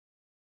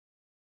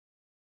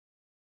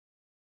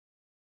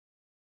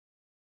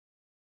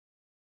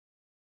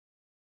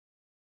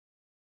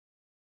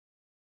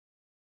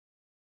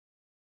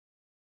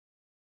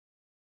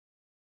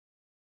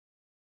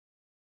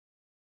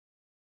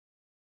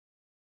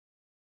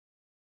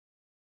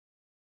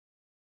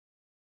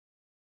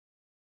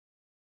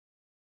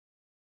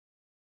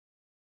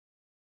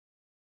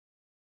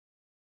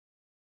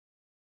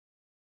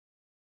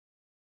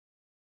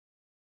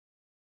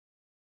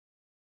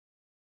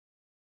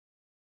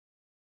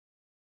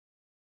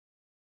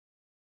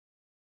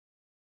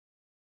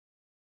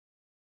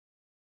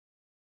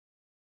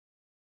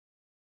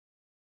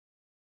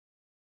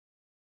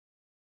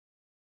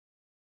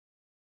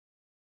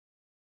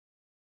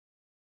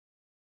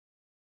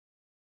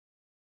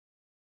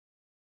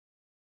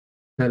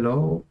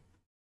Hello,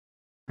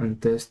 I'm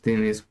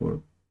testing this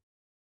work.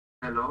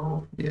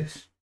 Hello,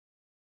 yes.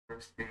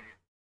 Testing.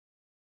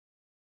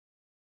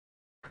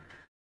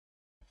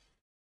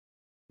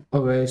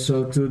 Okay,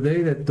 so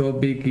today the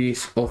topic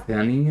is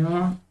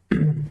Oceania.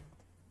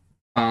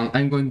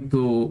 I'm going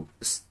to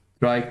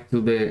strike to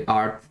the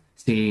art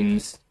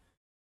since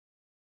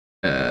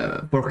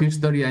for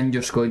history I'm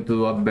just going to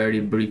do a very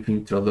brief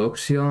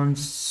introduction.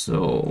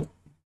 So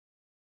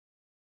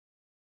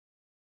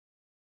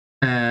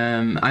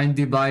I'm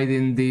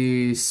dividing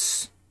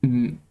this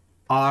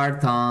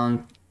art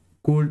and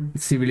cool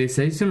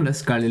civilization,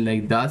 let's call it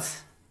like that.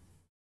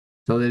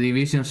 So the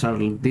divisions are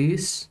like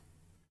this.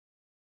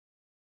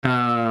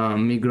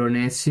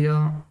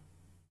 Micronesia,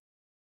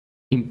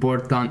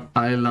 important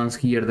islands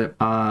here,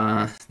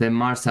 the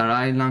Marshall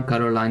Island,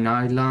 Caroline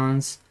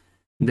Islands,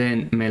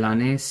 then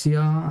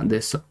Melanesia,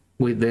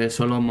 with the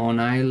Solomon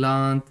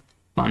Island,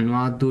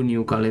 Vanuatu,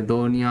 New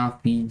Caledonia,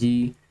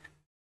 Fiji,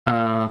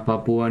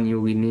 Papua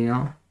New Guinea,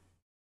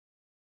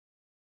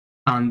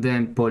 and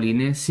then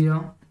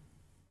Polynesia,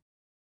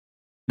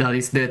 that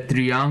is the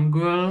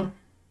triangle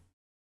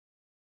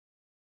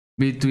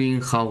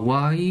between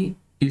Hawaii,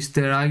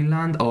 Easter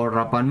Island or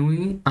Rapa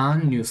Nui,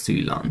 and New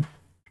Zealand.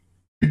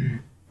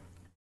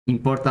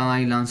 Important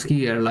islands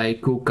here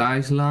like Cook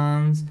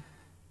Islands,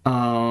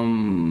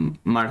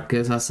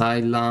 Marquesas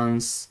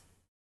Islands.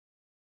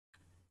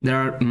 There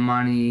are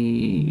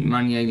many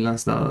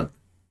islands that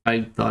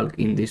I'll talk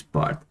in this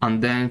part.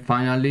 And then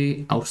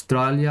finally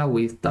Australia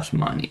with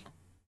Tasmania.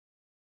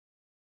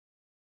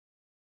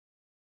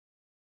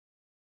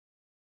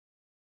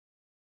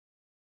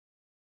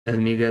 Let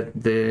me get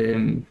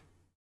the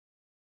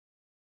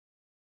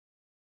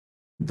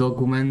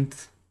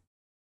document.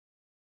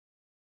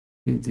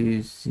 It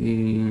is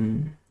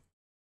in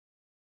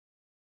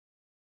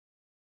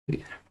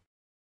here.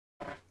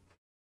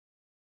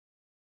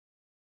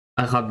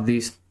 I have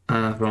this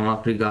from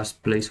Africa's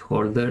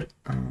placeholder.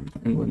 I'm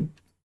going.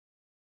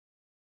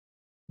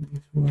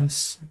 This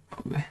was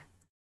okay.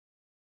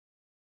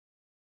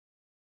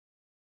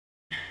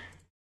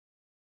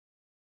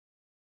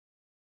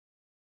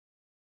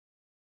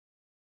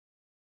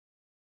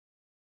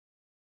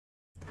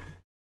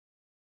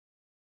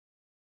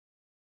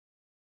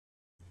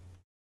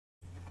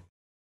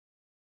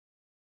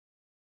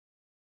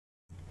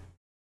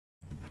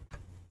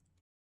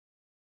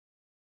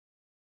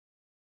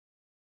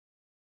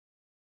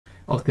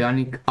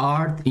 Oceanic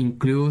art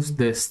includes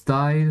the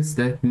styles,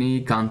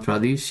 technique, and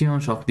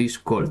traditions of these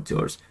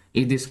cultures.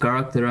 It is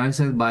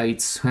characterized by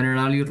its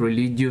generally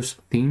religious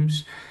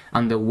themes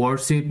and the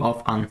worship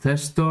of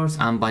ancestors,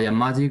 and by a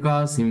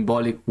magical,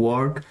 symbolic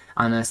work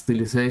and a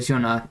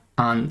stylization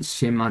and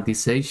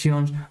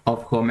schematization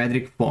of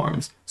geometric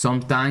forms,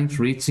 sometimes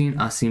reaching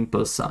a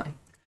simple sign.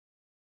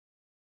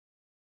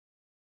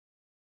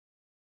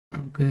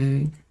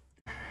 Okay.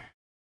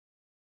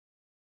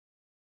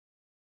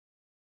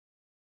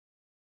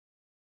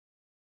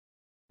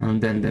 And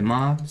then the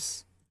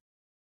maps.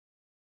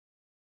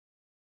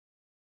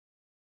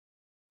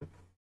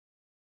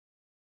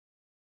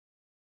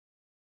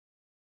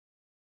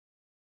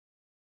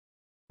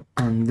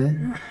 And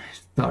then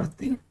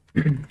starting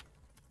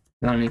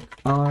Oceanic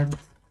art.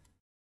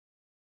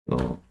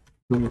 So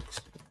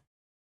looks.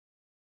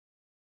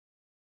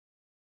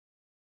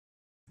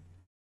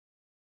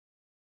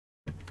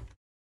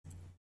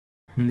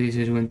 And this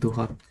is going to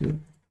have to.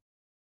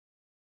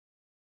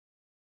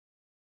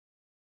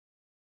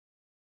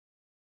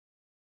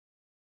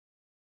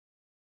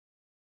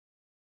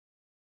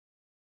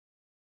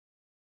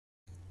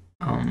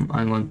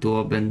 I'm going to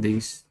open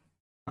this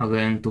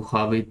again to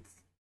have it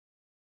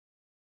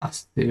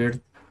as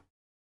third.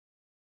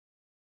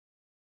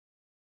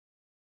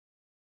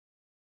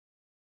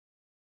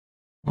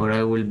 Or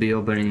I will be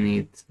opening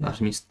it as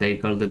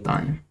mistake all the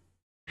time.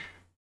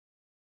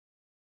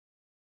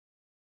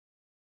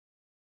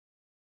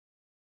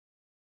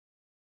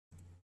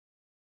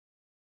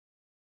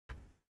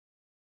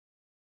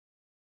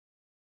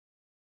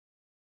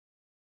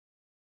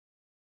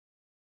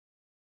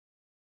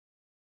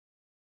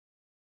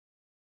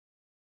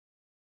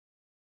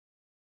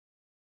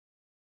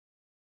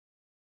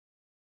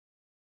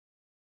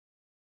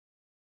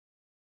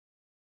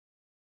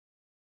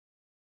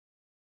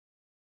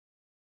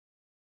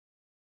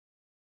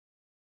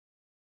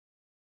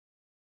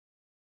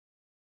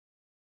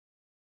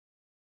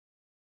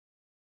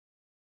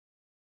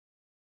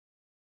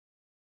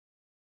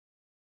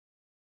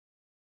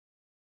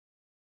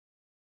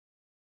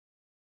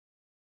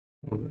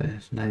 Okay,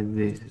 like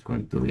this is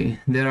going to be.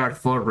 There are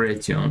 4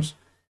 regions.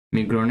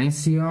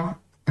 Micronesia.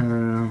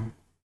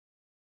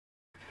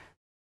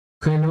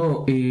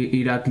 Hello,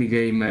 Irakli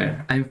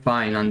Gamer. I'm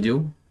fine, and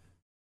you?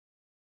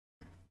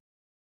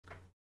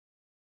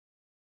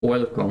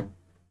 Welcome.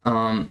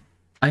 I'm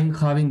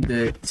having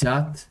the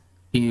chat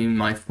in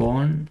my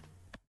phone.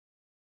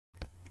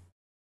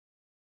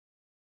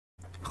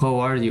 How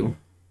are you?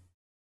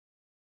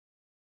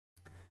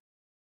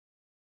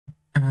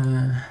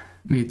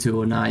 Me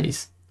too,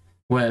 nice.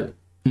 Well,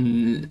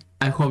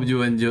 I hope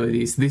you enjoy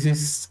this. This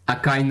is a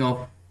kind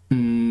of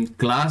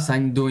class.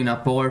 I'm doing a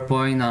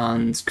PowerPoint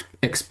and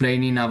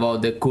explaining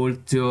about the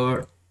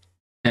culture.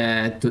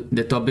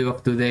 The topic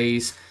of today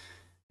is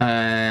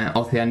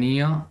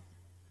Oceania.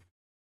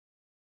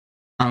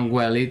 And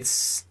well,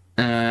 it's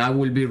I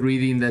will be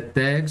reading the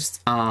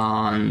text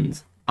and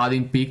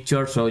adding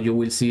pictures, so you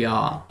will see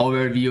a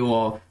overview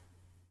of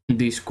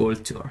this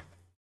culture.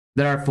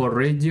 There are 4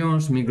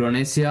 regions: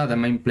 Micronesia. The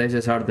main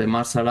places are the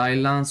Marshall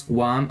Islands,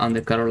 Guam, and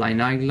the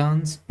Caroline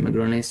Islands.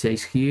 Micronesia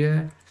is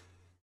here.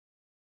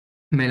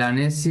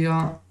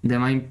 Melanesia. The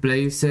main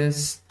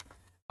places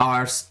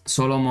are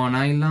Solomon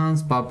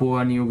Islands,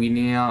 Papua New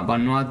Guinea,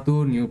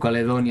 Vanuatu, New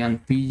Caledonia,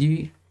 and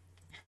Fiji.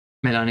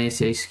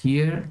 Melanesia is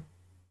here.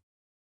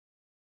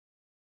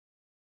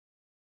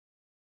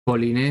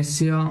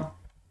 Polynesia.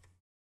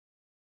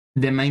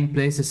 The main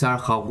places are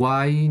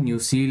Hawaii, New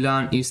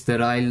Zealand,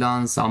 Easter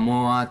Island,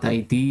 Samoa,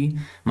 Tahiti,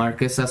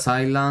 Marquesas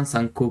Islands,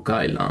 and Cook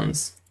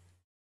Islands.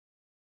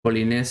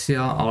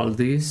 Polynesia, all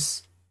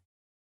this.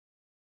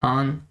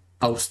 And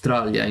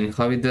Australia,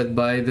 inhabited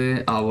by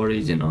the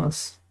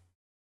Aboriginals.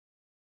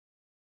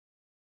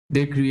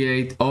 They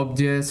create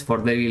objects for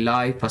daily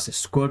life as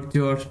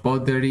sculptures,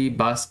 pottery,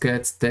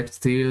 baskets,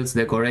 textiles,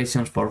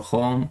 decorations for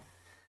home.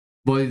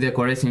 Body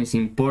decoration is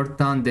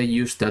important. They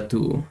use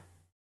tattoo.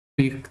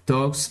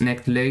 Peacocks,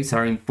 necklaces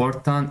are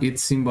important. It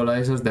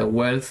symbolizes the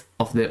wealth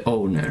of the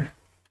owner.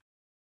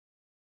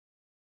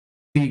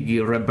 Tiki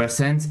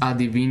represents a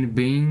divine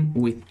being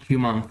with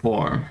human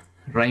form.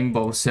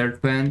 Rainbow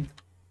serpent.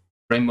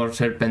 Rainbow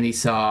serpent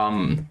is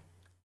an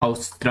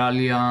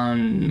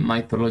Australian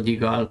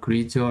mythological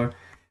creature.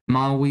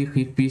 Maui,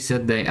 he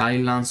visited the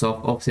islands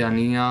of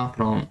Oceania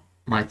from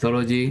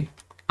mythology.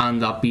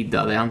 And the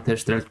Pita, the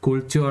ancestral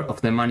culture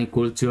of the many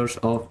cultures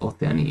of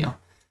Oceania.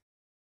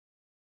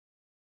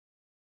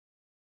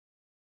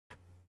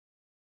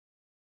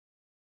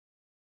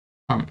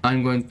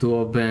 I'm going to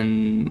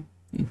open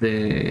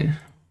the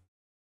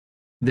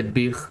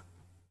big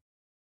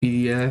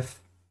PDF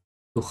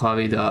to have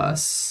it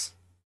as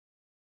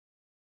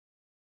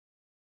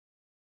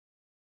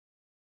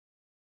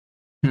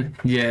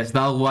yes,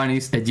 that one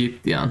is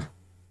Egyptian.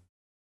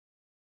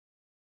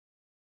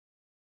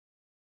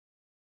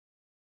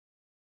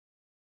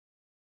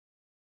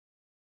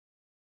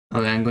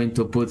 Okay, I'm going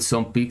to put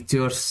some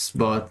pictures,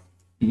 but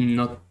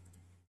not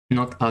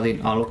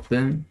adding all of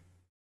them.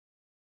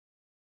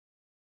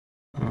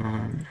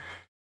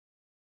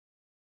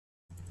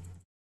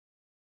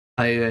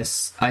 I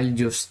guess I'll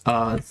just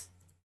add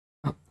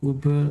a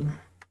couple.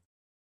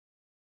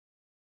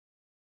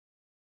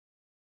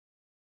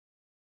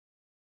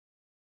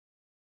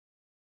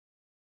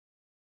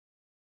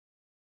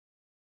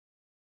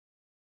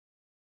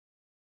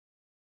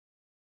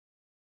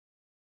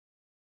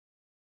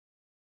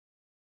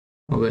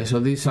 Okay, so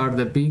these are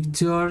the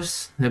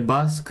pictures, the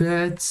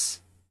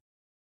baskets,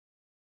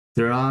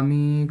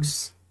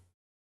 ceramics.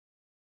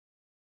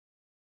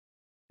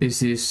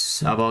 This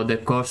is about the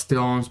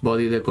costumes,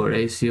 body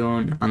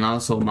decoration, and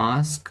also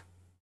mask.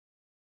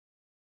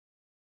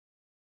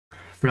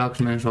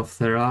 Fragments of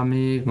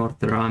ceramic, more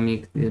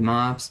ceramic, the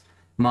maps.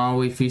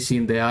 Maui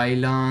fishing the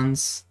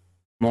islands,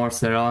 more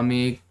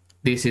ceramic.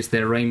 This is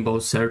the rainbow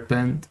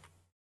serpent.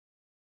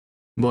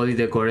 Body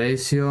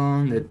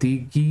decoration, the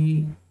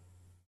tiki.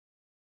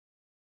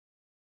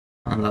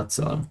 And that's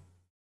all.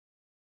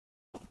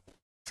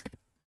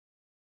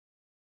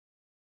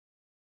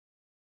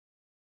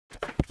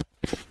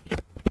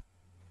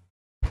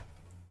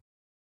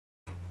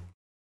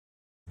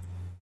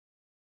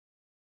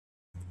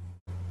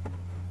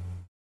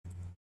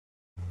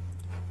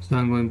 So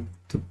I'm going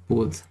to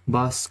put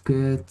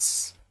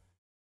baskets.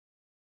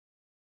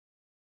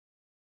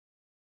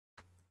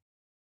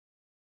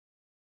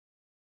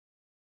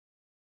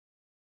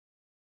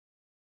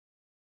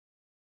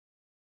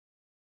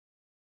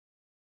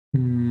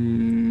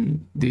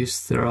 This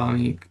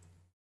ceramic.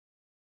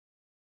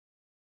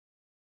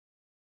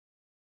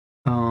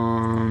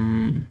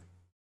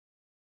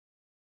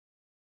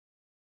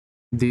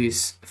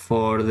 This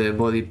for the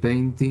body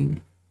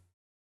painting.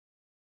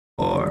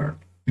 Or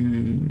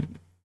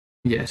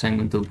yes, I'm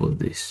going to put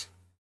this.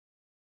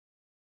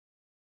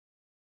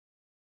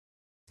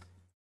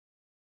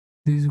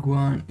 This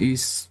one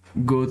is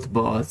good,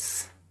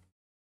 but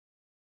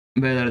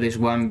better this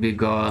one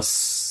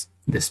because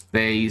the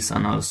space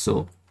and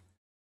also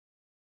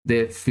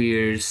the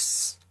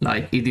fears,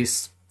 like it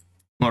is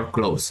more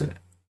closer.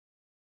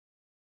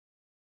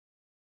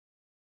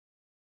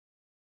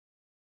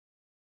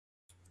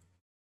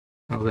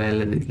 Okay,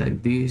 let it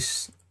like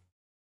this.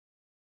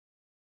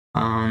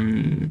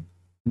 And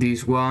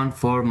this one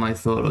for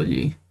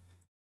mythology.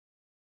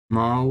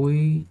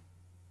 Maui,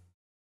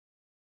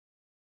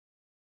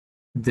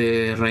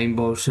 the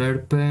rainbow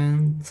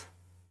serpent,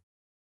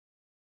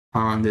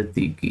 and the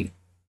tiki.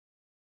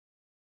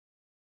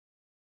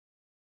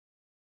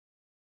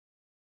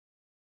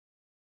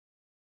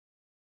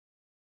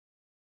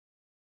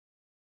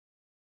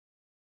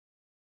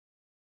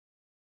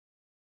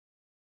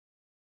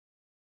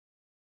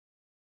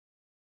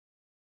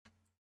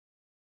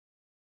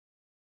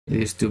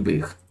 It is too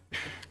big.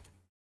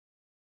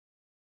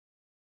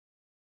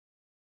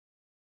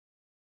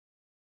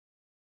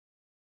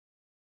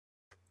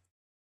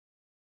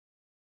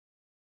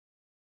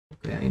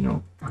 Okay, I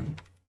know.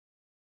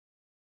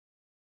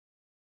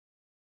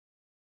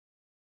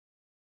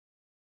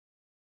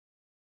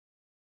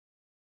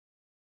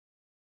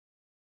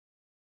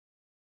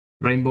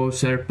 Rainbow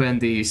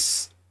serpent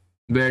is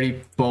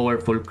very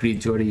powerful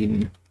creature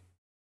in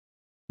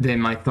the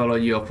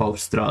mythology of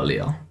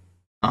Australia,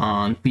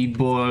 and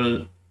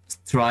people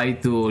try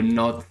to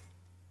not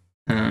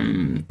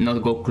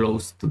go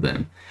close to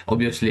them.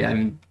 Obviously,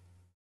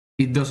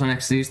 it doesn't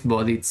exist,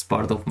 but it's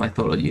part of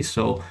mythology.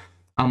 So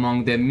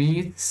among the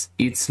myths,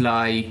 it's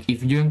like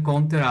if you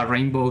encounter a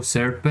rainbow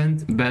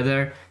serpent,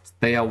 better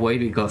stay away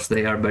because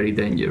they are very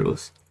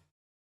dangerous.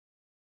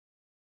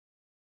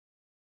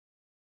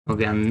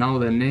 Okay, and now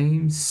the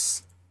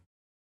names.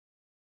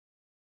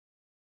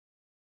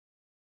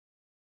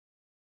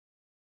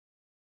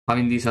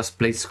 Having this as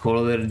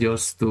placeholder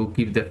just to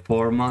keep the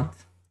format.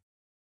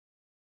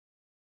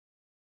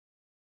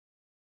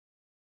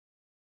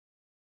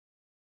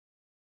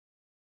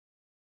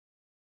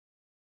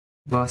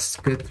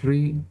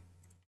 Basketry.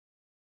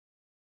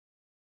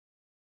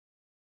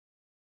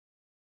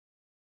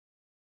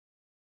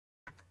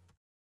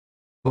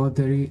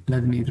 Pottery,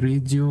 let me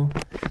read you.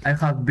 I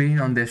have been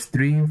on the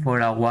stream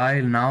for a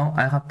while now.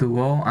 I have to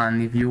go,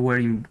 and if you were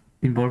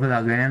involved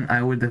again,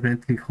 I will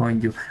definitely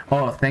join you.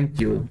 Oh, thank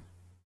you.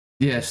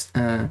 Yes,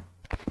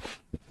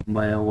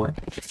 by the way.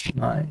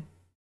 Bye.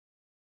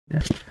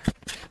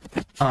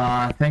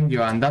 Yeah. Thank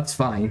you, and that's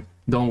fine.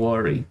 Don't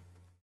worry.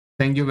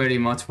 Thank you very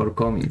much for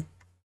coming.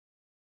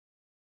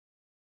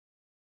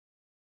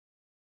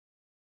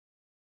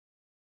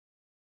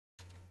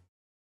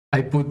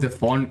 I put the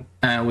phone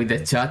with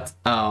the chat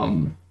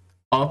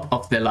up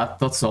of the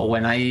laptop, so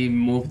when I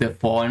move the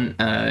phone,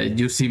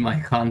 you see my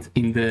hand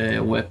in the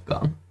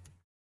webcam.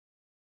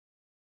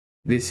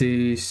 This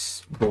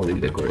is body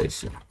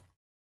decoration.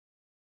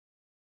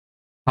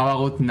 Have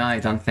a good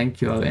night, and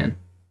thank you again.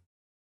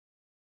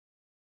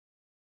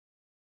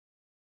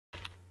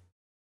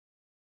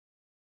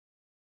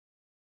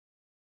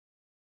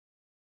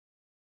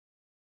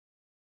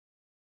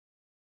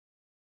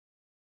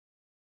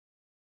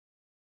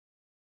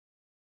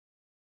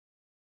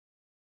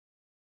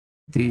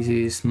 This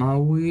is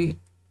Maui.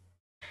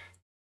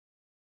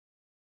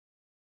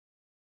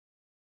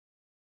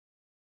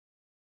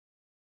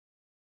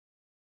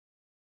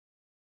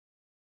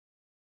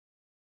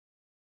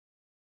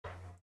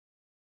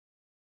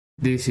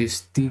 This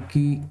is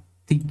Tiki.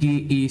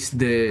 Tiki is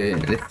the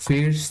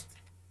first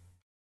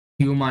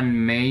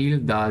human male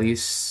that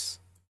is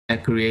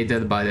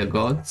created by the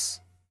gods.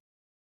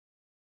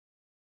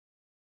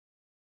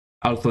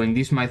 Also, in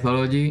this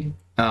mythology,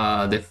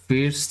 the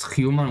first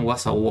human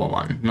was a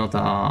woman, not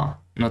a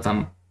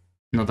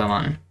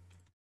man.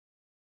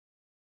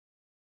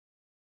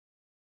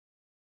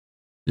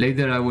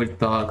 Later, I will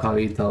talk a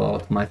bit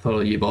about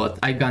mythology, but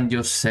I can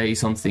just say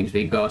some things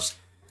because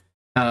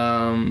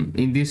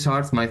in this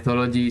art,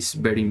 mythology is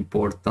very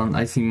important.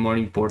 I think more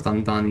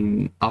important than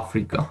in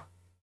Africa.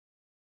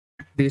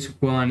 This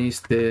one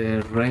is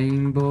the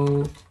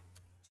rainbow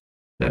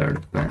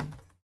serpent.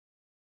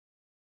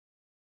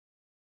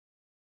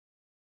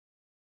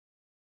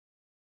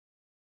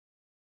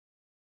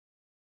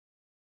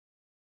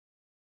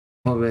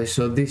 Okay,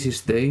 so this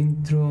is the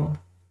intro.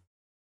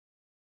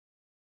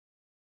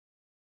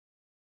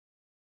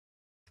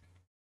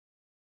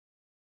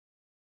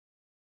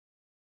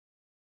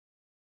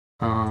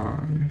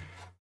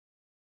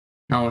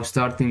 Now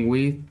starting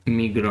with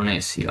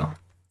Micronesia.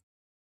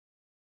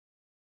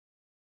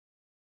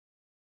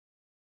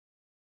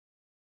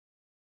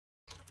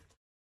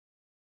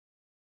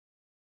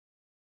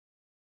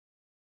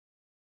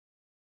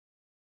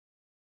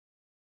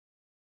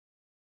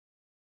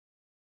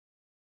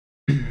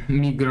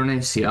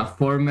 Micronesia,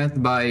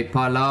 formed by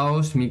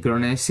Palaos,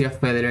 Micronesia,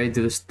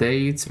 Federated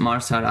States,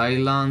 Marshall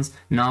Islands,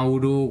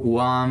 Nauru,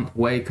 Guam,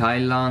 Wake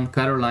Island,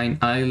 Caroline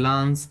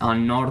Islands,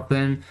 and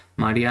Northern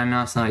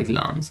Marianas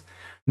Islands.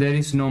 There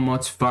is not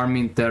much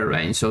farming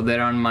terrain, so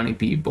there aren't many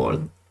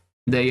people.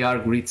 They are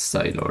great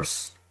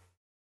sailors.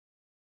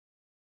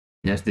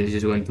 Yes, this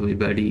is going to be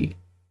very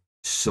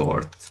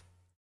short.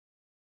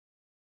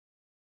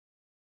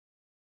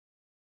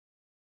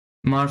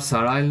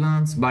 Marshall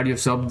Islands,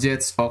 various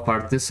objects of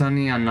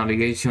artisany and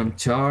navigation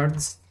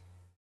charts.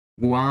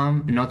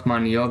 Guam, not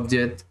many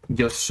objects,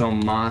 just some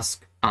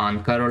masks.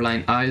 And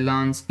Caroline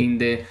Islands, in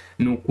the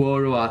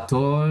Nuquoro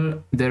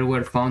Atoll, there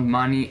were found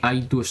many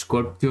Aitu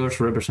sculptures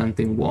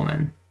representing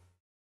women.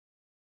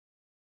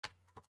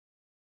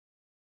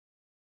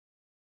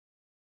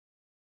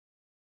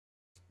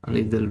 A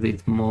little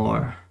bit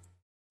more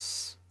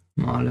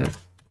smaller.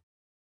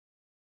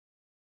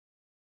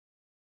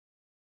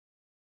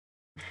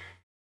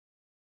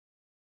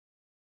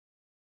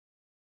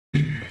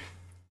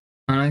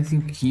 And I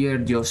think here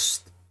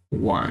just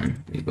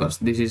one, because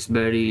this is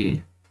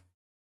very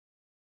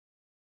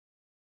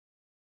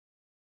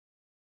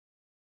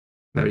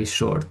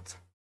short.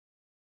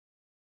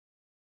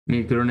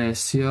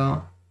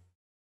 Micronesia.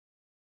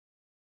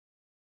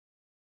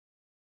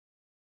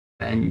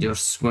 I'm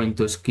just going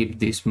to skip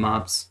these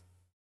maps.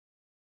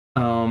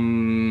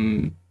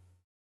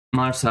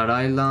 Marshall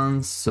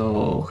Islands.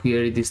 So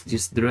here it is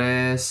this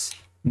dress.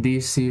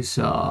 This is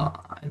I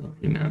don't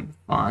remember,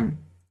 fun.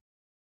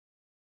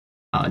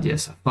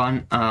 Yes,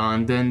 fun.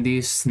 And then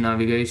this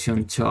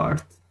navigation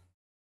chart.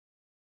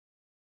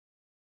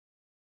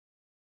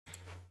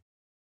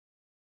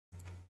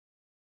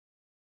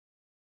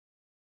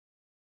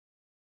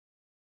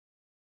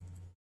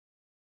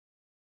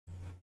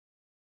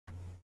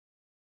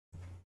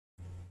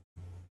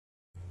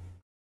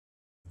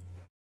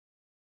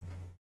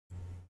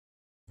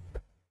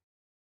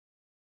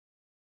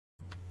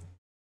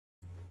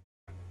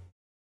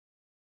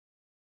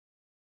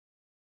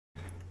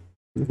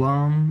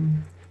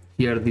 One.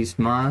 Here these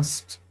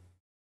masks.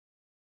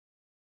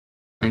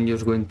 I'm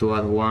just going to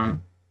add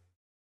one.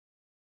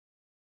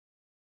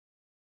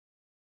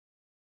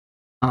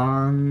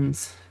 And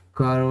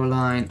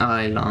Caroline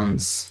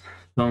Islands.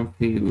 Some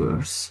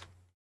figures.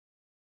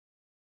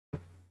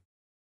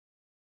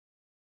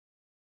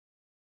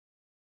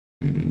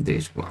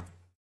 This one.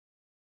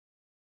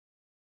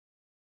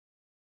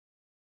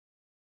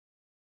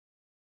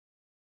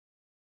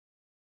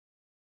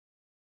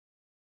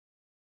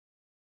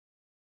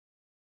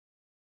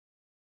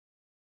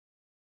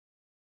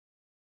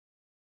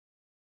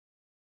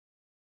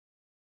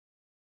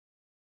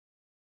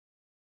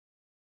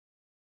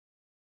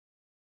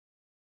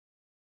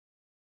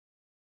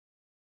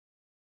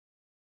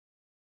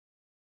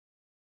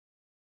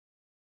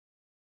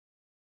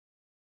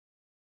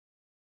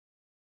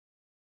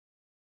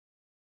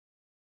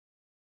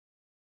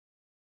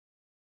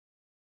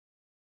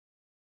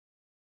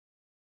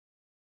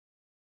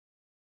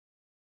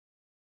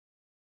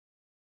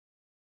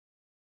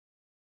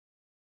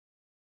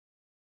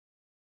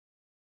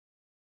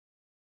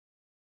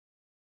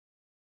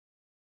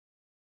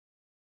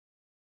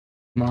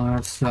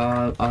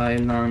 Marshall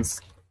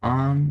Islands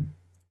and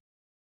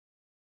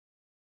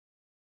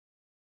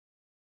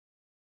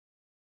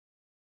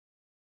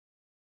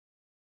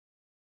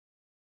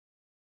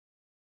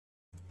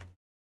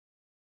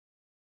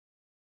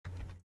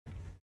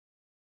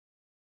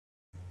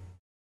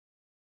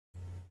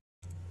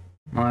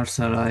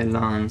Marshall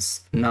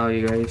Islands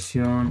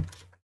navigation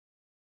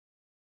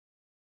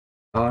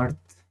chart.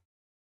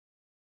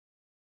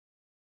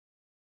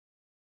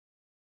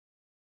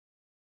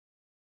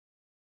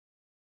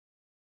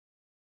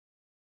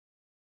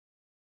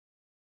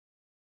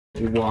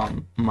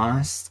 One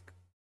mask.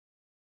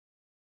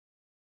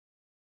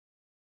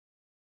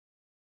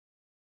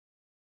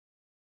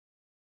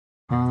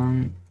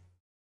 And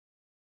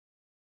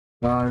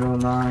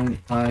Caroline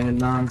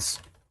Islands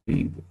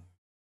figure.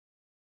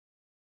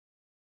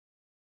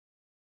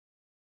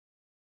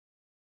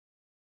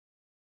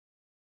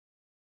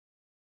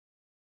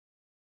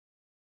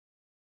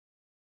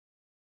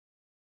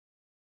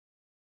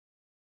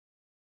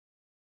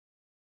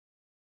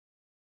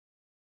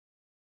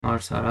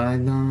 Marshall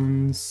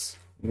Islands.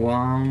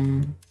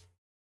 One.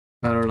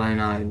 Caroline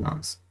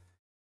Islands.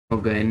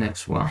 Okay,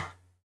 next one.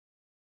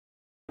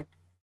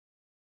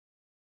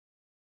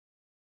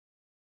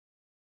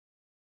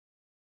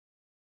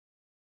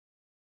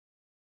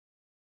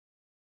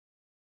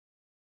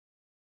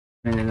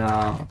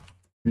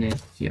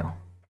 Melanesia.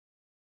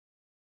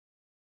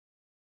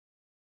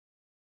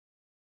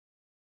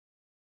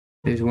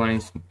 This one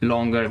is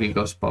longer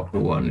because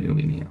Papua New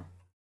Guinea.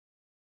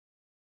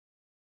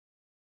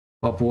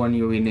 Papua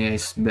New Guinea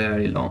is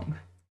very long.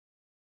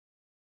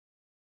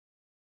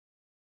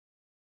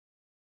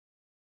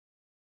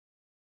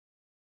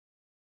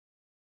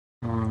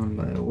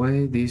 By the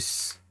way,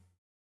 this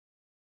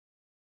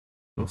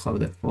will have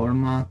the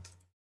format.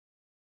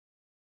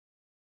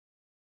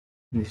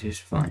 This is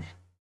fine.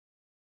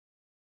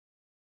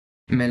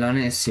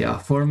 Melanesia,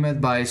 formed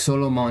by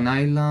Solomon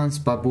Islands,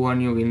 Papua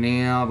New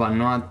Guinea,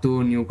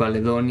 Vanuatu, New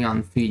Caledonia,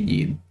 and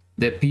Fiji.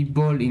 The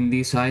people in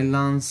these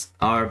islands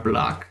are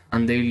black,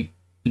 and they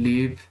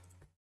live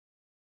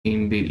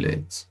in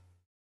villages.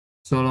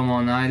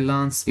 Solomon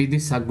Islands, it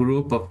is a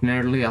group of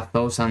nearly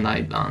 1,000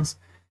 islands.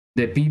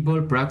 The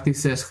people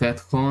practices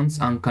head hunts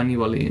and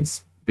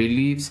cannibalism,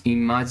 believes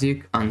in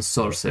magic and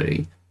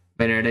sorcery,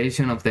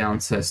 veneration of the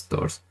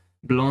ancestors.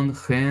 Blonde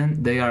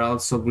hen, they are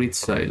also great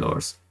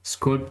sailors.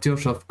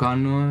 Sculptures of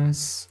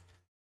canoes,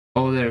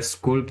 other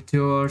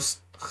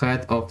sculptures,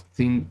 head of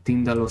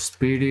Tindalo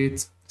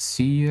spirits,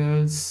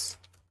 seals,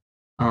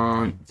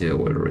 and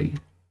jewelry.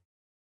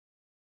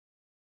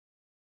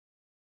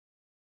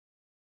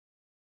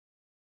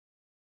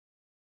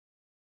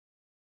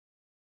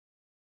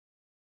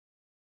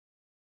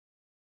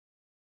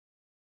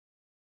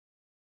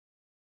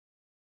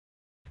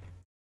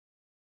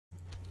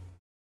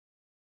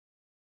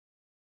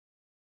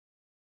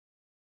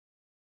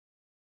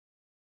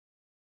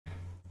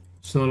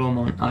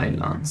 Solomon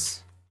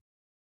Islands.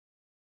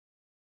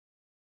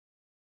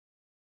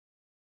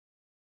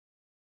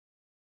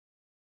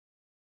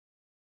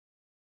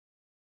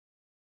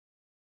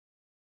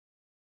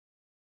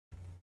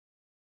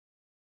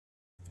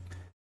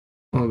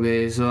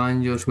 Okay, so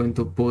I'm just going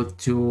to put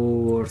 2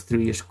 or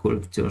 3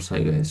 sculptures,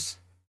 I guess.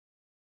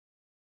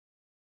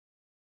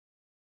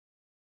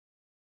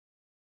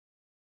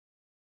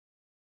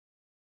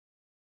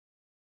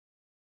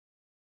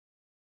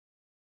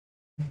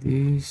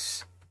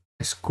 This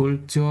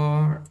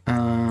sculpture,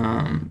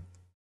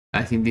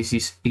 I think this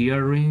is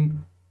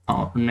earring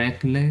or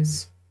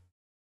necklace,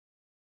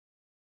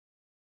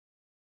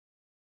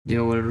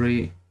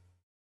 jewelry,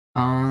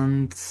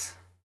 and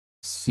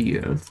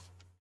shield.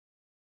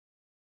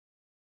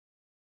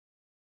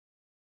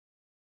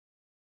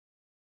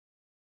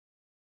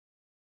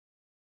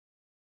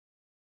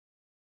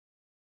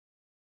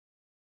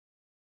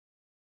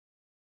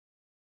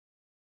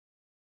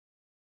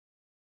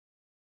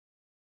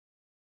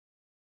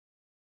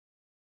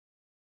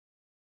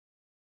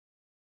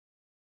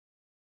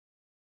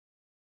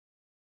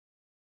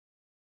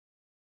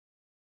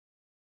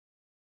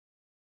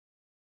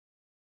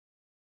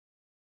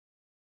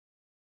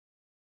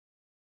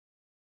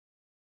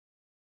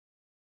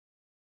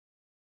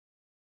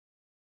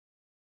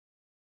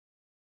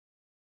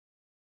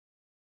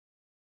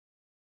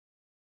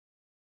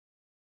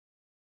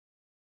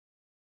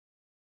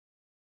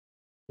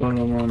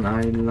 Solomon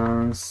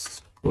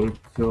Islands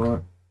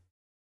sculpture.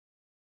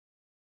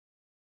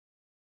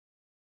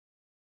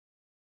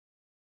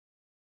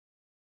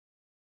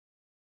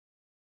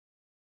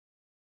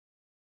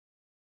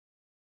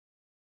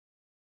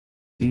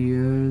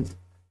 Shield.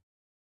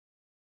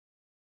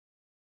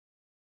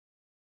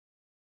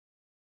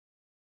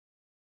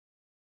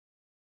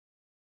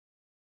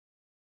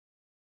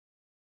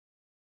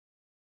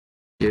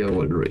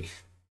 Jewelry.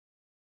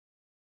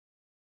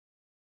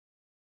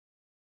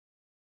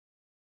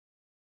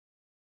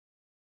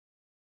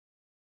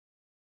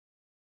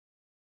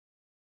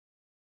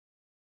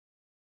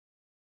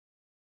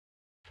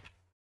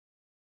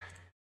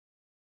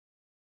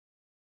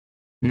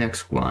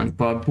 Next one,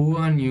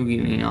 Papua New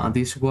Guinea.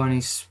 This one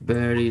is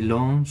very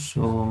long,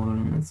 so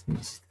let me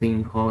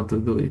think how to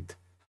do it.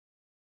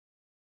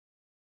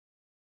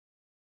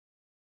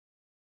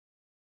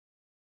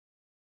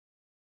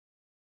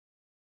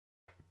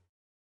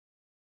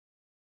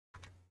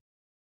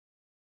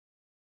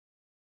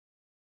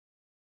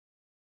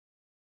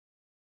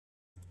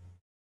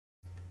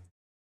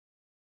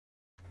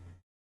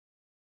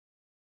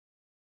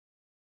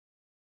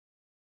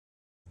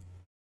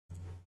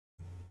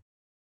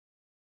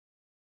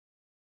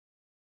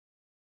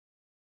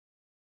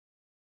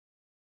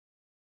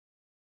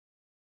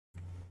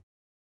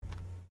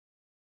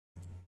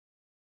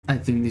 I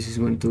think this is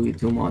going to be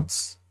too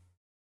much.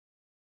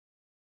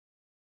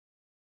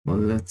 But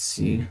let's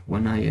see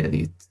when I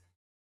edit.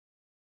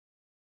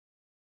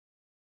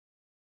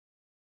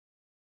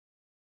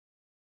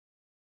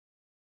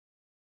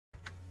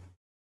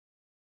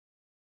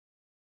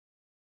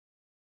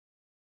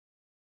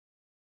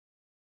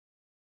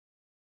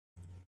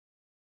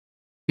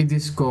 It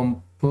is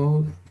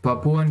composed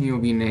Papua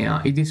New Guinea.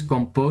 It is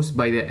composed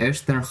by the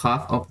eastern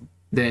half of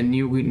the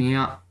New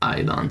Guinea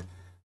island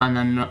and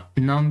a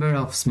number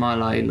of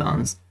small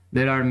islands.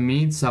 There are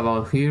myths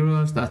about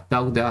heroes that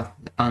taught the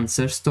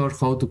ancestors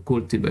how to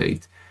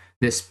cultivate.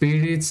 The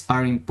spirits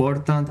are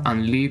important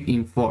and live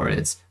in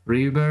forests,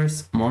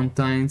 rivers,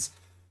 mountains.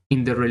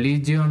 In the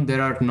religion,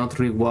 there are not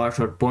rewards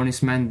or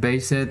punishment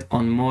based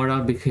on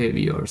moral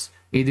behaviors.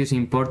 It is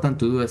important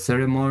to do the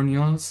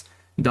ceremonials.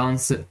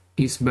 Dance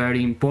is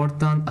very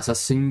important as a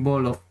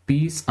symbol of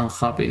peace and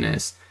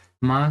happiness.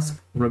 Masks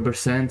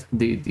represent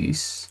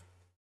deities.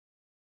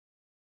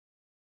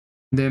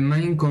 The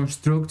main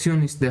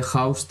construction is the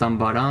house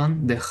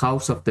Tambaran, the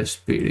house of the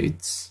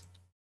spirits,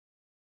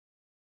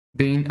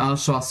 being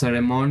also a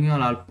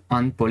ceremonial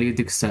and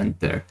politic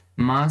center.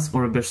 Mask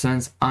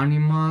represents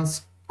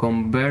animals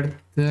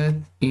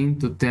converted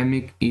into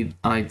themic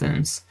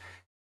items.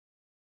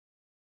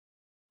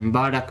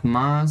 Barak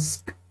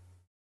masks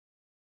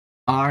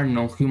are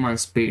non-human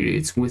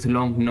spirits with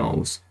long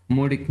nose.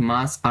 Murik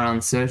masks are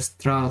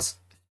ancestral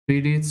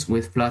spirits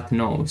with flat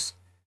nose.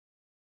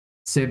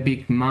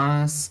 Sepik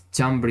mask,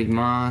 Chambri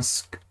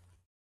mask.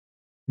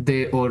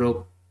 The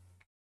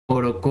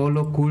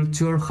Orokolo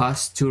culture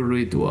has 2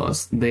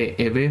 rituals, the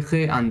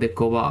Ebeje and the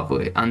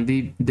Kobabe,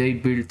 and they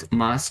built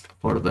masks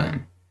for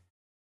them.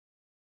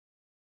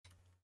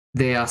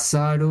 The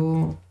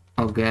Asaro,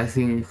 okay, I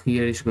think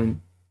here is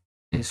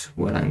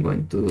where I'm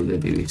going to do the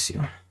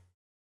division.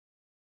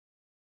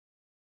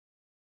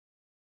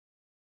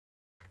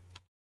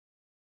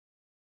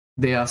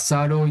 The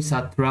Asaro is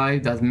a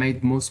tribe that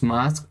made moose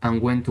masks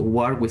and went to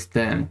war with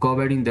them,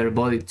 covering their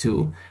body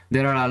too.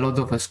 There are a lot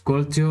of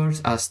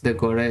sculptures as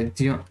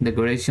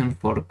decoration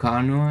for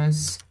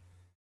canoes,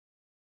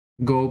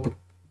 goat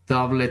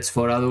tablets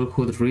for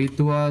adulthood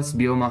rituals,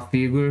 bioma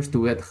figures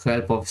to get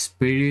help of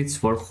spirits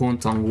for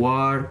hunt and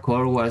war,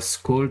 Korwal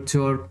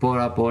sculpture,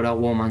 Pora Pora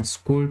woman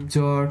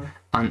sculpture,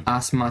 and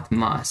Asmat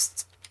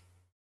mast.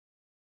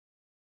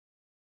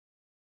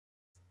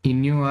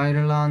 In New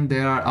Ireland,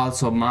 there are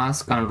also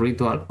masks and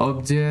ritual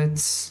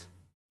objects.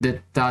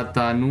 The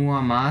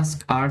Tatanua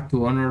masks are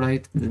to honor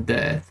the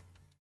dead.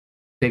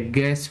 The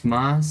guest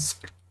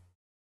mask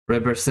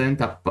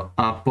represents a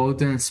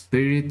potent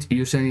spirit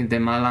using the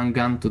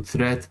Malangam to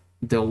treat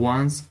the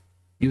ones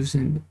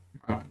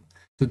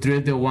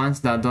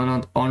that do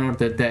not honor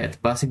the dead.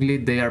 Basically,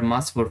 they are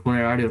masks for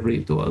funerary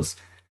rituals.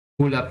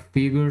 Pull-up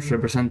figures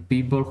represent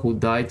people who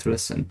died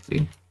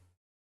recently.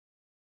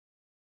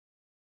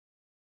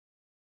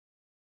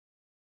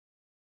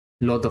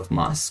 Lot of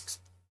masks.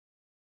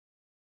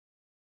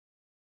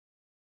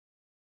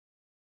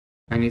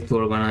 I need to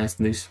organize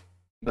this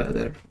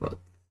better, but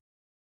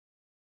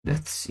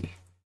let's see.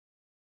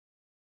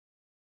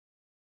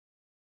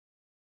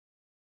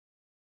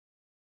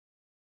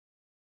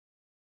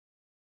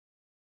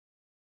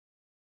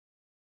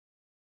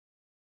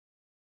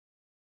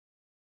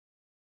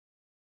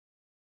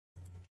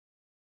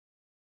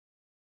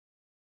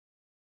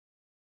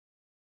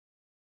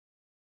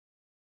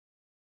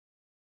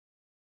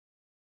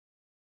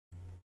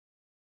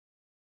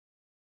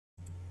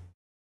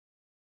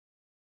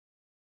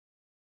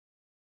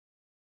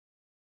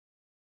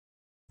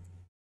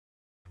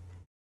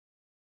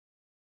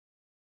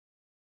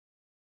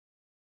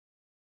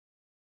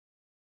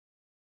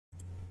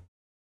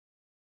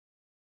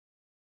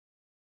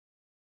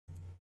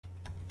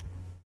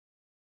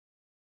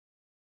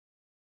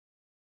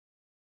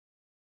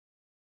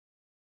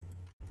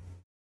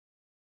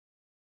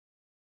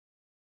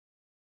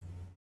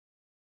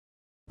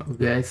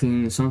 Okay, I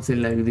think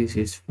something like this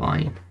is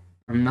fine.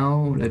 And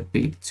now the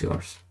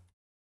pictures.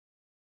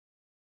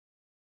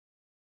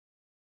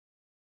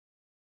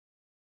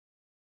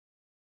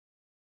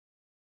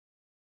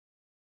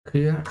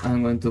 Here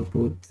I'm going to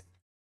put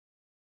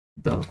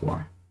that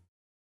one.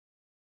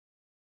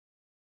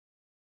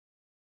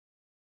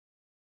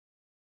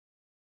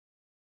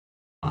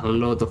 A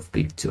lot of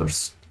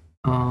pictures.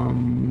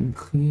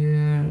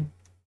 Here,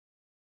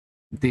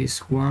 this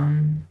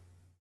one.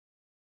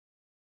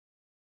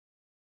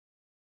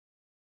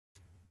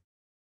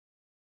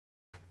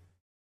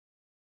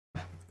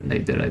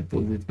 Later I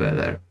put it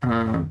better.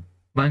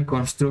 Bank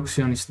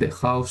construction is the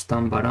house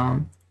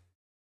Tambaram.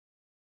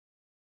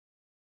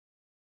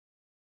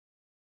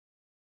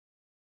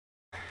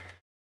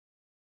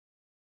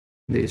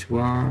 This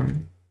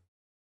one.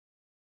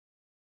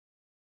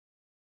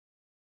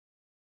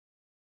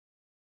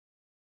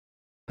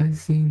 I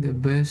think the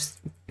best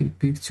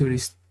picture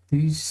is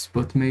this,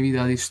 but maybe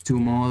that is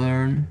too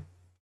modern.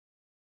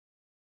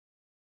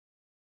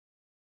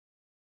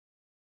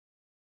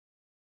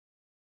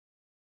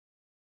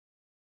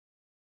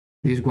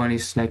 This one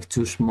is like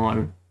too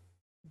small.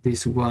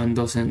 This one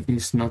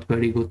is not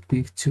very good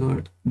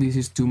picture. This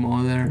is too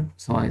modern,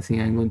 so I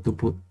think I'm going to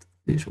put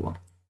this one.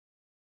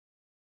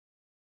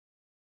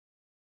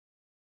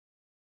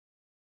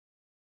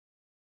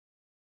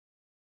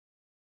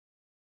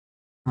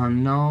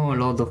 And now a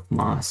lot of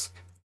masks.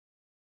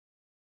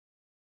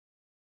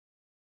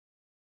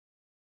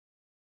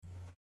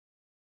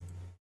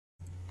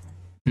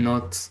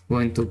 Not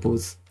going to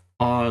put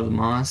all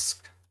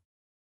masks,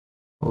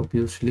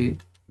 obviously,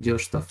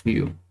 just a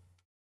few.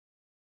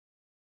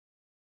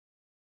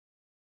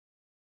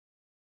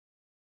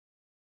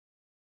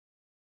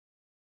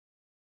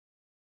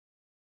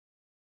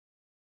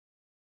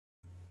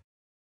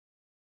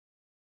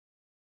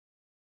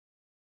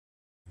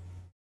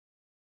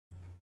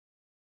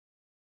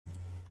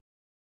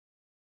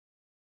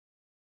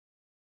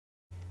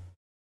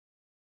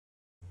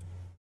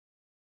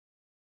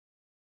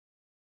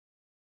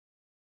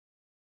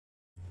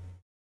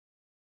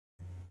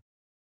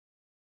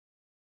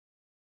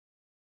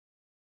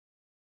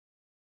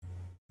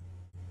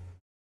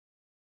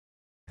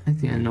 I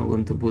think I'm not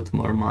going to put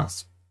more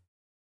masks.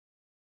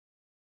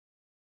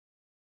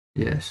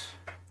 Yes.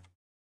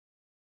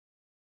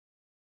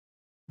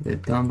 The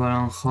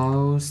Tambaran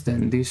house,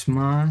 then this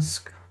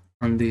mask,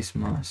 and this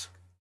mask.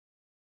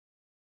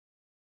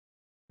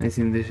 I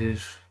think this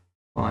is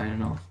fine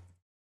enough.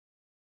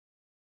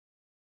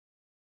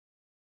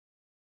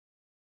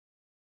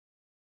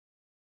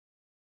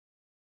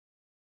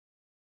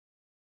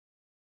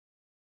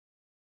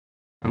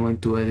 I'm going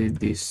to edit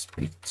this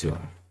picture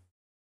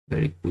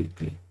very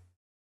quickly.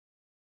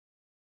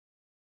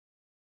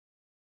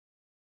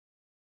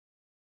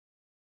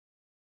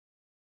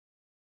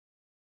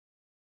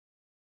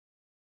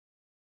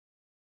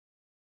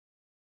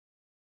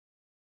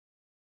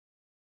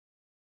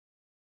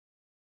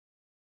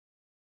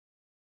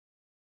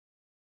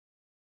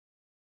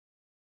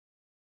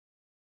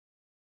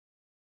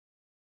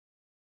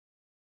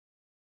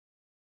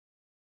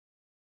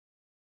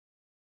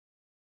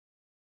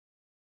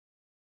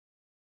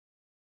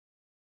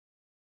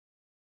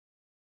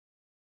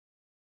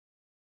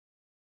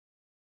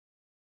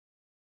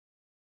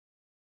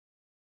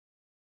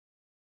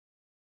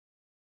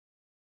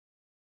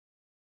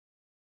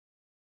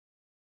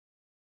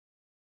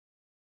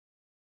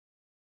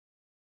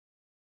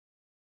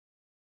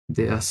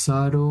 The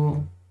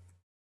Asaro.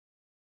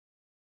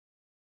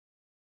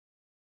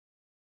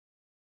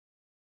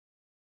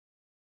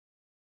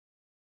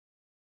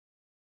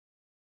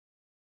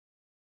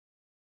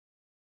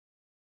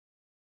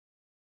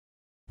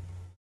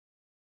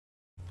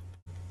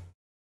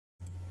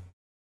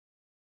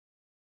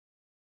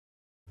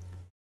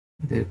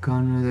 The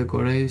camera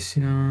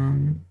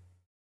decoration.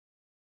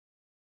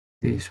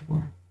 This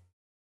one.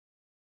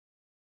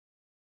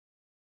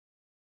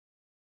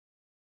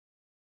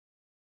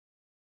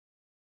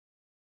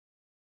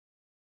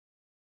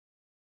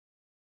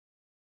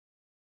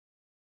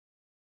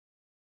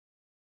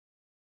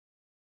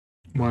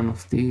 One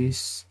of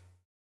these.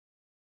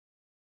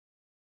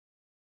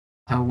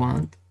 I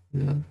want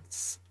that.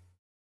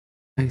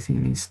 I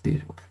think it's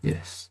this one.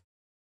 Yes.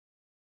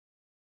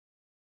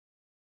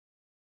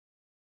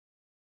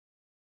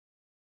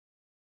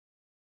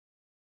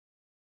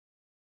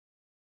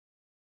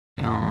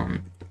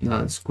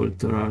 That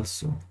sculpture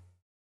also.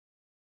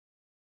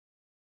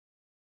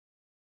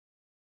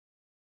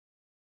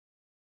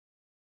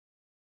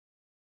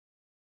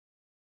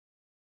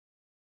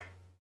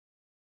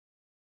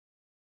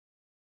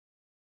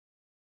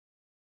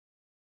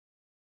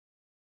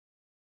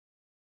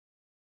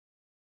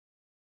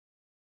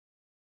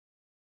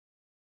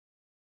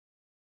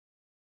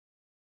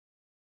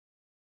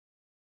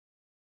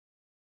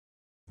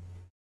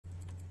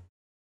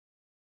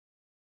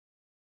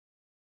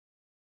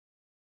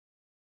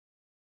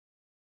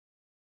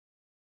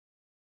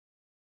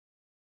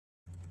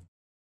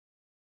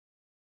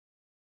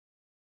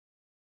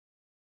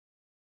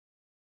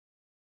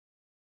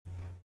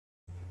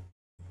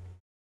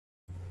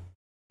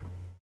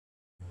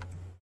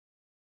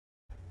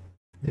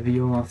 The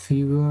view of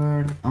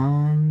figure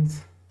and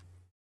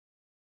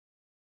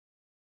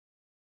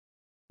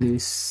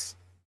this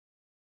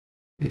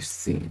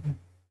thing.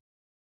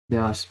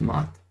 The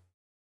smart.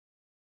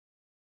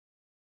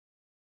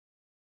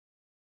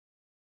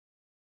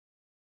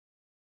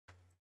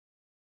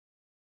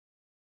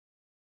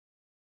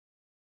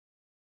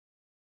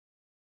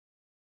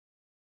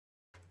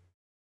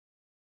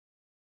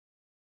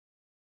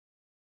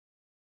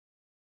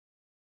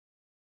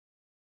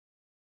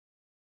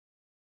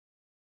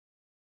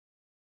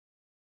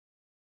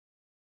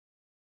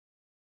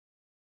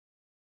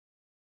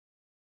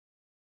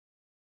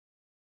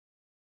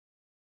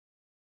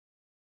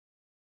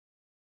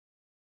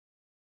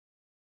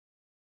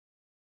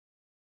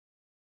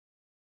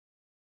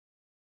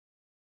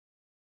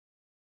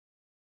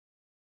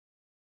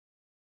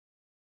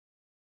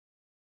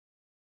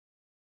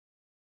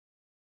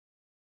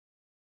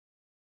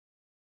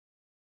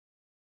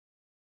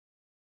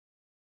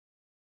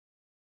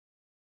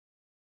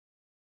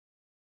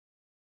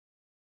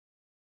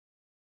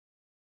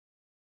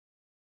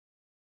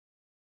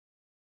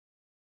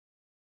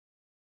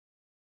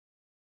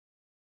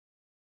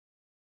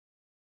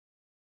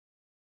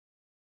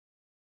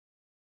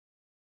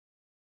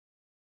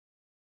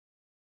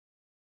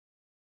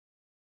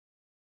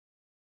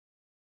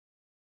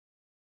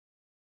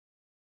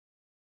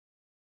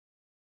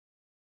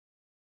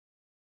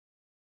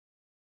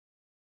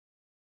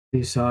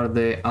 These are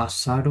the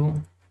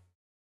Asaro.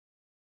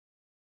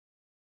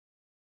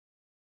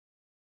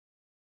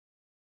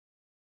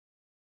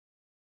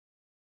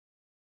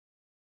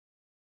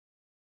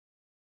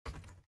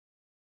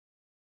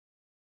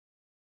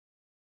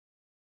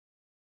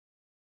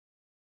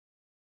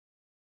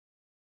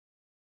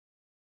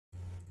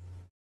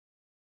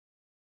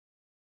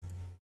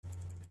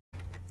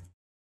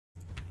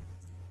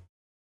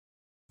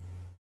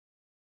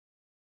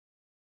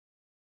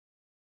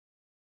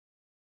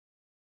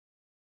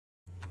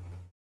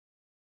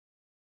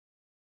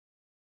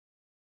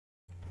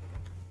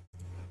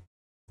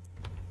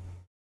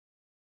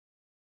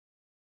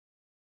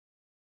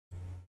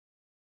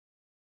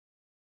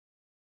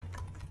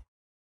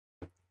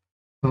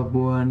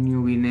 Papua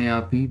New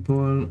Guinea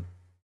people.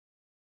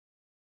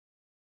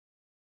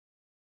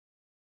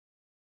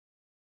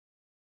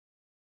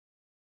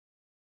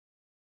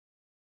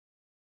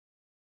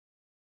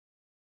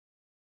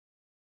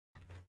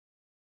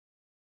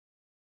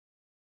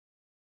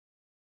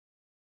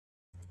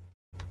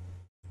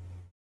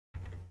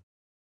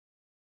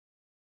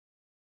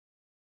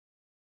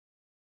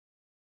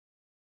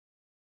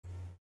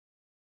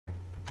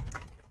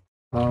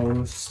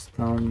 House,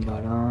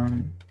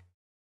 Tambaran.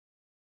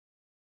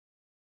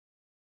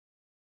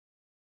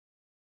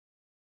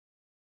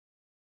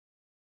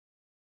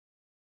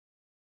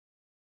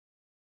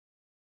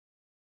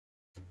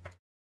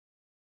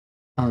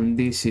 And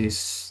this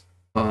is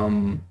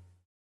Barak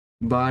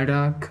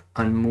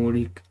and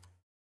Murik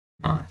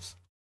Mas.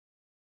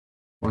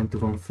 Want to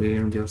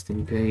confirm just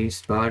in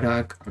case.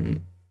 Barak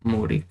and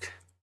Murik.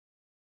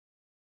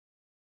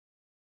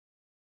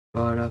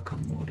 Barak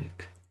and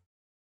Murik.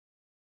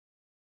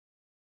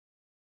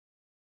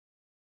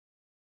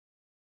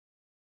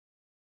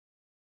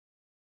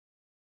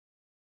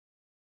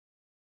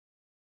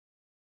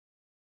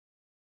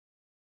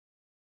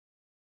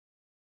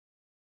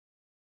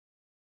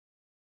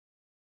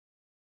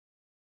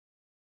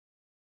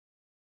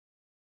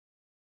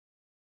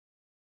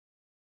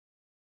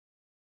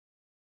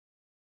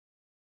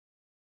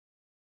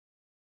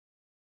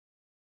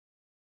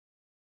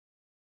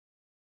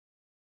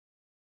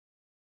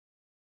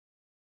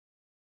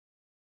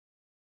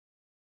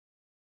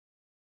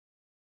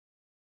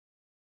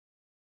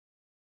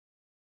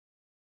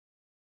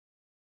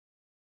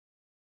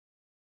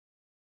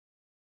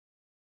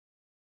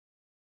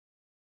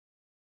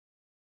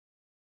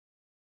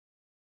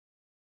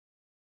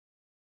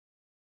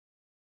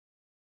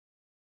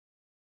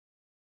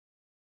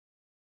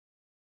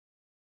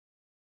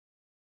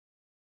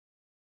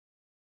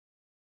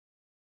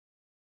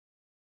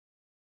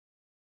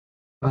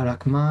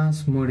 Barak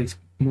mask,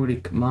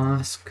 Murik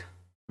mask,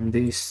 and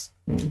this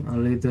a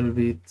little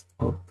bit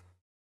of.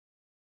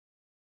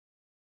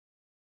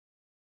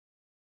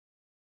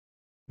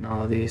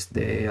 Now this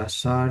the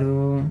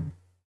Asaro.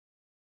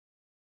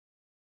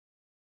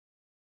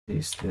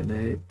 This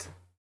delete.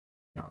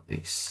 Now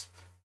this.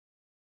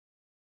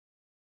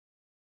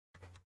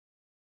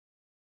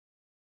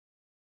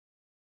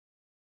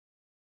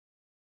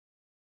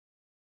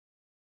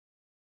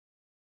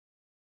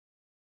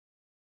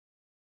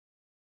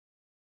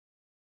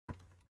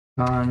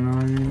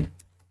 Canon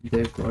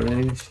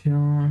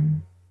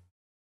decoration.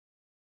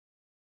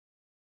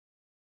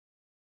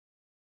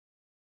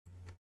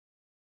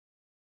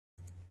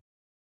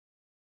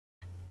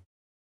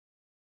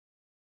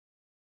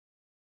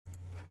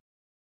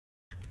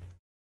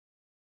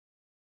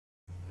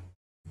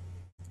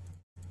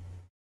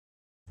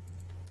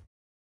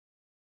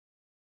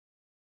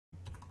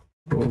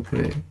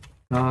 Okay,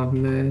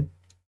 tablet.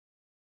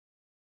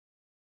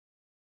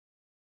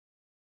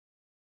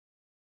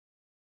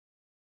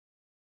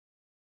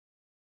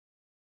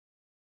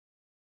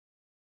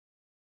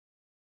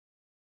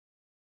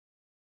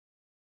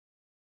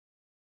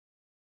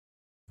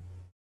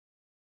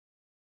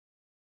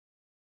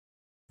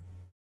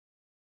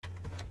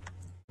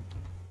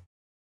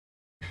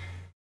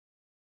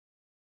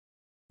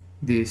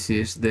 This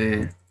is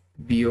the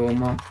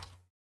bioma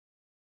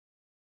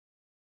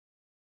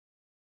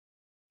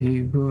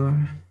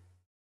figure.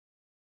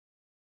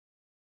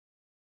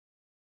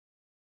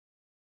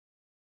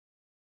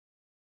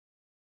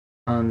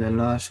 And the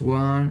last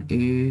one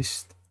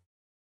is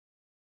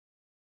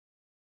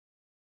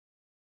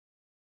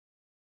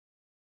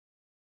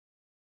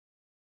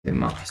the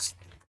mast.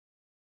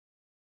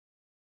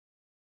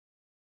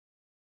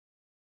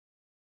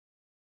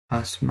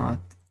 Hazmat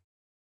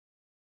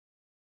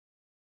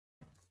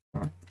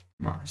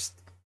mast.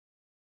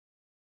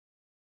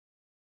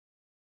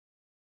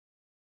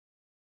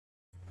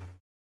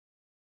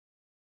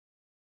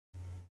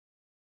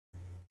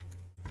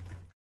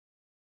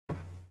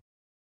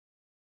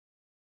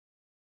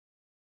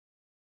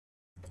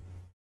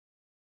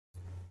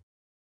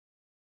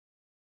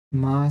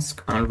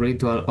 Mask and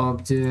ritual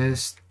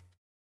objects.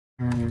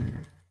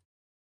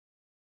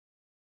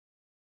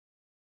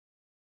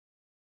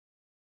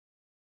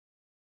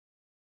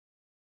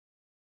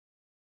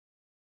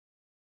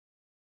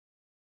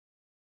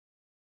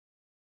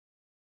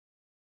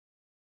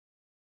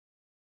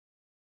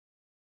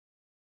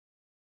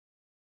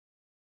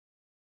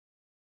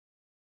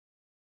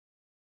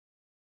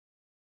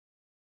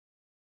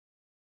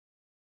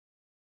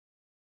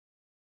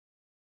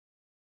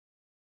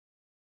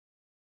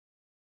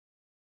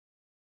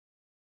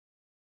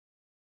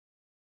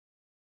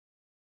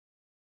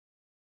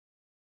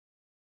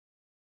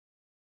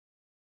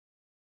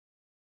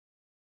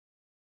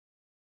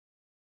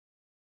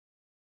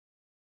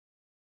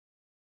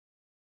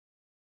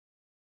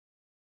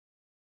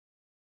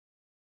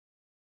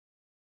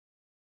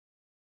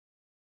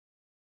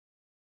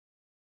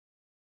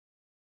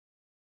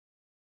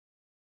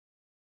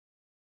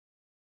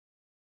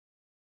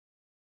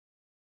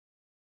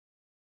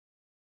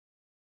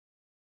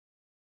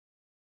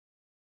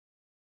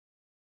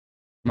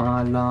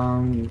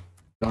 Malangan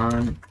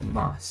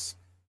mask.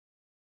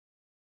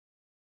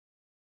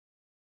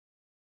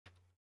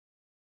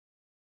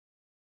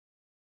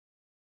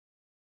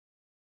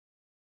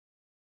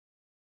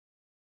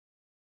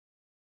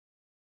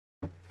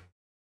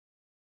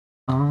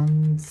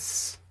 And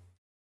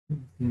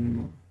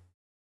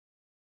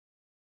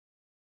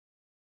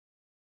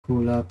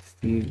pull up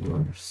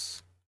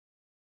figures.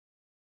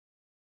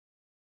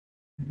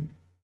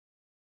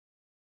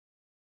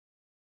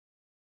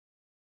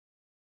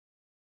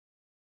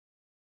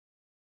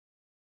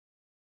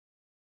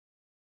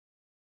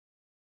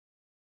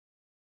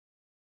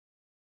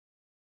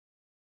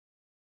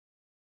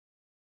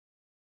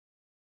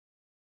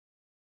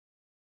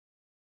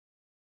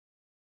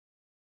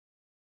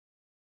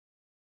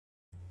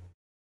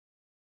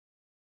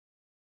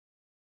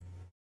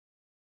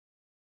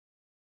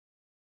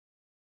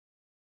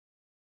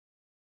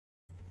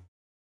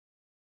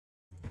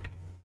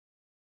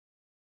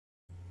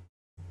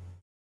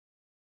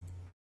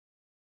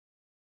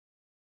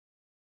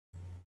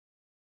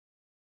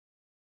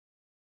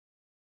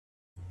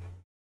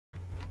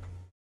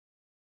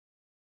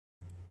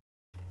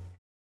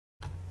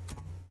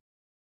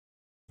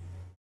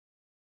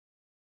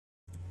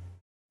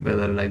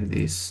 Better like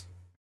this.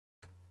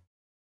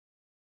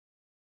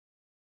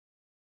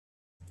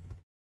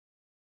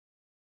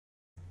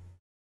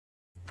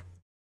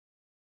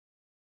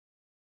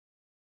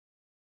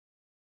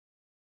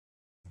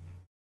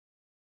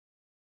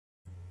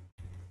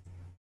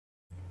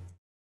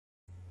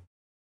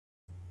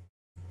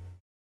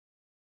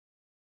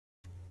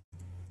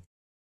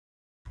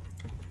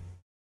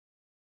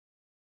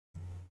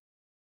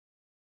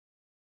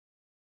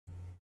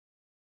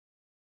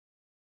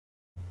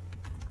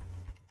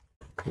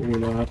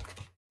 Pull up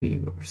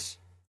figures.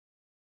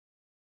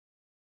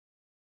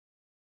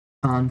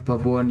 And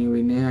Papua New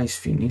Guinea is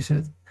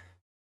finished.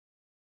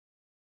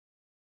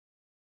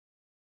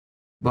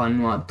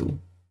 Vanuatu.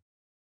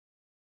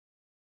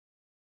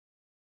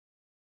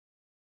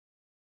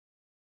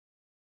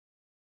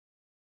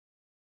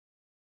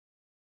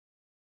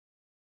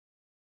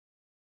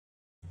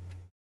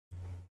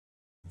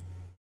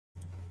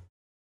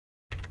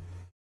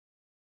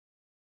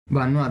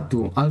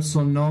 Vanuatu,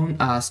 also known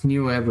as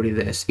New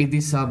Hebrides, it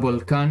is a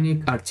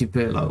volcanic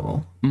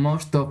archipelago.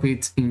 Most of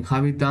its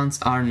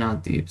inhabitants are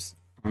natives.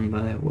 And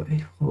by the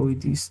way, how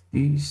it is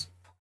this?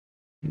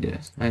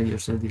 Yes, I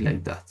just said it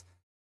like that.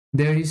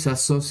 There is a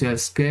social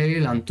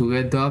scale, and to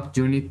get up,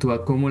 you need to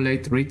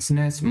accumulate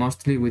richness,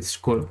 mostly with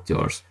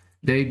sculptures.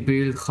 They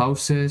build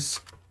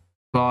houses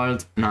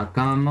called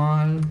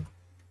nakamal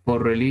for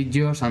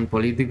religious and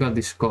political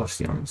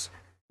discussions.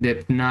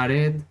 The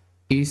minaret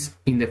is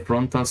in the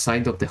frontal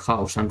side of the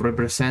house and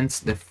represents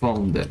the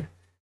founder.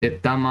 The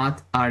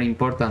tamat are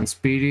important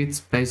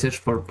spirits, places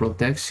for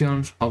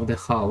protections of the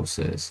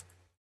houses.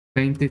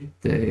 Painted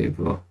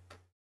table.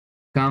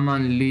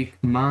 Kaman League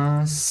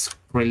mask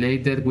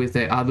related with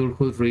the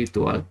adulthood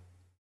ritual.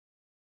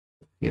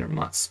 Here,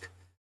 mask.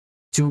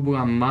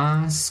 Chubwa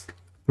mask,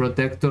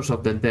 protectors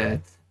of the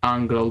dead.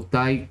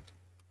 Anglautaki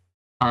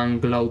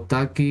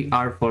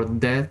are for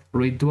death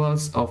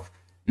rituals of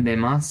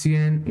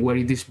Nemasien, where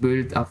it is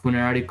built a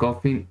funerary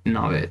coffin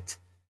navet.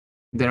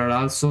 There are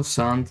also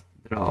sand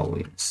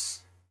drawings.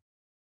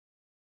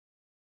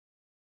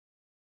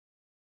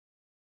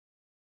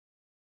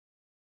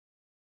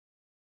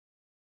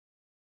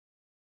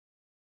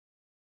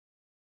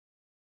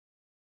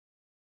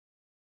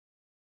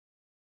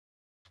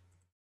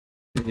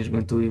 It is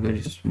going to be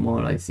very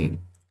small, I think.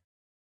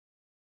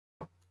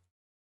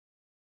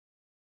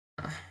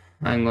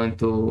 I'm going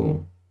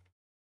to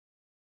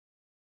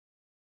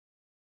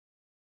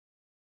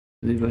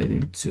divide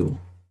in two.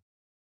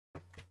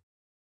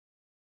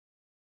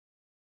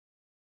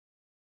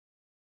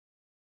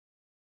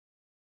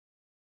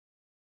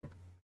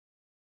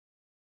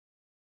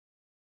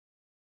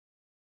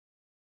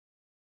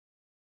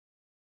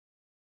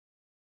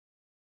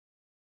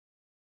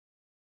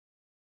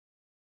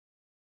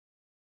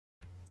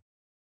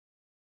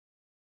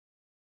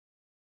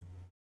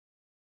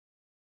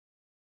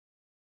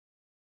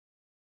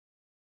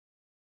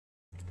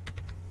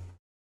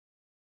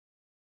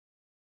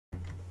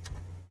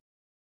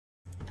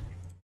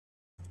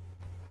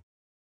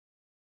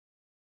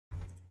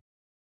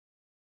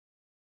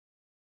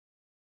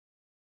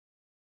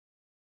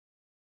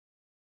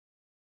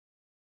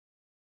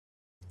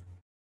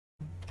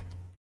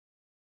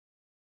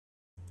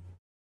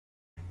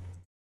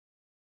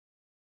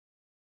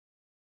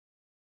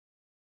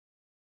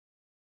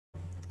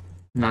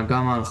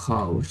 Nagamal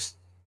House.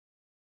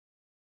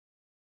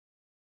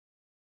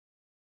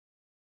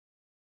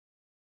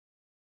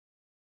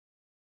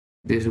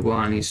 This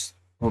one is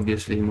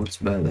obviously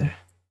much better,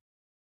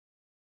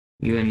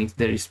 even if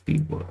there is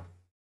people.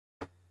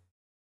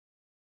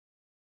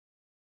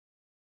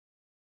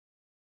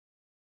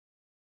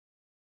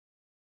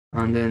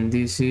 And then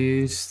this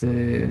is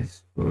the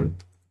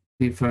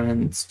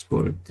different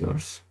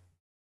sculptures.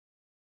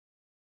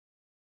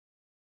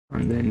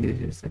 And then this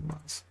is the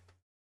mask.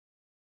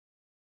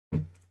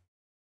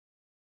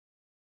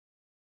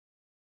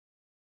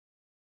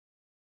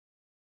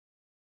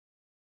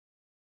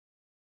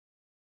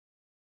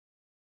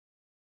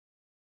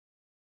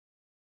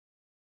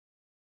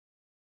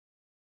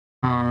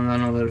 And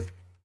another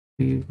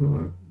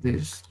figure,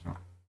 this. No.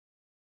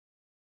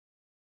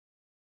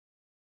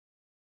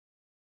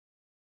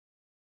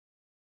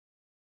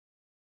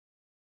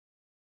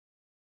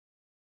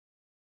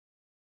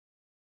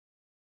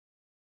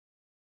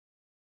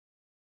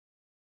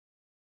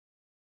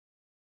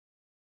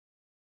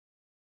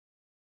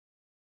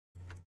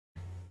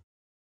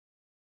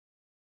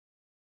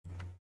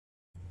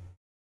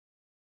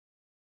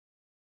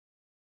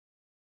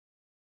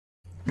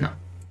 No,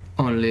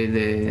 only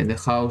the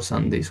house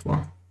and this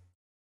one.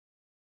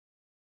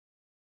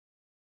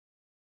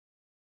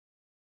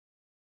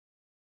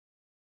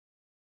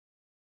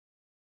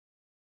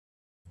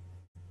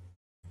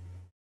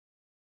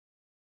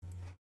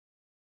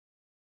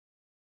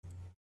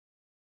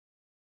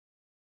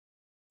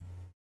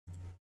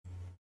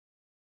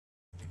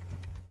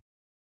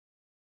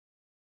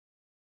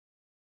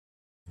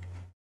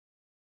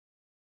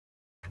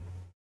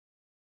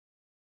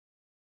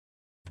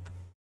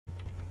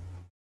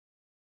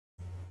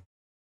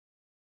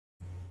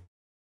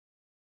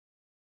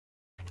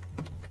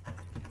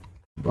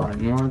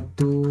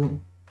 Vanuatu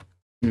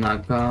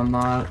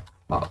Nagamal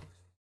House.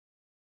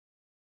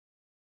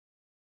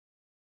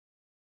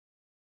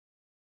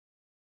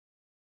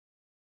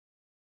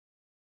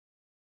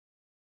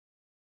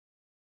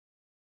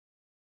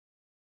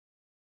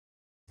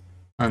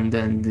 And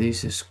then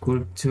this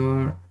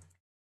sculpture.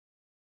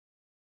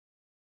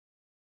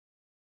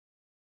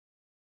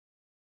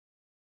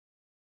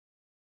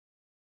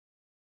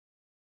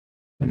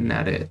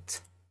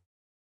 Minaret.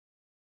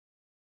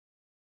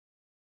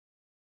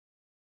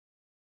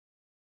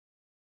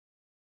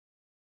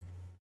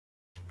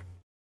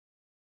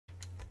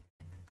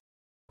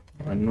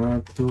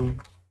 Vanuatu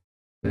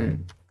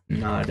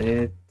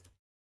narrate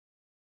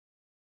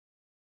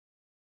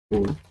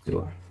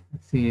culture. I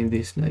think it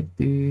is like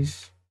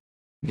this.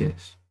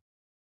 Yes.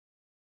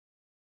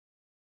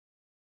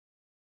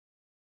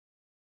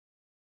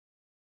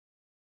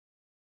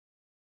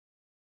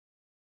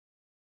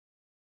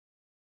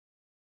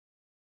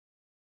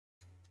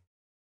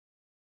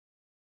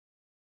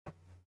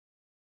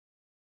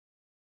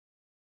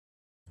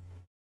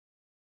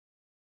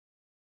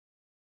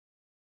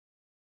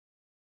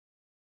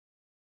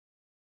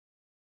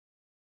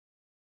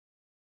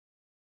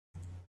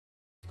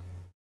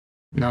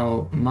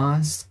 Now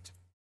masked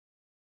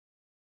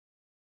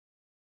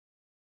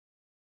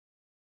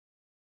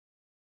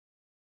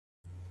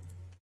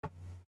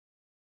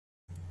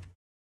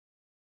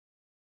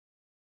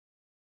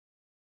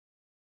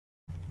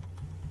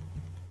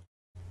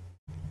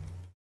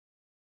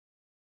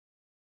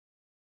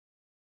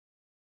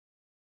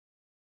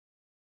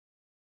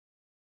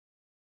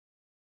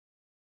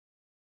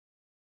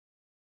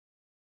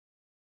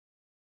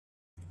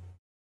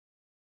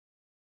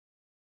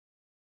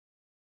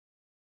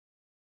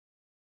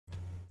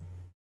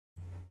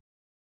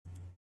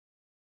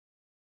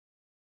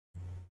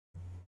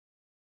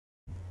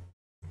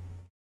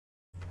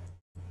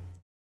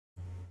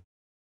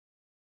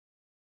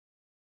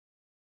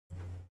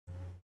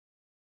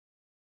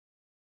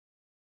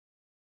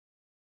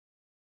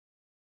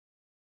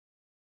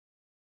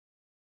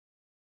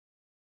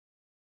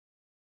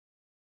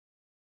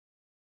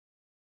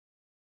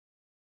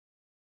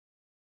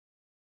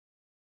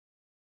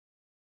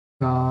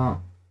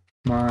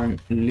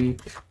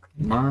Kamanlik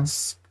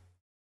mask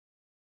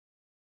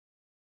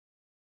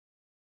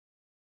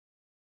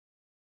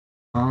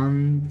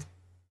and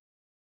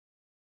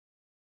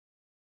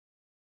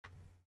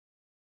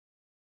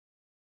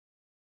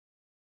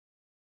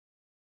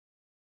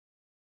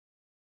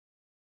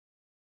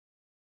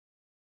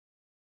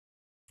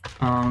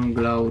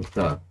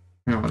Anglauta.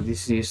 No,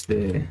 this is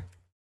the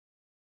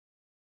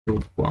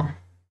good one.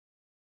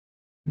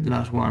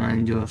 Last one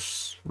I'm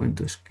just going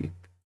to skip.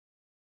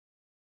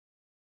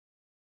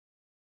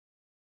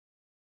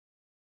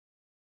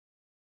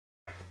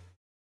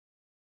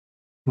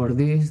 For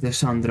this, the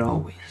sun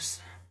drawings.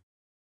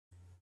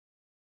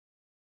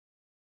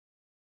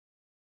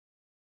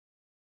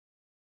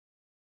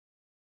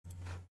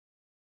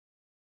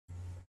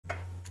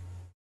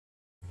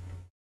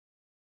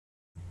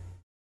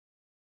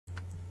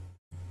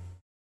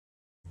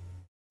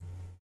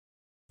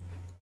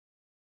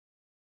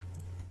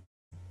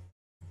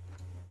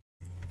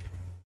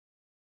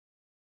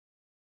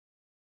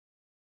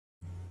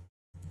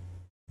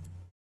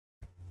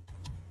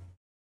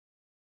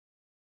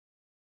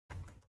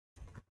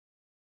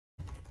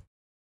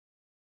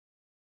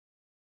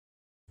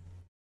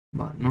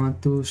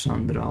 Vanuatu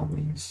sun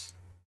drawings.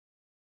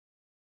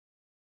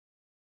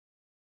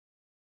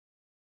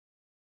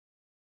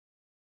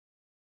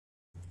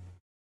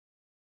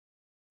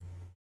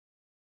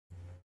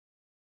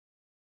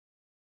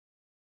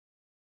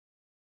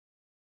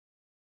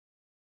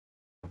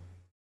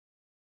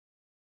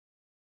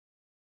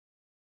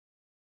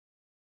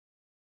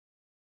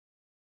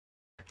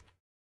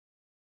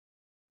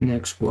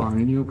 Next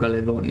one, New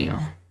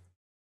Caledonia.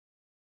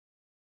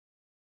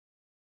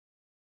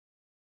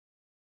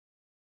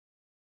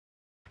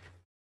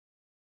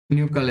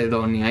 New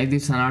Caledonia. It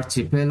is an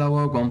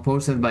archipelago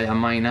composed by a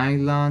main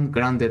island,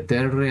 Grande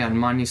Terre, and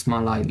many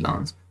small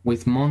islands.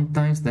 With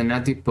mountains, the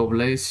native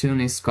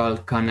population is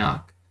called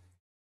Kanak.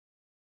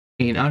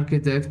 In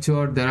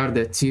architecture, there are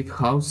the chief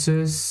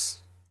houses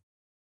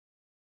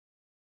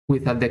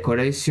with a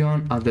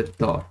decoration at the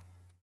top.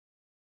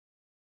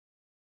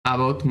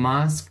 About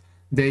masks,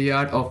 they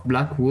are of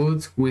black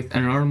wood with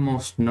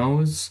enormous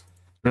nose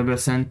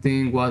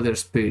representing water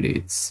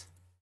spirits.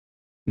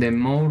 The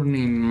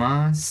mourning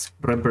mask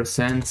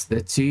represents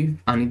the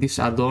chief and it is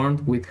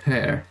adorned with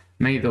hair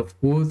made of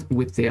wood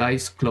with the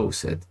eyes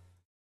closed.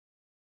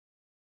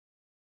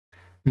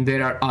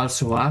 There are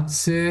also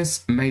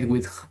axes made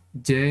with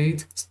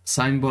jade,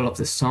 symbol of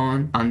the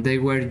sun, and they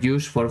were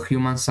used for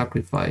human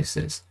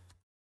sacrifices.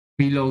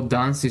 Pillow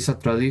dance is a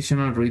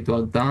traditional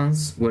ritual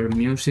dance where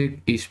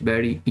music is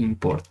very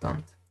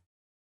important.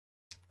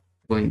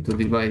 Going to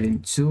divide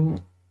in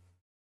two.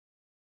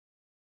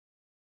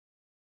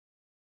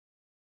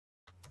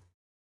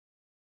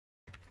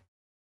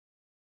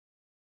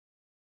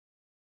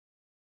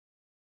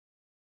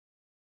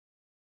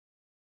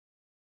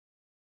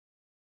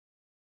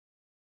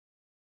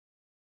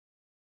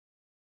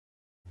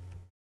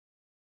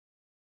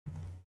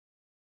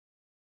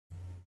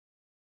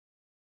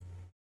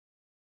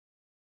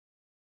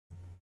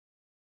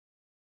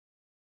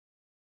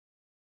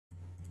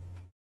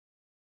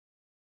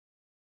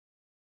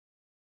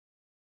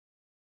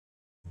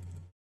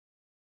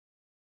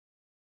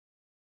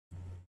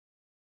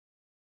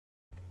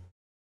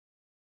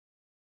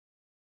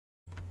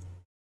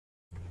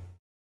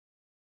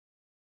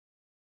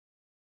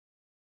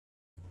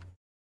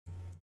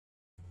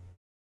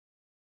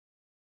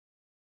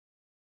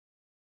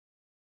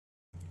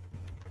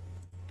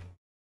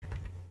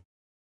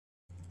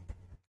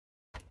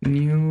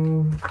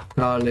 New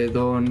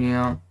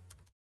Caledonia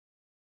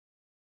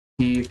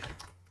keep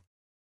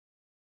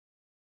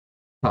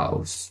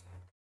house.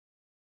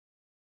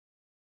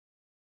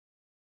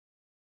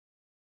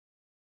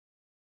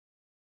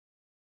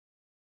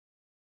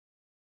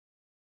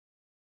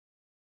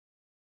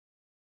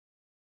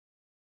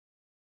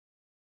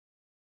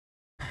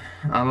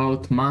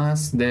 About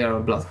mask, they are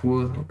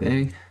Blackwood,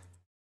 okay.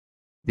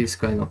 This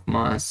kind of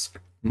mask,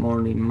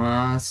 morning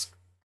mask,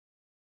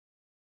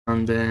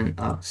 and then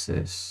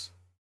access.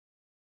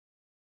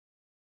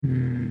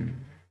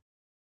 One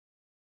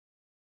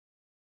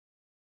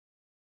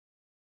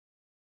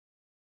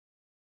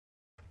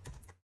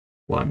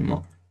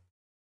more.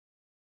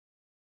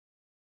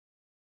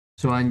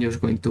 So I'm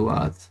just going to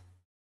add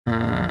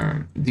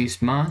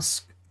this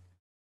mask,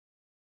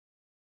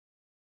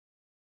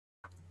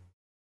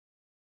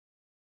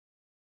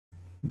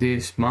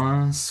 this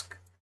mask,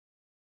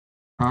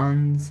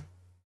 and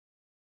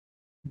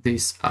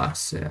this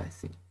accent, I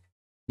think.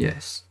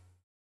 Yes,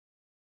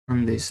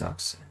 and this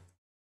accent.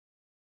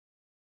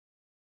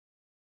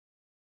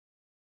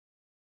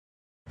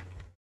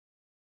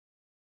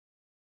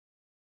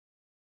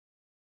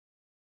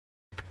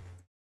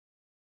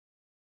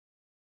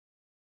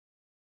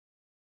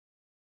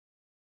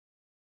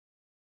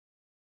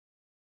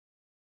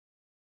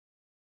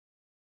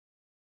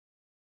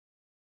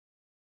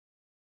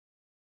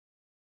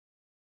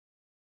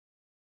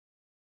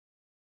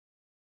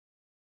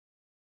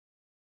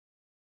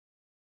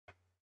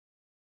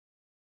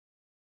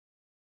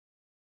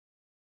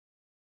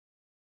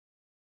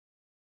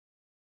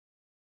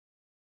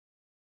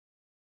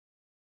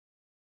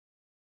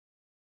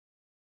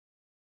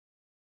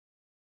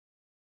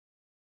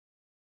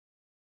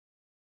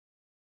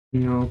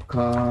 New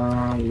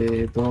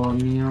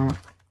Caledonia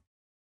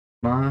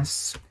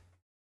mask.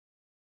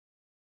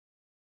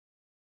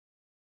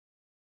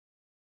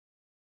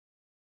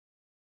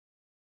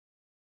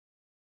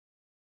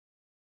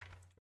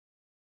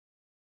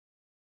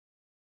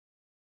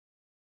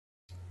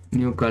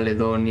 New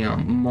Caledonia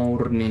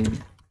morning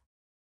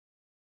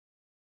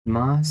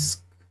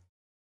mask.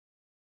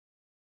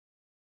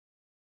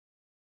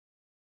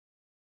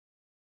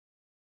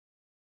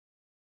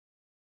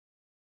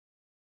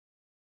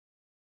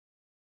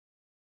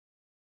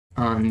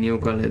 And New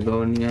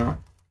Caledonia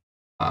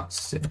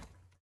accent.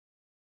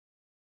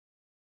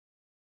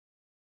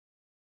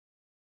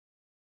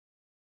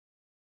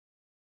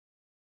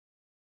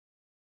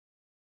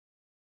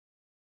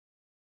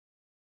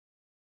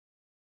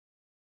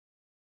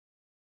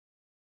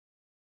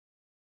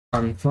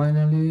 And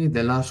finally,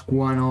 the last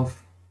one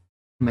of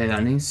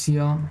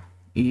Melanesia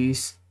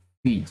is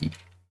Fiji.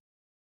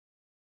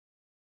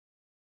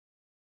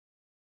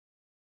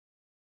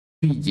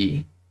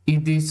 Fiji.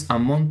 It is a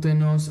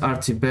mountainous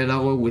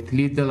archipelago with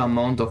little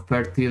amount of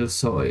fertile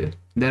soil.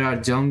 There are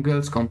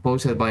jungles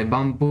composed by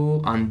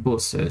bamboo and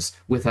bushes,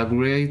 with a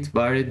great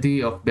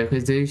variety of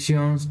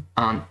vegetation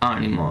and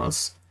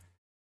animals.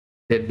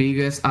 The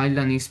biggest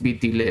island is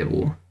Viti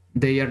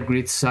They are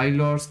great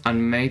sailors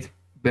and made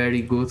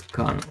very good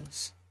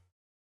canoes.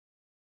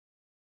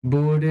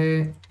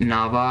 Bure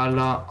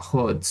Navala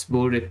Hots.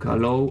 Bure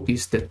Kalau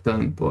is the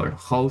temple,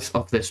 house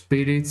of the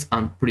spirits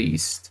and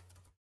priests.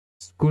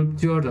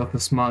 Sculpture of a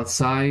small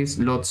size,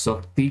 lots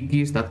of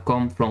tikis that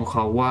come from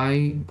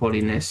Hawaii,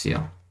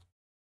 Polynesia.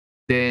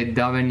 The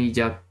Daveni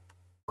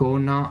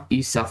Yakona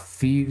is a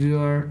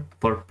figure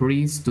for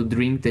priests to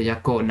drink the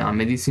Yakona, a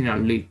medicinal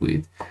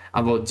liquid.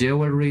 About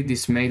jewelry, it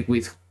is made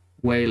with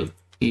whale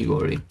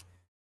ivory.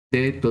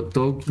 The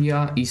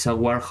Totokia is a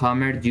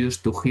warhammer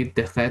used to hit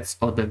the heads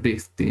of the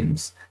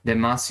victims. The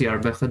Masi are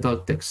vegetal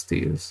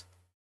textiles.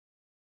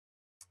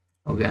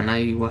 Okay, and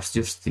I was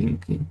just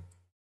thinking.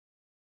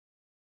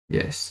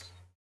 Yes,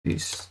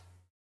 this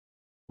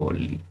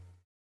only.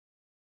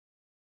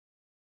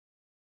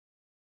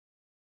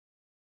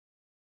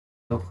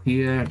 So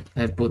here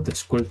I put the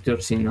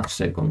sculptures in a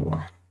second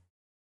one.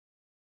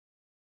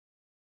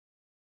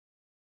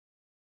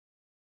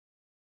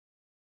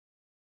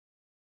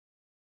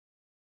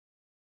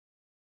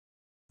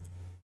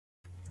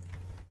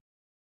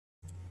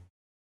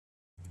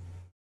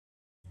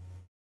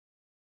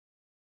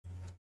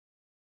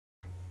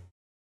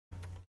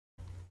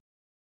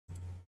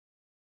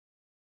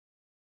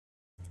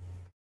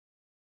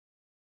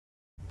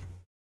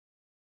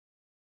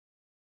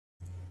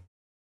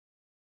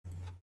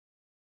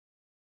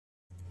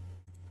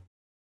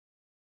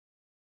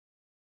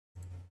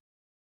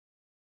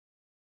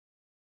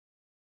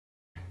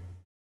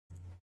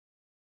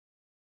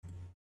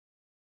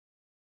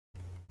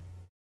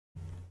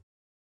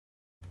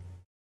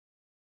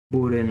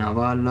 Bure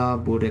Navala,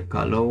 Bure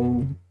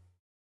Kalau.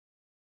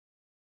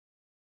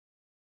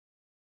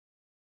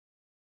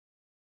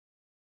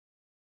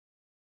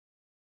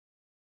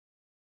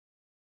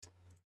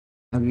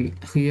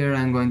 Here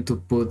I'm going to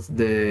put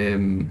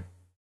the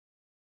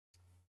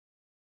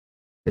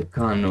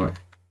canoe.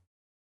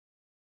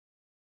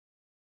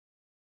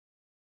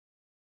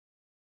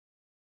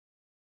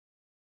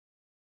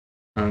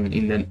 And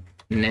in the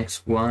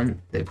next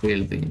one, the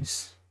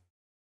buildings.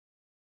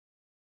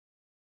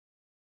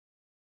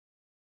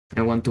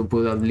 I want to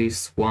put at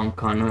least one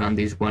cannon, and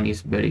this one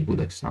is very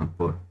good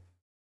example.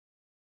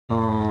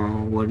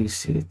 What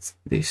is it?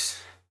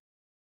 This.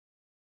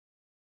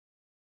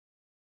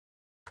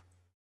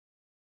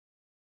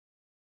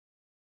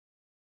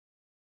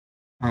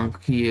 And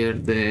here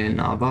the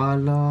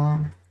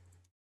Navala.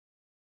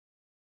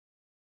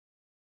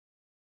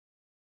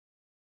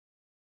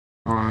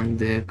 And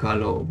the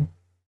Calou.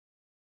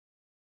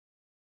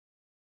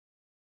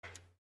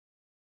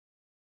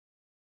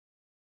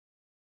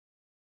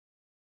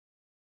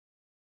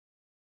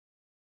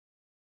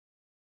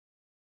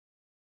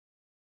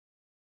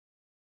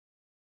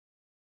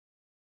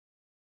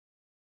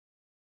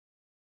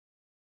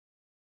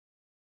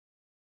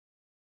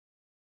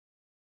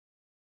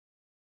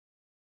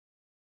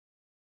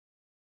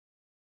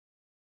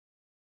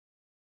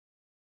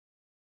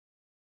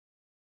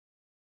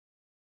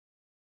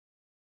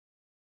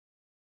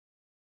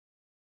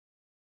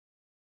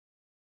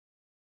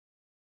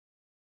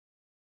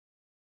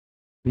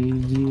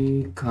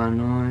 Fiji,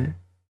 Canoe.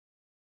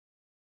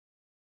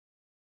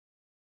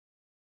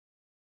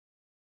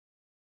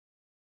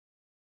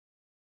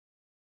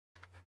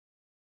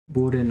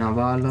 Bure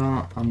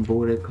Navala and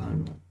Bure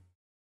Canoe.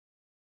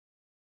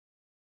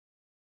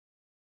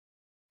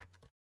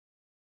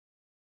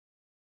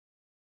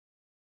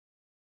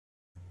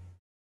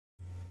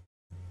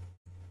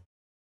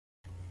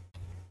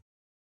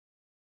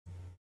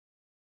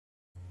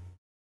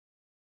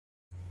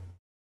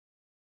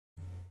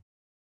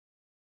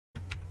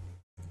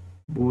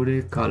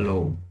 Bure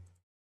Calou.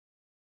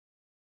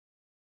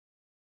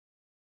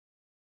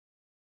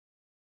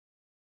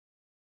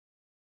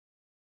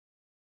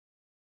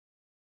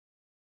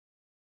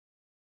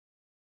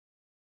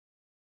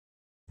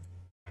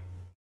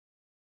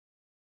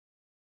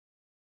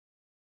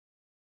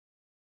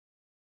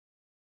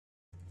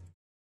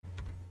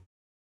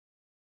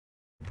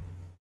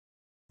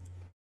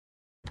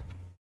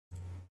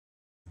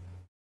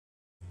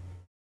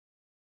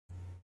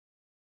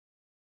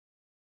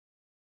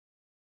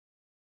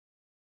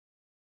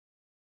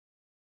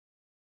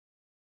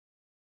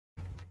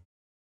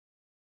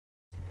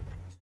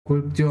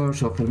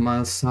 Sculptures of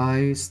small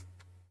size,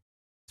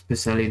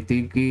 especially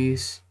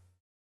tikis.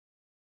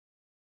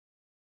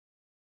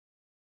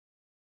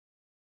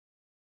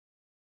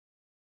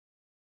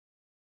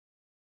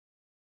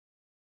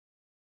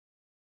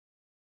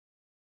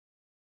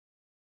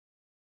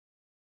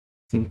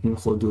 Thinking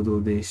how to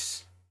do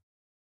this.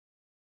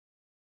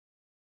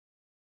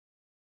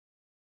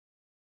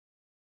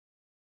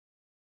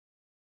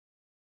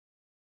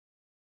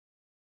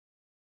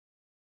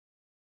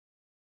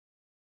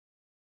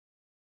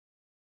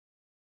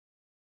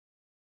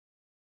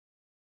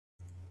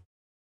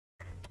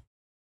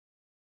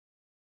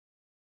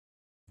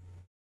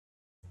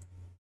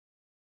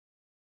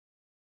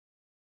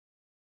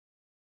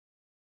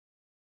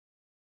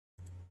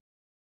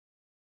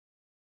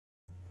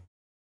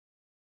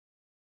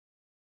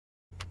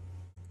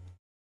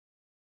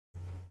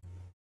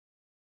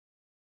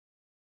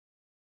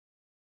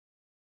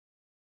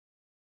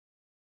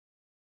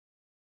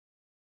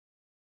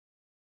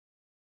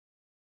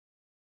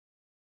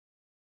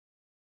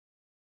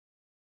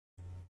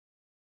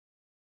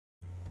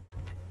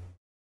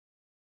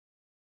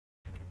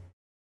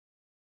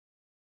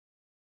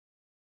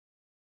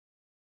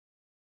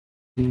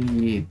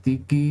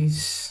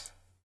 Tikis.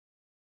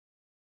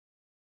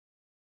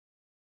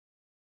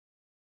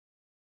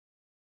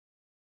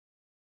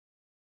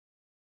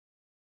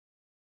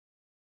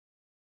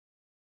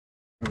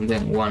 And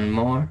then one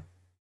more.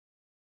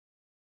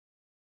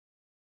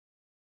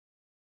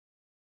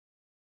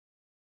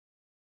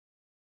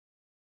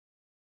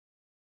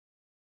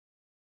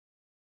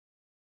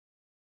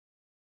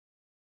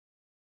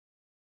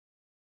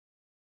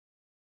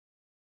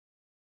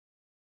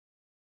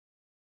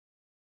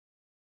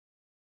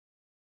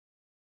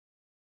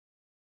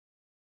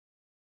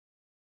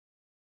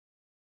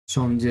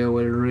 Some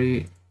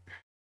jewelry.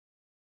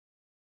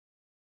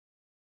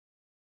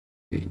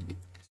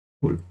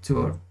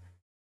 Sculpture.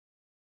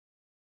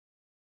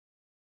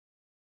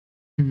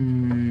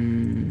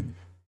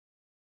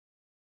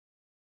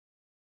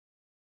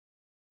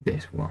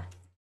 This one.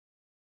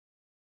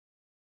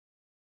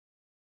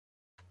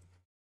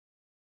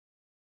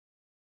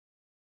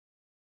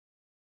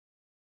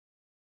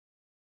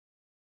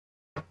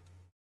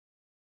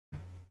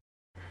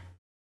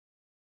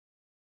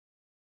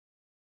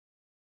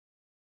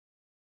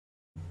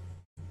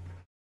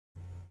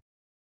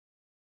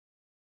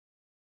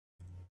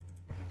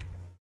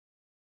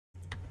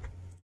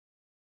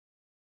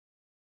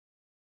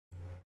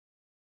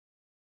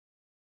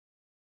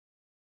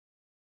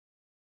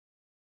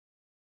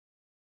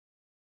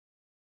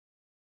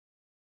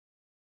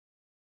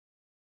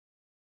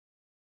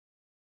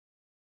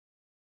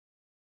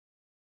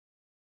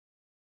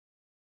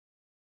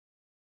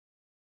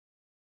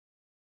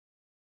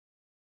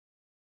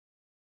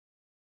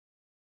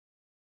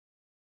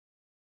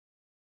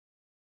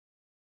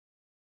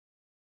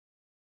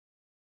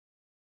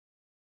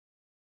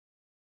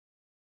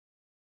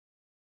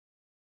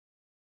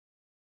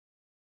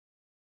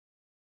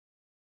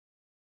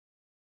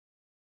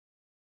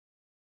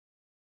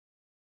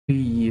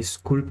 Fiji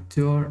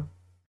sculpture.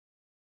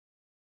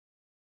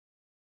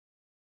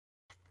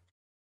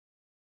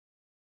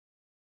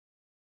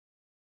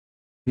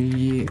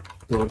 Fiji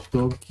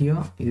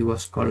Totokia. It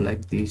was called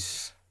like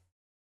this.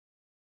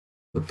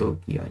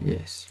 Totokia,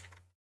 yes.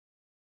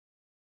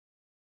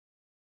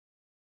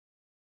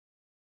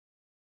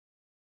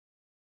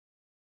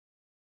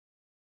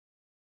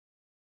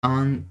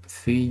 And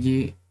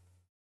Fiji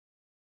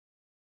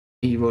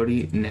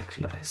ivory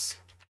necklace.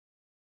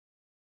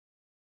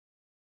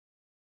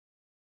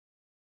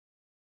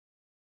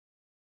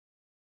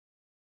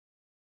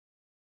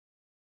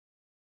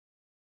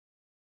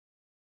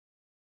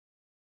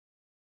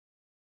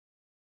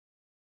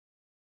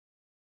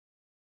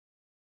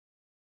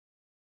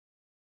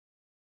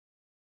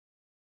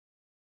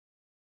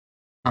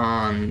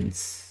 And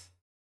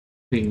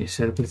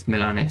finisher with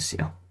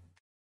Melanesia.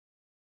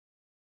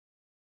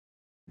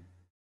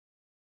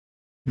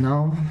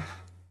 Now,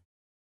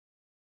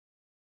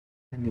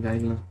 any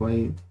guidelines?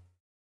 Why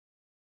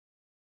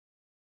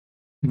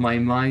my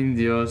mind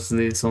just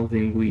did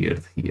something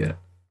weird here.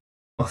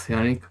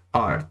 Oceanic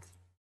art.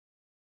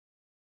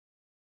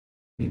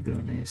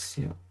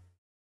 Micronesia.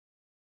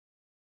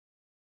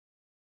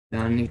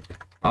 Oceanic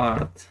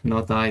art,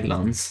 not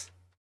islands.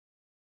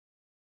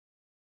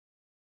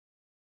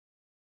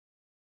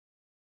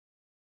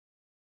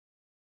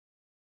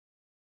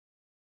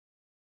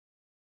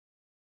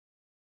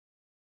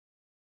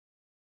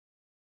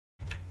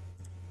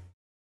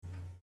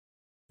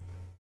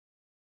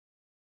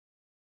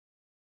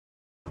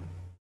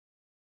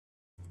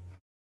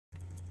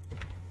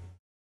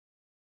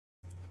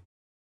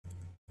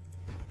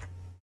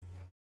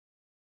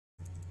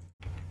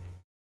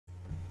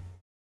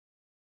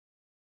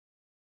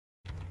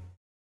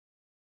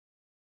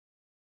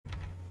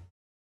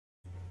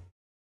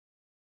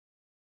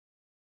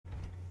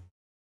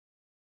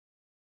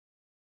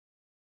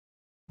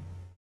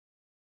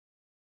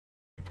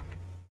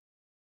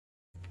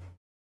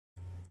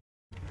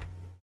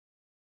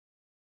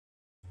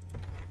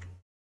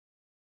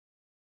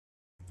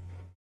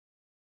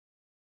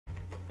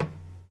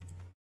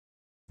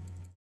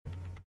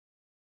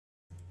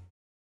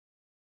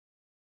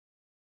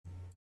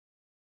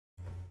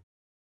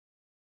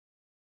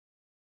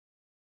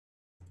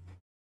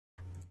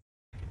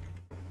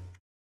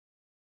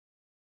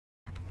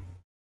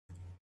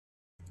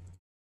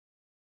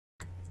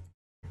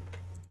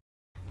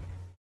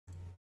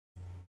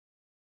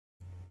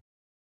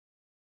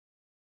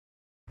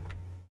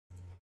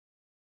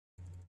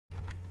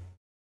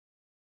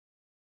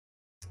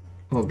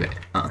 Okay,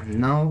 and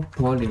now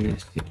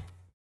Polynesia.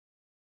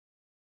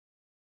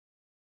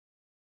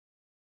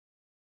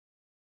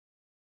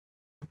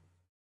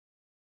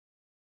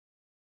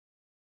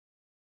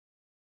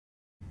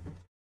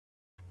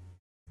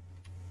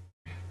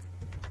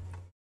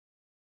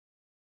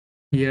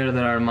 Here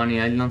there are many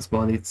islands,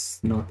 but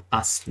it's not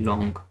as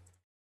long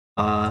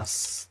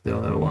as the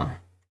other one.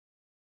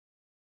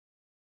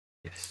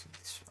 Yes,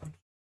 it's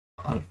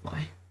all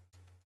fine.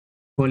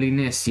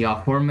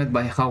 Polynesia, formed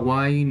by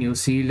Hawaii, New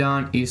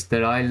Zealand,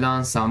 Easter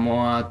Islands,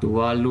 Samoa,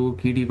 Tuvalu,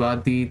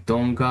 Kiribati,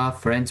 Tonga,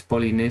 French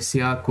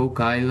Polynesia, Cook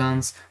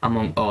Islands,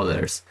 among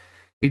others.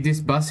 It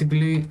is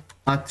basically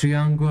a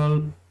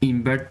triangular,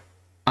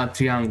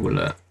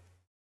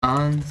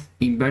 and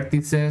in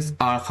vertices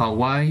are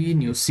Hawaii,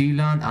 New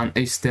Zealand, and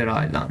Easter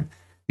Island.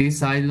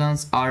 These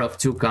islands are of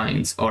two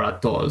kinds, or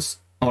atolls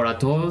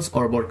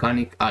or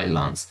volcanic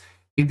islands.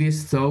 It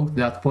is thought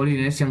that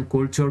Polynesian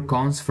culture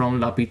comes from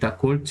Lapita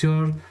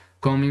culture,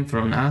 coming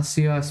from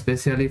Asia,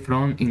 especially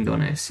from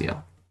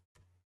Indonesia.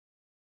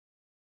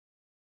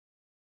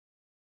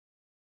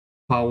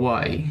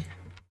 Hawaii.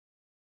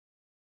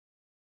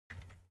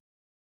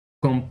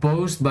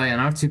 Composed by an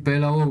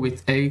archipelago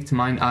with 8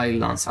 main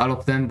islands, all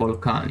of them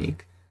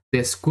volcanic.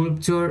 The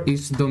sculpture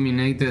is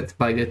dominated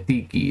by the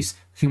tikis,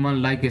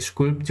 human-like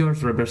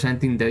sculptures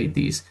representing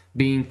deities,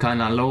 being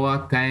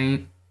Kanaloa,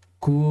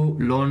 Ku,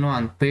 Lono,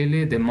 and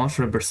Pele the most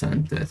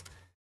represented.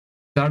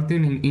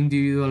 Starting in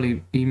individual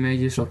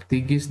images of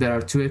tikis, there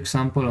are 2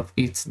 examples of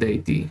each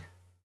deity.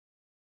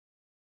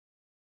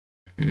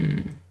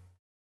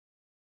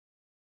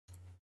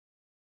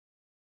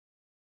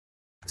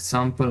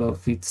 Example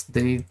of its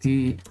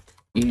deity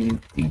in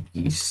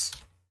tikis.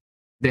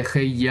 The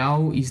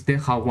Heiau is the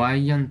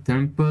Hawaiian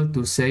temple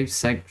to save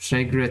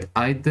sacred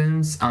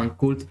items and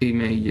cult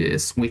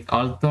images, with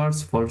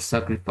altars for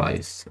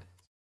sacrifice.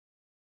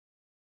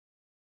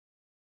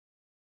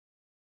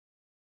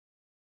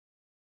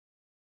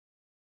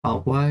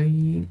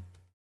 Hawaii.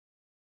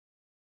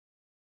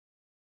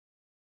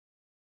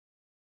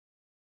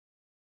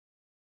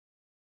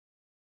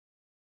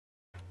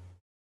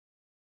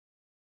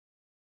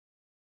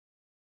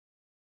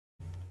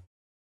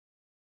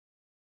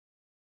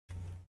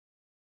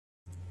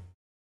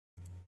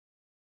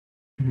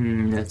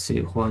 Let's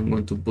see how I'm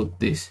going to put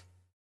this.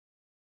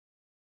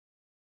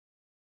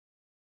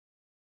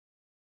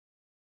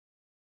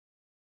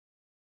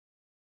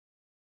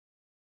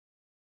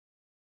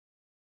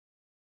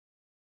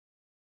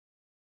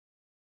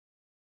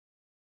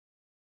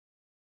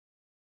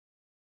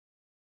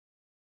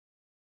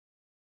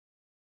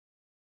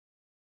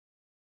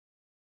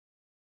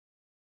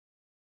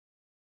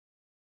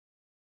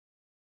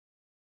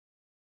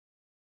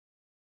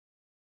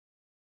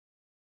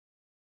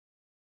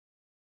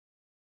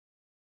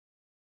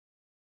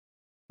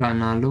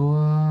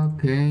 Kanaloa,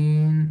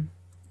 Kane,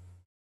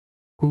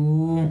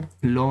 Ku,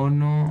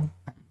 Lono,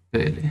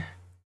 Pele.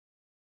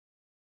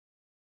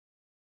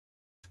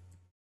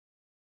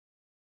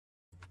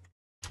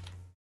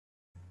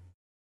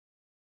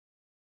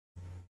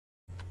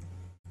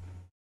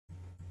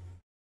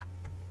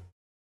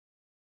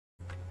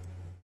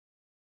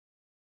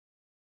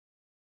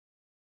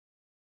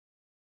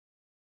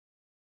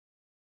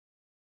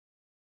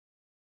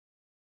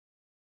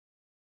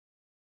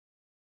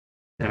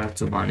 There are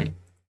too many.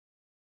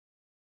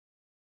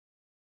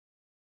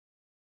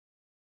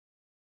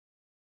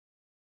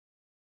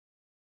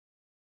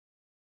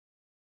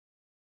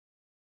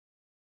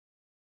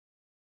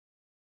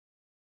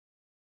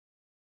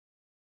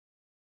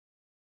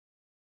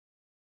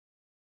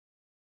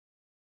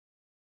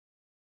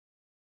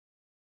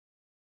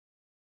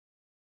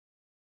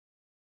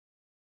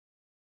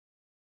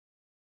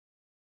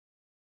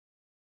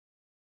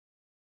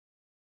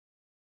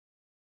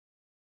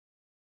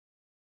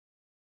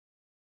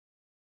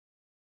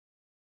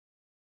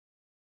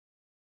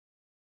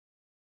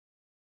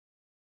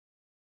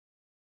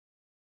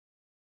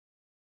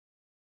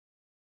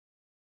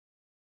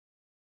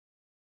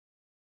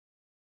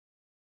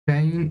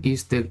 Cain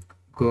is the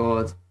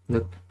god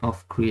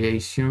of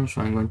creation,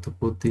 so I'm going to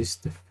put this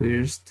the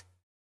first.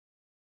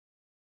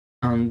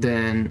 And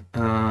then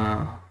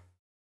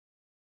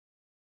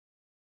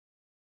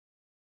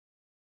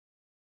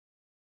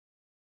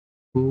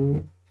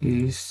who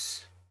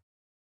is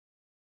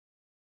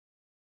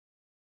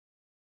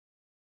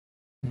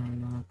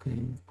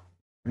okay.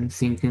 I'm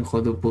thinking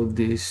how to put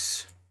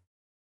this.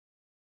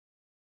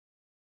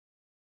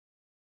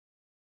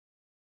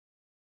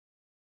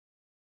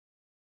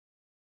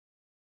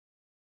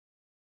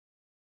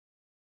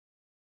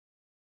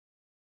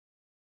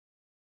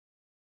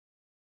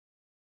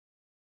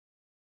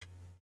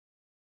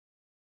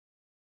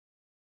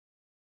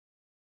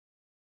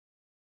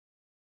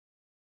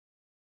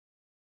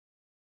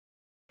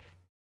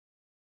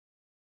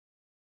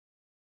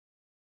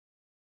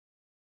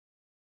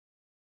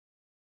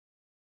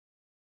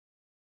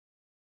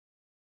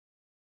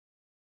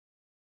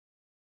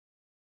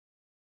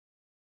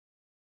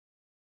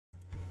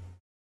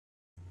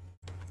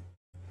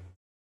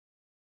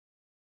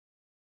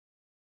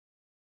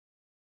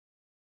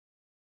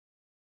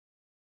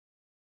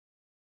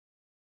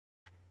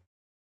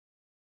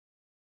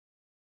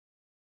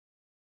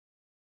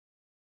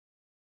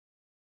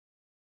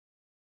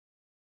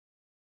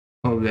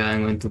 Okay,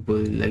 I'm going to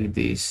put it like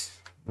this.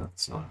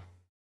 That's all.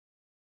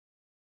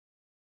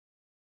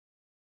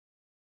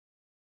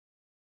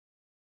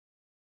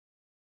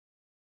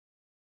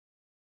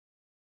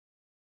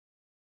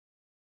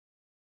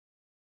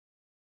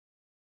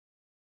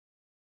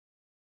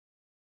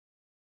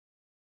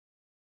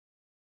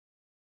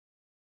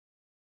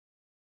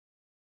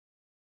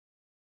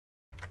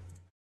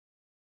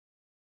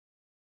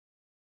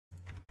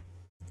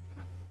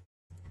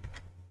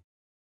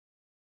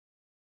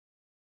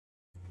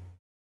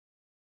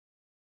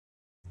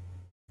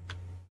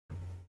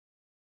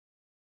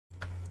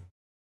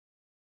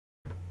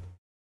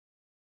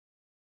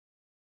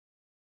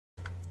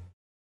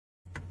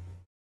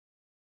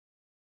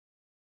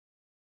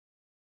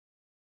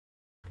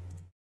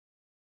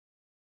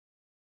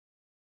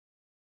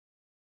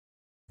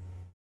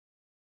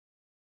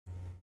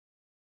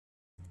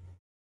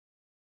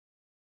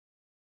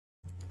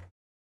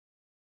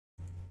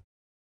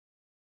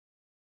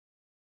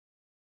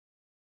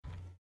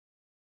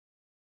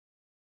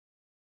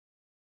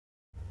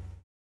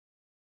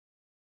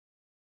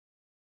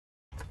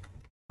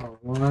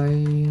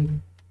 Hawaii,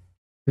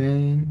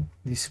 Cain.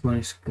 This one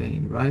is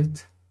Cain,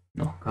 right?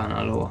 No,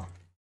 Kanaloa.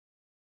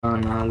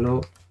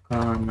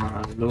 Kanaloa,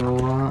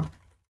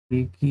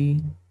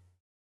 Ricky.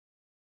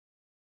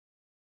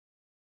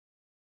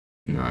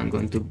 No, I'm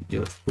going to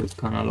just put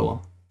Kanaloa.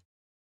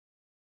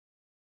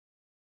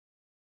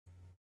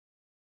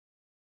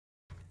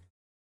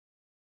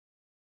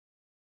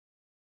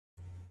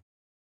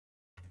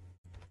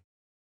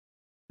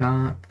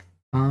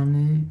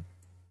 Kane.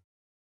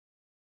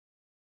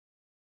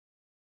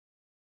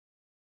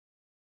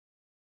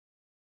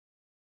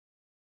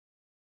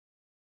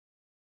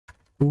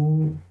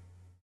 Ku.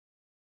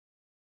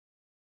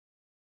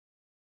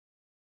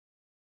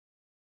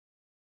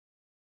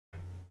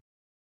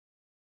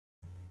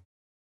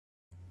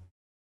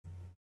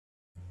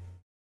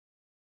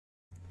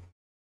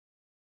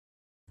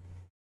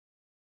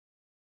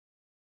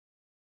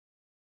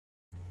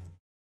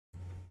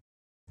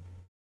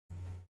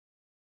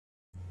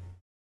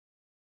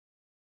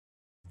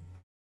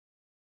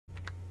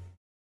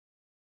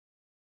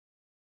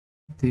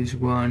 This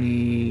one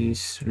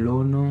is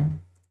Lono.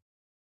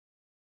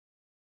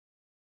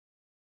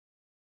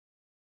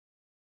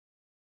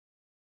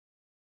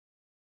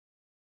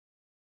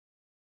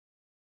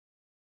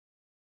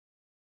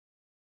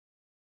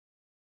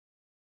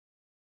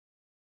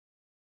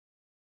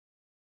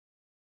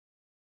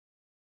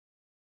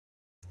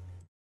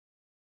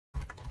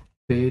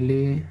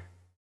 Pele.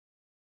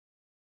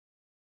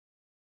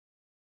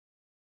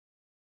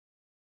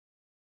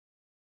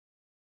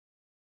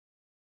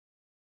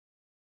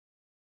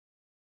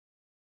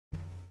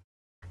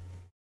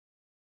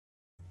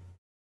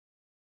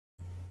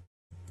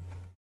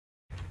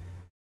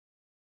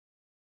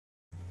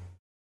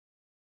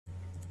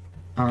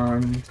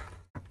 and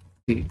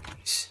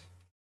cities.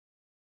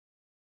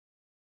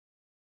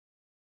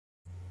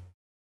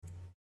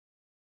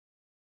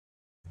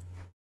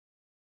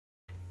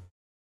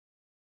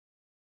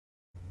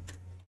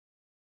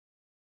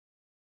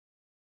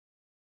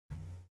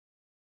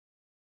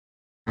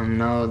 And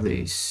now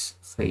this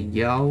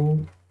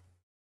Feiao.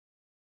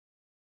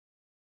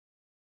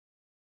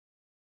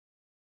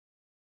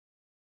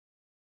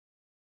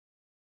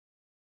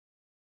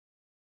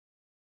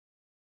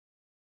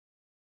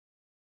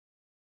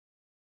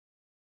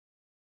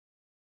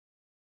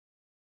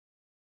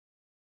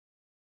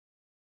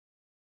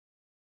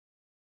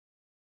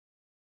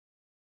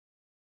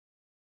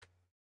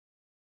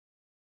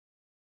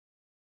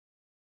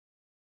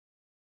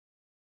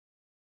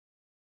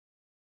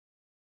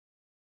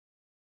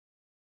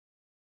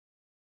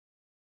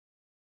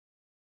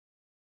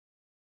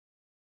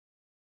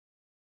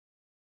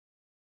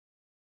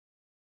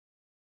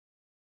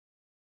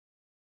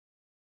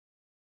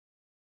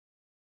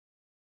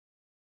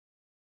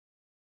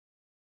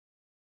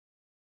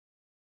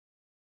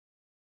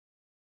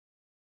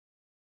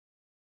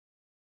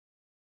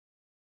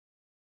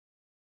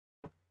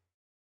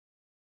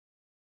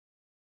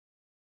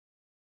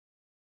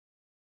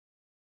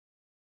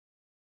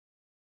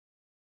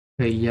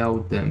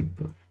 Feiao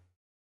Temple.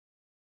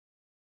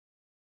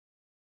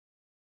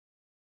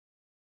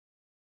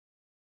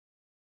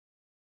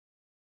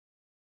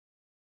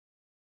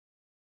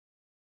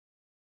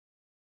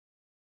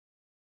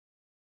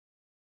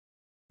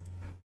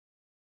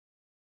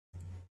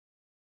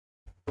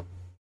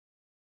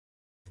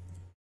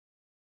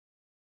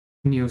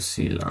 New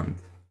Zealand.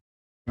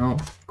 Now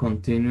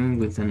continuing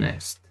with the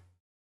next.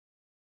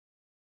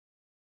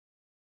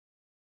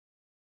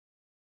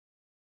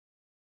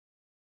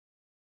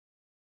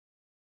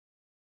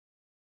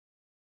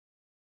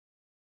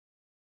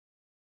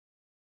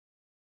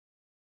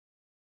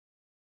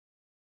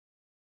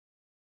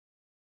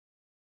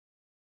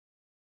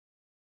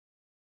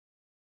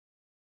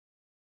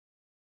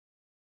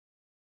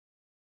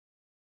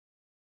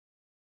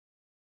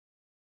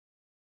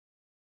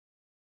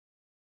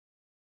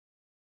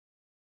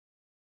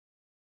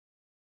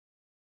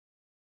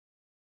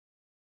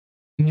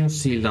 New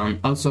Zealand,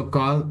 also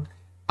called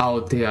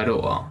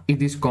Aotearoa.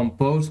 It is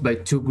composed by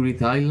two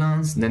Great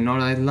Islands, the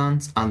North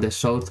Islands and the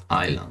South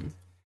Island.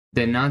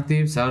 The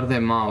natives are the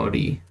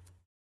Maori.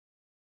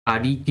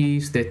 Ariki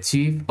is the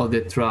chief of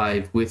the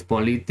tribe with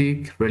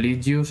politic,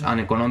 religious and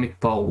economic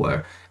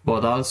power,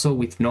 but also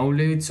with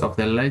knowledge of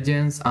the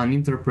legends and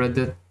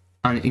interpreted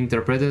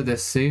the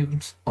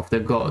signs of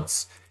the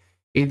gods.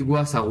 It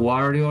was a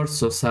warrior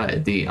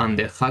society, and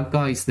the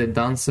haka is the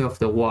dance of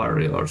the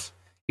warriors.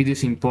 It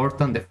is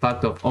important the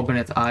fact of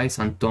opened eyes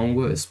and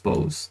tongue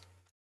exposed.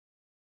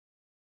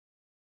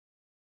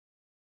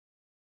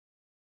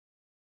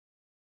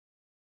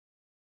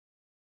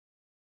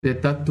 The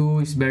tattoo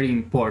is very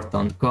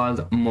important,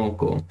 called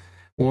moko.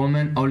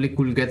 Women only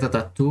could get a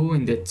tattoo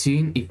in the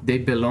chin if they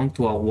belong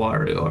to a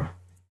warrior.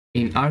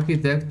 In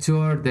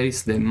architecture, there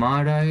is the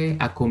marae,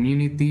 a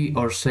community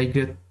or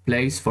sacred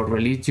place for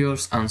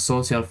religious and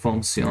social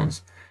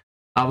functions.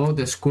 About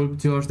the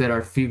sculptures, there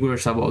are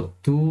figures about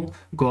two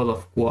god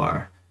of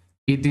war.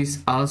 It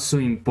is also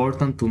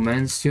important to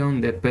mention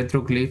the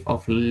petroglyph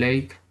of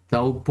Lake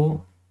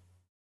Taupo.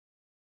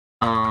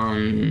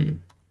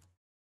 And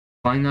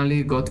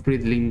finally,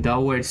 Gottfried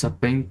Lindauer is a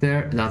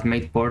painter that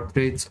made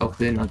portraits of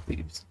the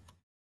natives.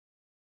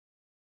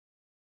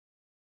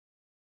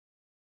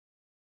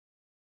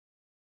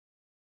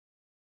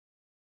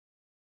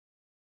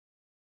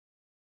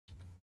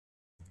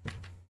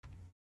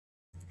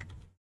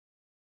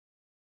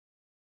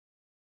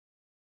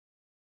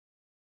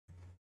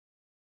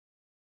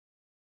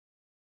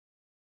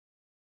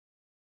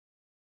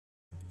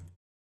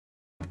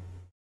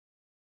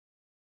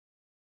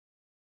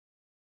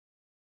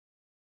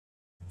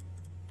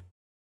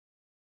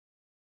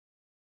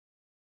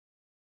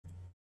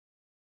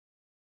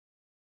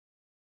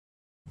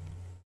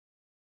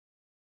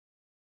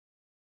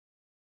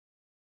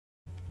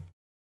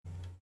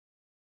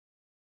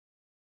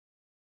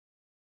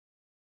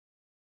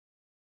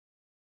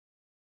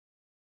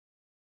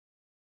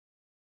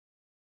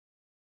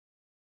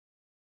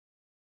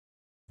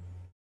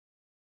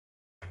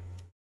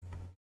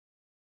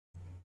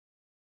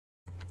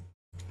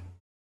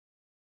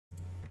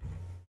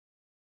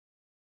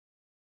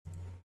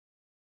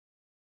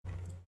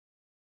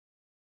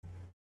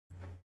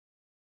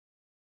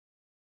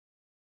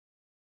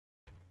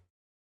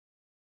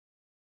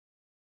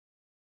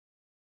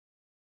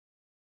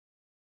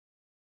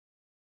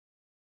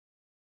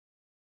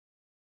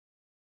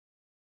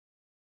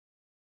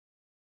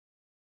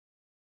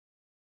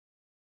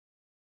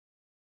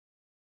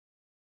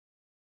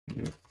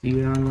 New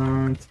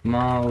Zealand,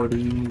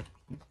 Maori.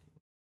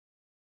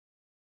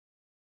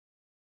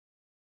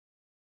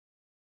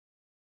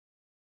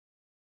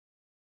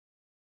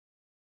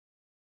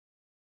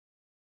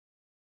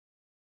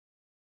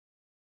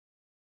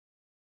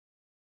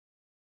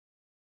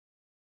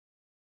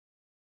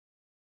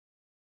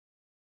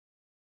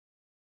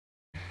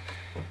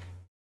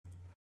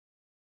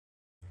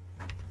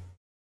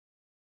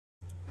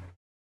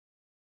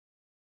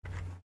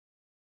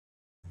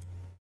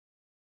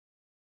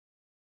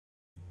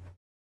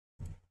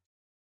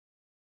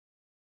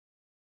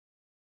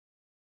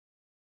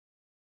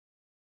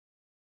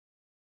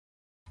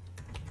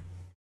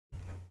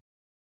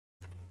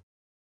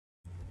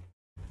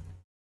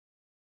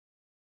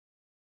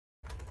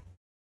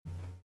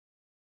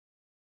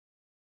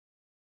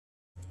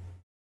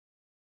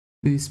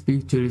 This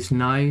picture is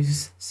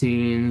nice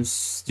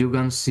since you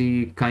can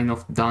see kind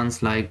of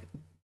dance like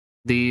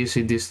this.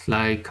 It is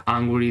like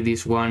angry.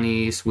 This one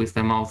is with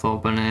the mouth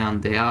open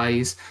and the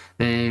eyes.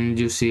 Then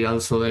you see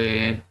also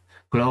the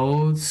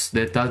clothes,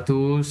 the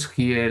tattoos.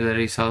 Here there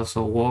is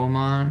also a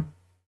woman,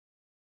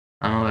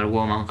 another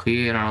woman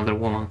here, another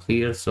woman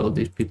here. So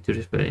this picture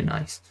is very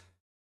nice.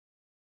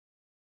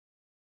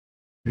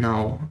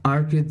 Now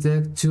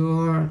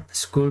architecture,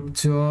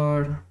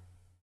 sculpture,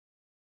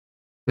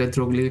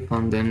 petroglyph,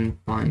 and then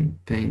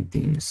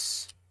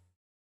paintings.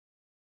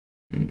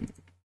 I'm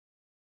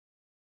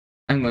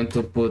going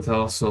to put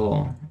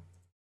also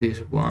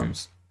these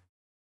ones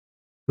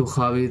to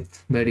have it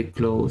very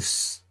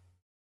close.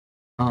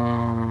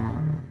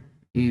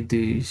 It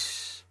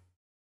is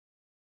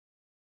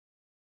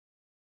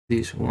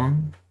this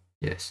one,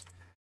 yes,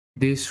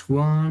 this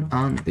one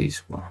and this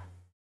one.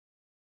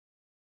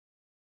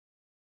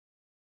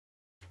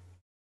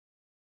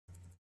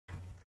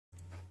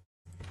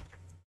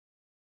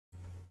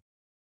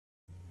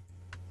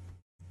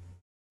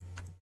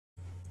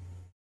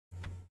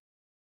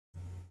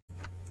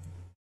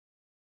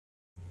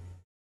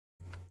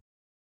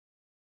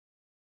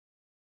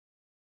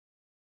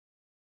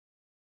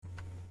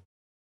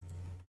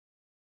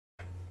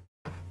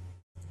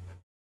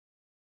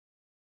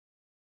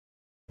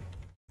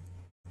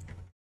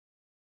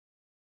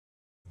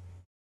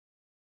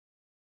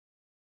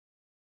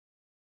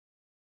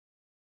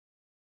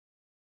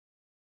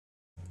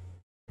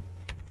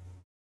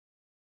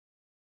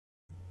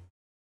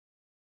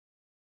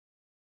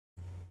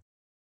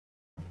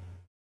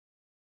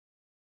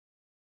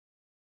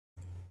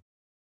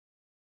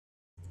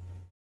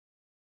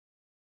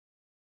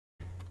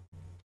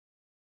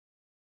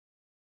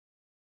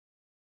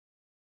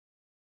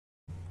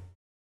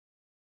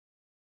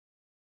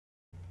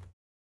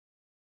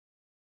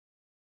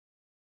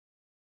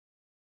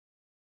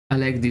 I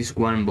like this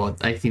one,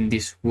 but I think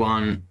this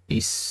one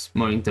is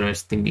more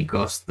interesting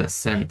because the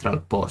central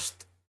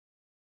post.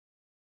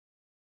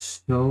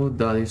 So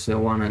that is the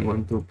one I'm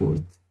going to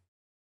put.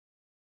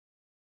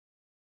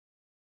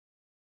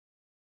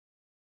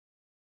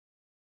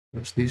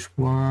 There's this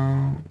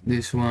one,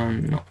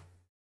 no.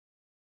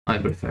 I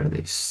prefer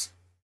this.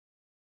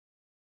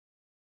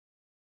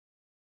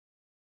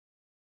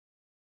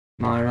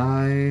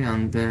 Marai,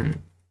 and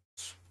then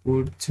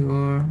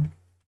sculpture,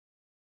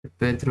 the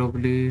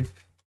petroglyph.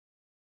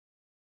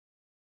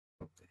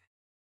 Okay.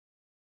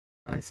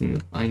 I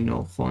think I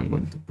know how I'm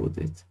going to put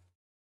it.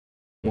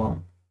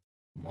 One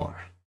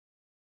more.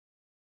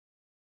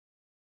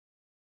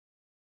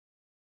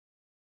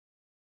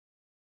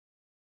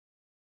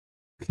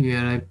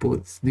 Here I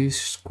put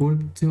this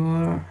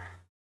sculpture,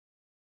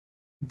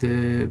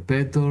 the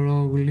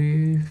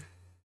petroglyph,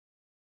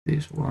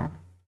 this one.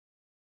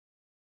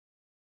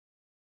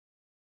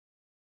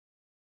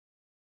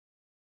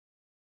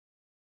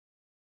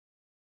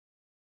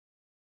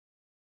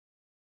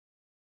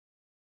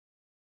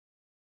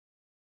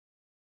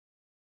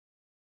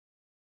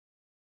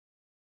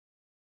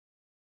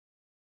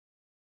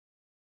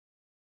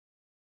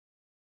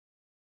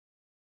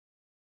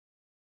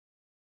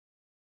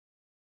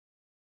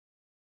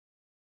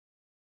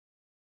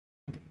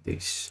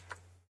 This.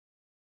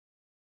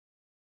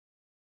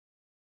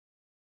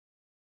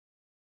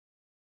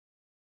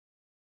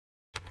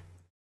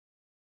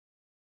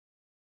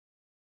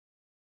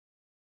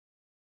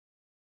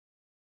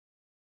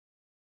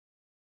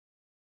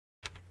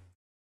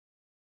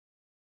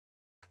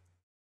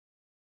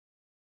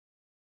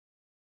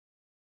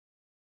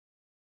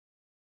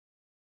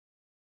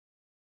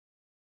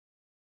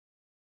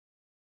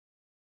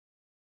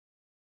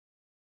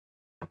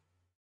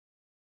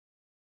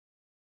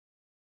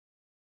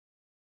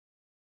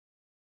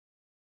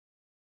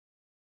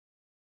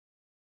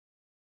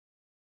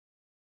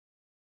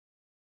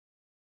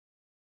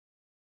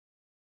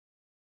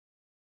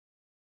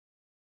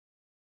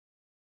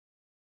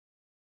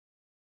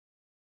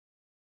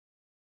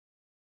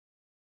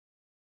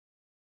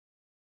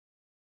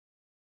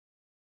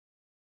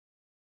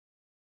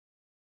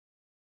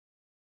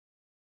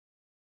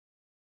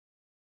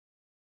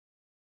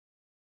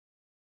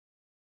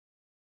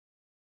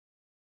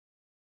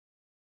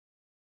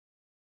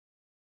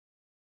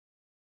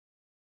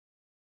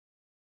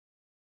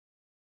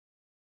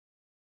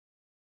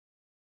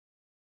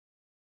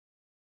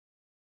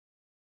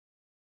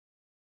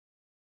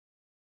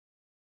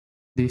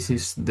 This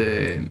is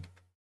the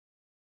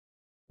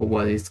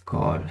what is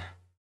called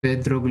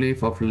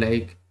petroglyph of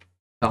Lake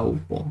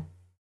Taupo.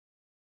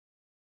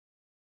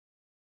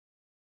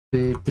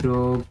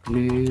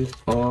 Petroglyph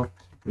of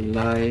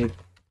Lake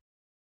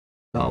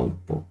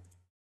Taupo.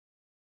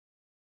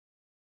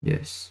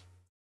 Yes.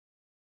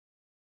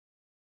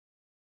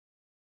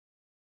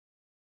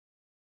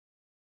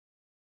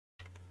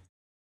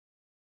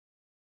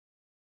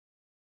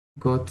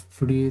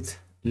 Gottfried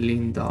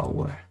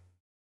Lindauer.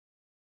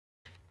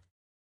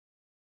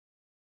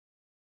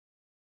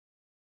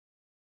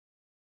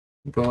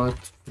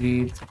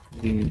 Gottfried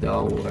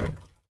Lindauer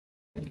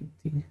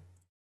painting.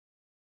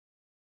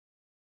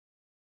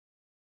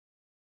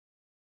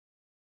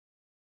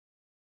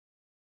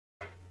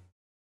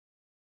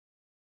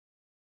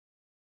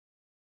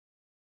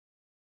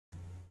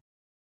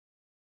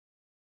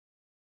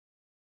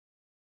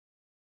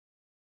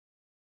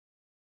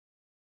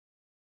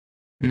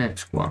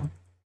 Next one.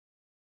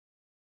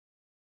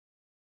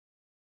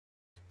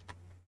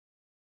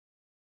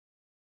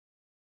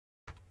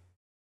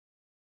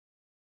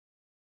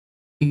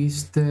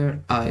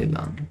 Easter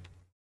Island.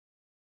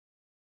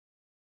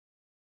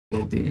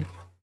 Getting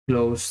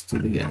close to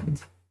the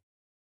end.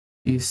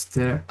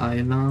 Easter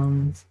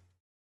Island.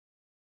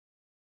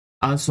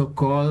 Also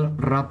called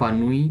Rapa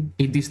Nui,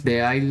 it is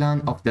the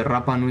island of the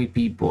Rapa Nui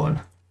people.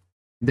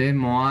 The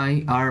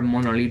Moai are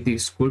monolithic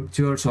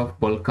sculptures of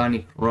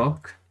volcanic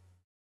rock.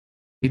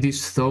 It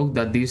is thought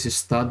that these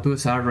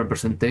statues are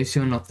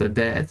representations of the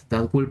dead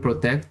that will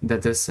protect the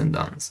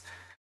descendants.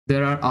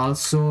 There are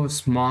also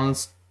small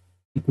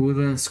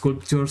wooden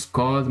sculptures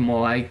called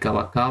Moai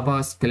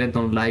Kabakaba,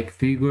 skeleton-like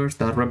figures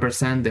that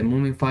represent the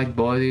mummified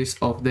bodies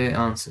of the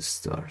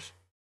ancestors.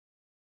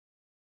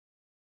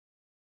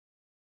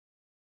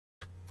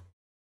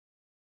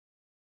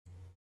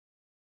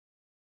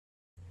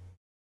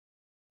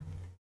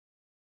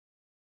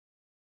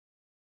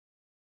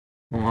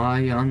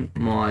 Moai and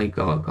Moai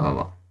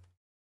Kabakaba.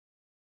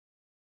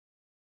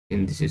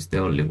 And this is the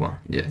only one,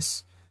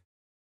 yes.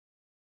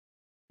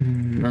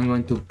 I'm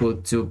going to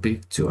put 2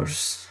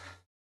 pictures.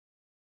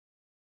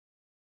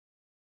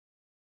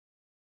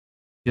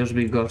 Just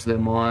because the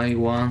Moai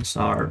ones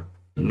are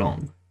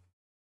long.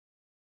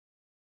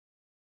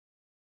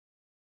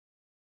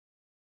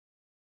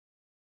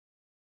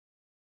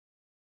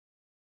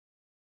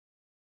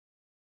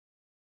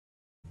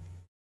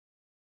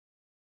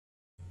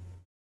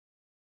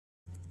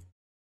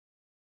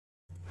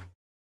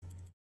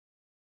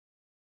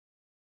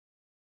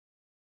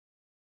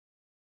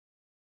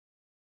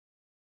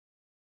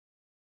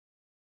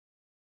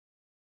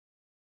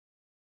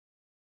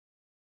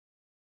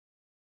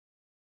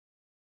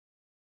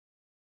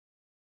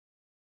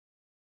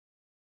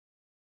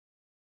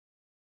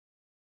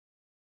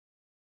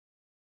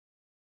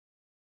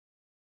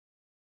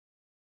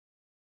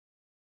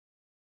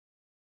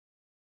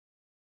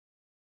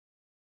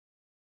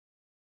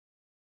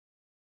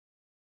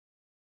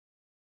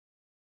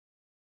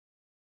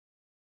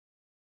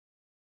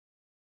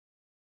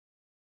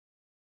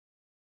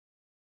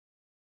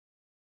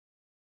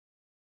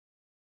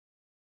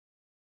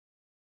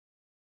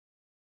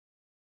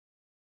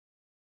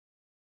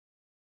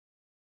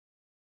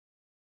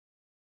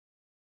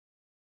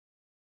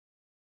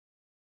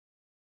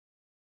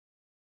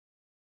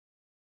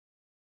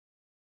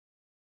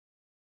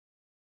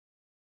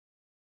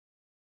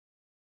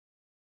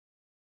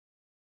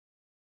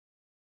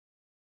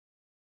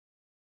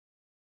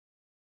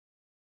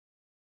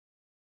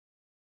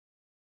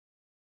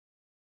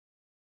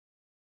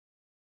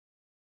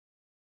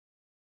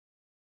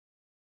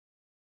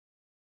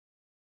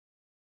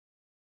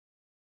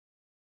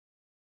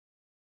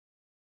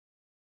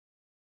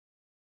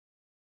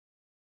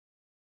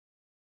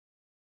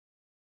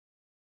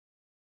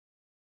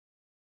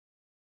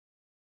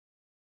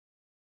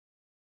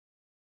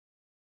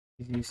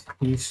 This is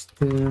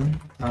Easter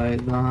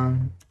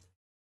Island.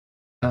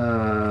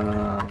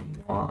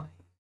 Why?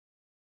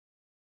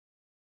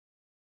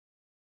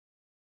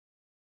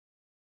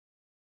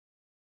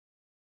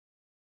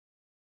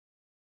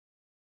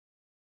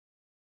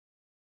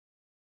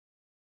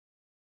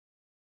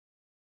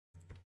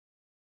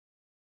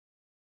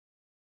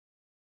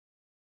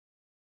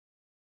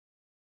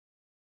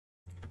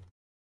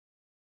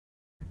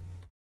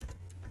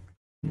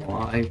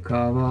 Why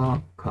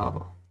Kaba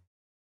Kaba?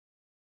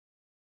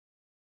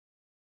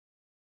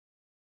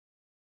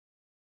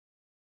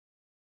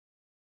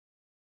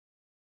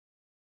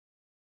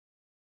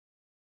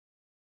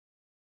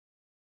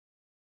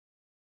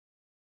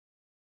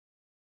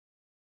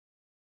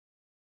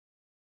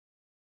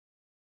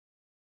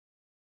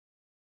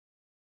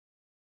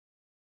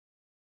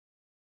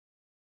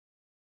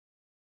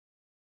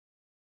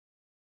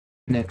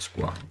 Next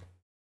one.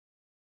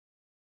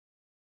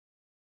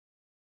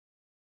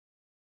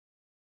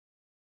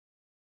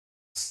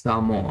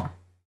 Samoa.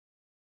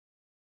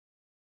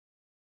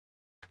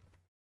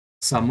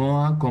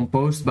 Samoa,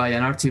 composed by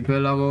an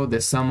archipelago,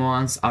 the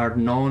Samoans are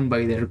known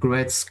by their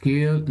great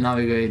skill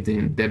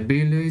navigating. The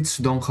village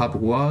don't have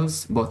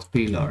walls, but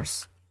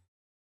pillars.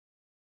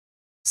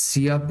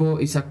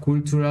 Siapo is a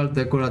cultural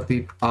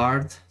decorative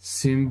art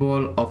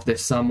symbol of the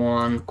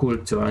Samoan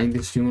culture and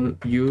it is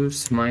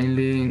used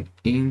mainly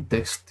in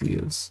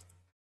textiles.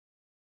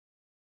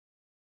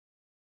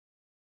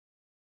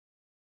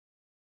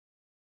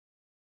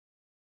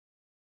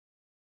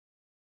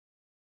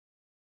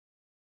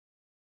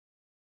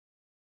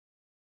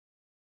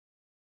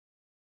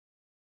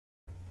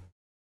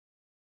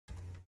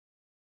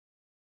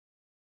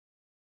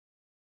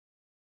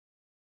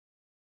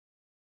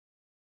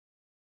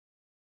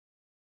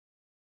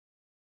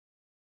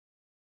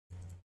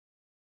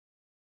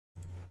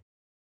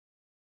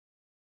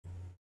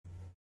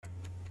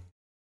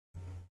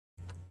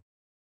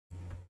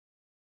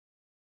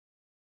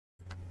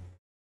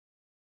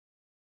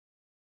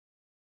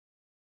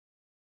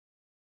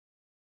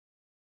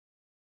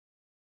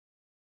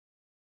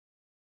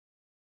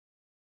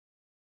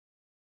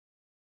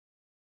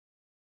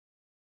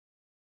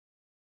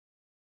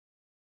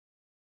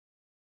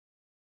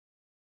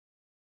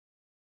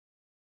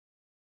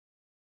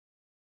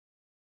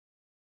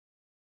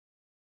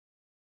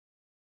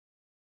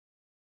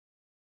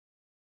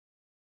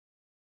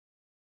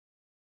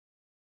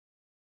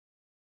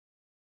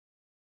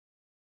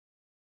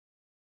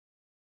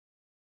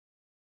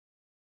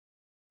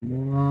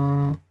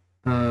 More,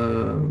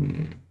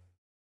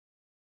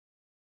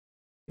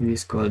 it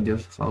is called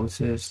just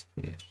houses.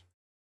 Yes.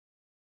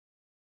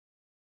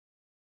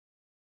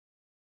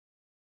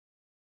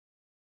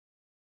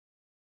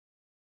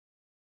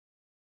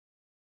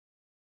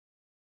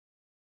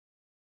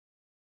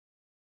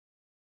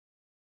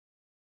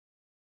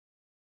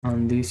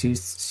 And this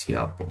is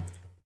Siapo.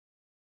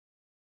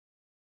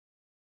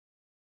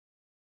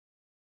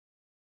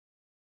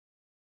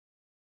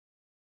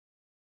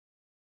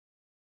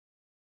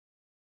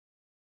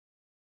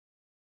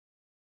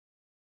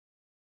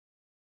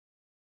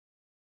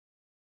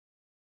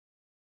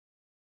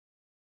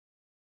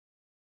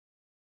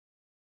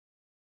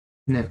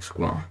 Next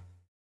one,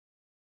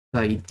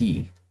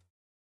 Tahiti.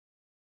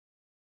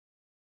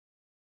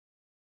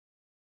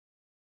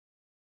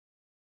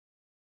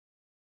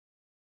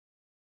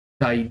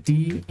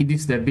 Tahiti, it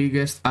is the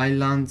biggest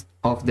island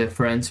of the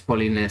French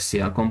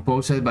Polynesia,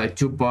 composed by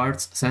two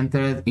parts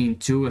centered in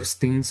two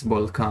extinct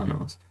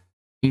volcanoes.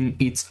 In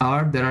its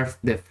art, there are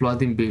the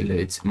floating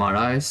village,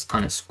 marais,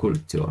 and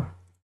sculpture.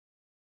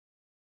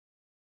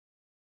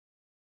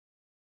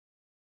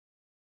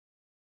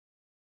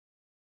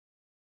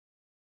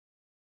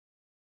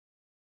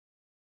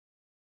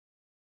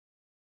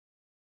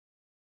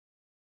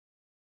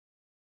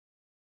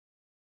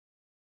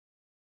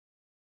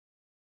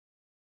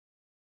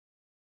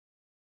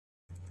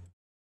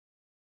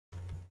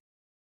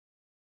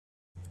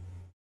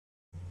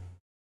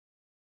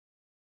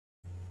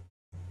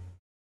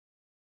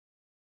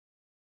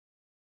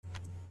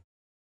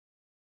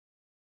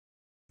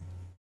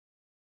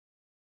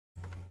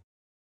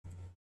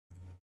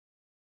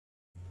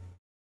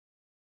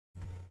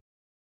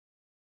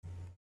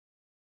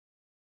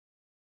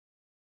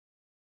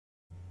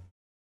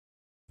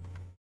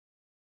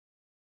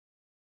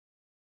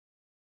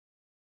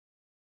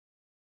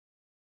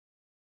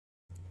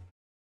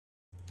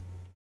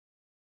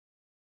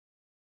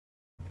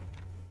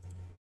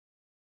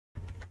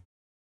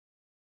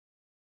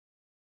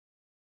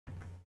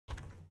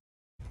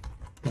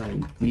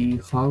 Tahiti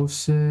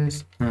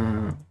houses,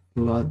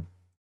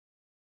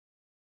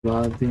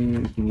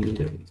 flooding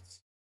village.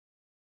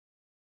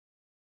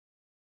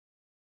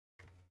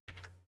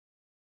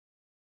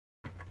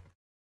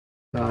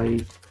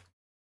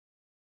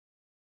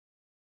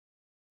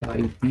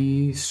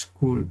 Tahiti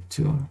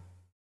sculpture.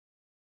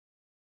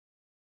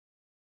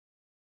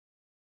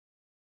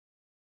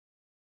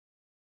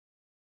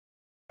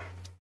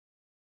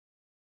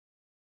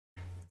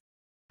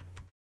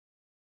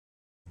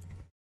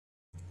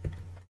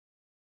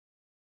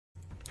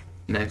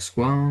 Next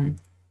one,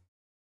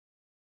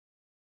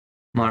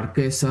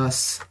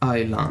 Marquesas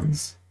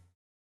Islands.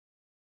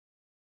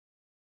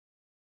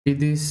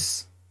 It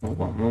is, oh,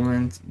 one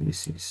moment,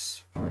 this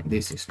is fine,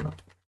 this is not.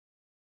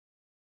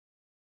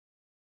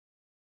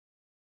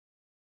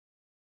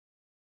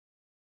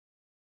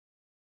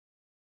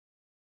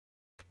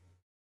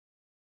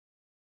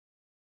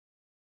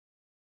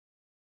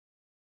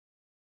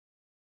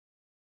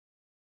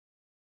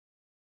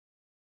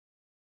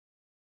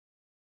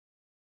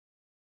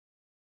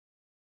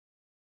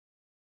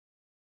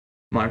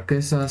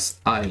 Marquesas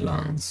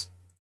Islands.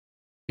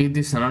 It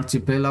is an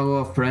archipelago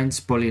of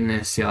French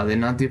Polynesia. The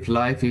native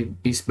life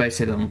is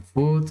based on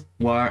food,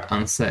 war,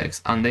 and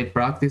sex, and they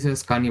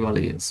practice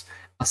cannibalism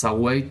as a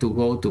way to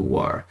go to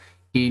war.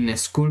 In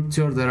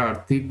sculpture, there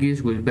are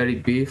tikis with very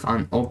big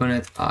and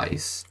opened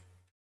eyes.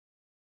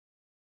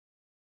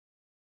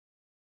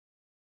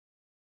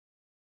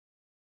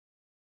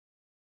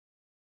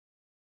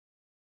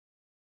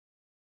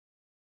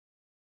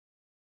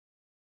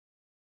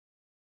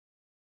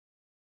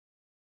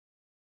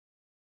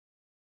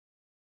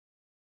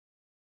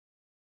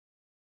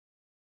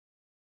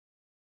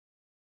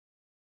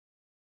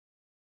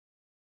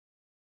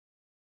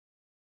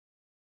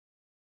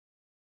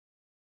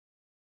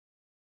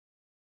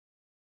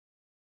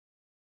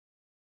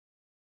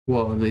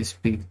 Wow, this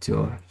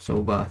picture,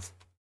 so bad.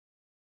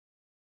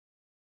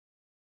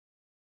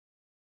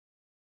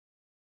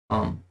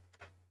 Um,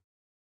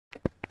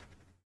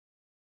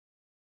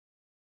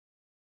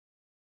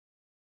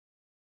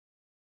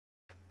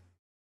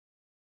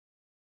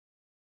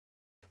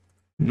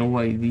 no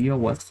idea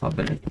what's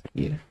happening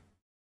here.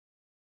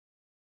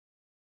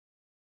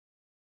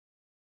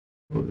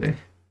 Okay.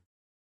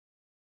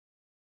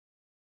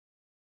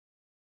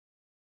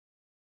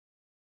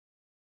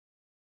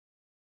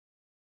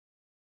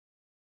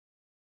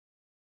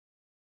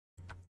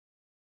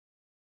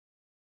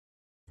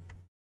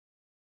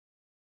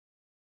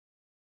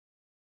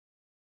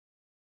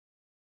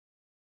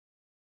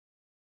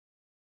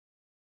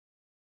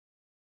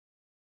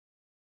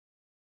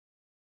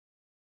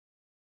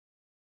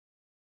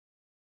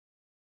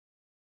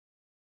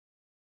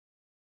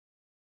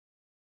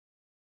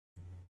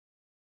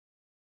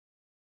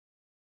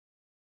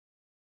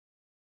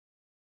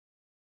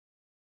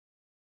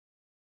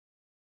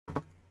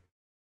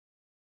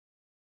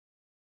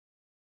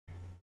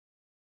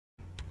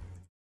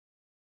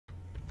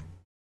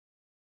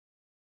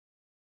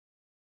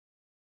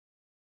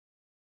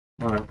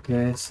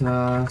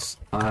 Marquesas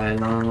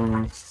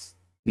Islands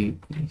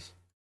Tipis.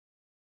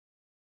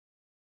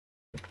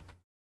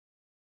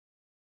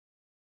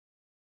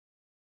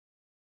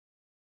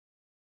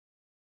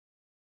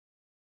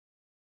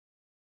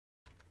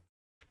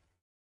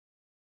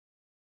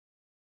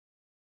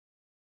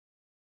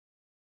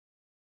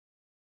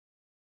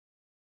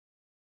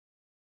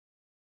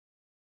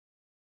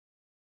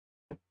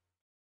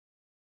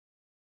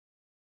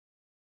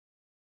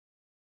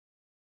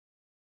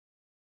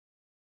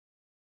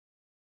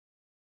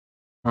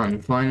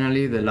 And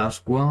finally, the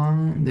last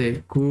one,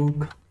 the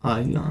Cook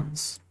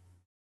Islands.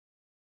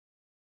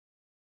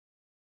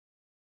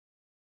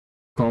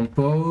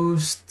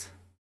 Composed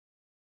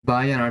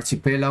by an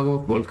archipelago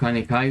of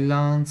volcanic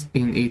islands.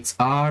 In its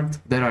art,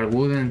 there are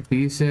wooden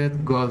pieces,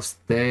 gold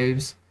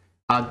staves,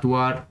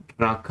 Adwar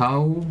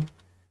Rakau,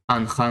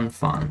 and hand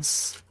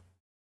fans.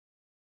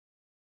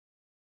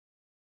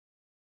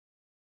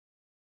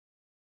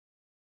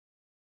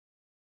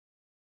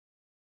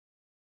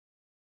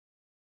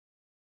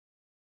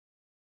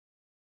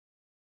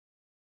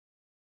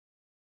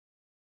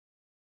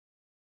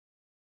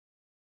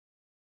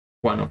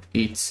 One of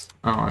each,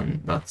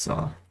 and that's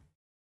all.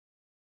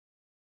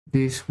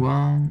 This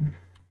one,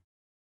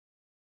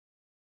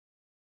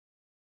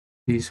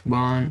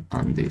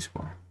 and this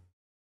one.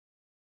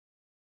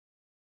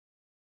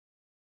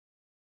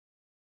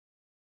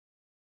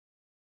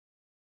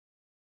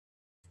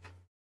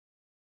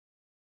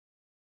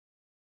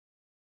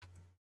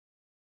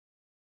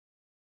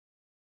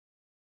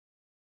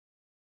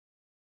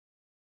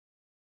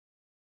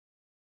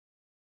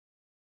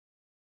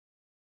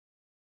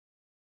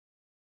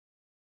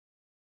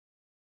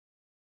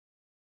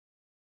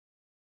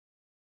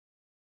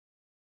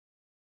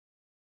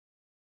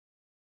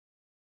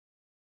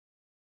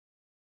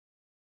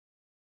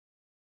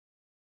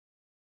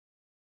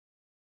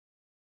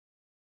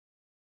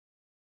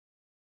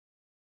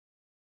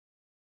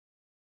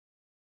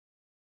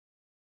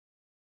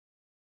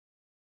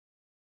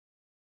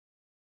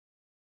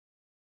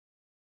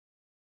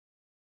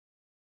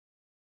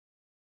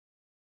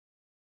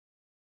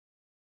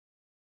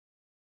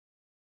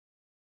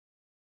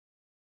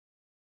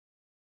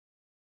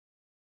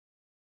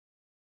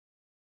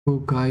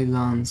 Cook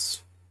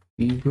Islands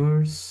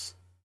figures.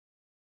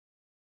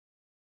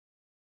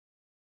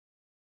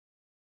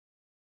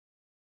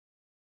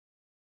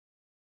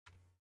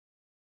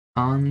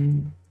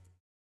 And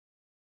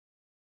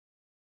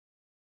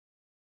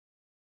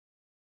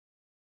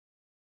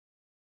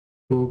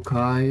Cook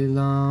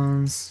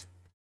Islands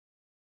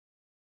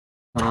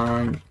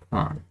and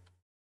fun.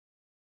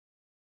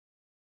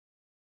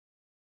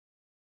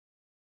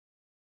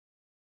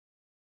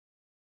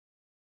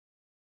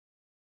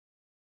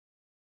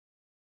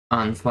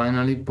 And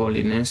finally,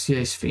 Polynesia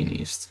is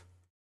finished.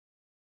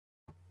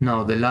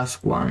 Now the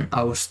last one,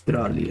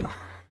 Australia.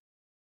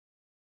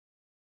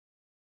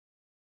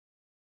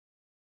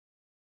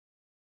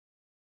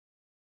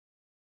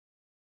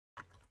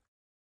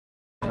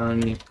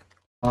 Oceanic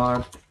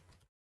Art,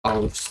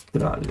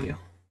 Australia.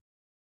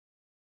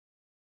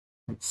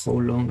 How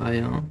long I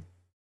am?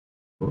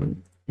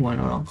 1 hour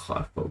and a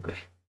half, okay.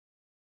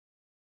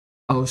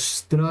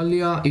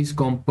 Australia is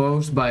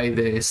composed by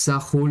the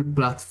Sahul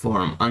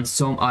platform and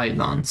some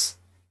islands.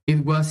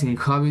 It was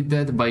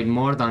inhabited by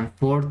more than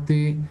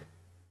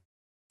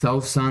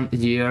 40,000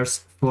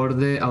 years for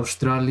the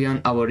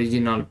Australian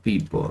Aboriginal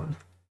people.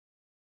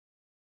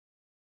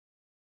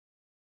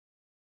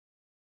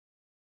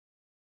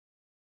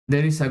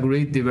 There is a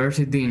great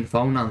diversity in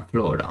fauna and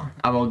flora.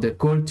 About the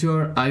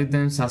culture,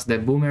 items as the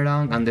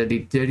boomerang and the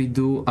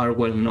didgeridoo are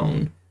well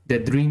known. The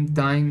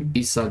Dreamtime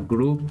is a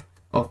group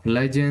of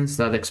legends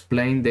that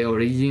explain the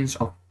origins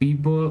of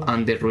people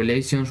and their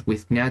relations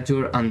with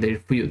nature and their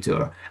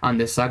future, and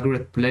the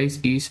sacred place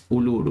is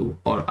Uluru,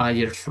 or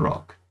Ayers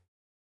Rock.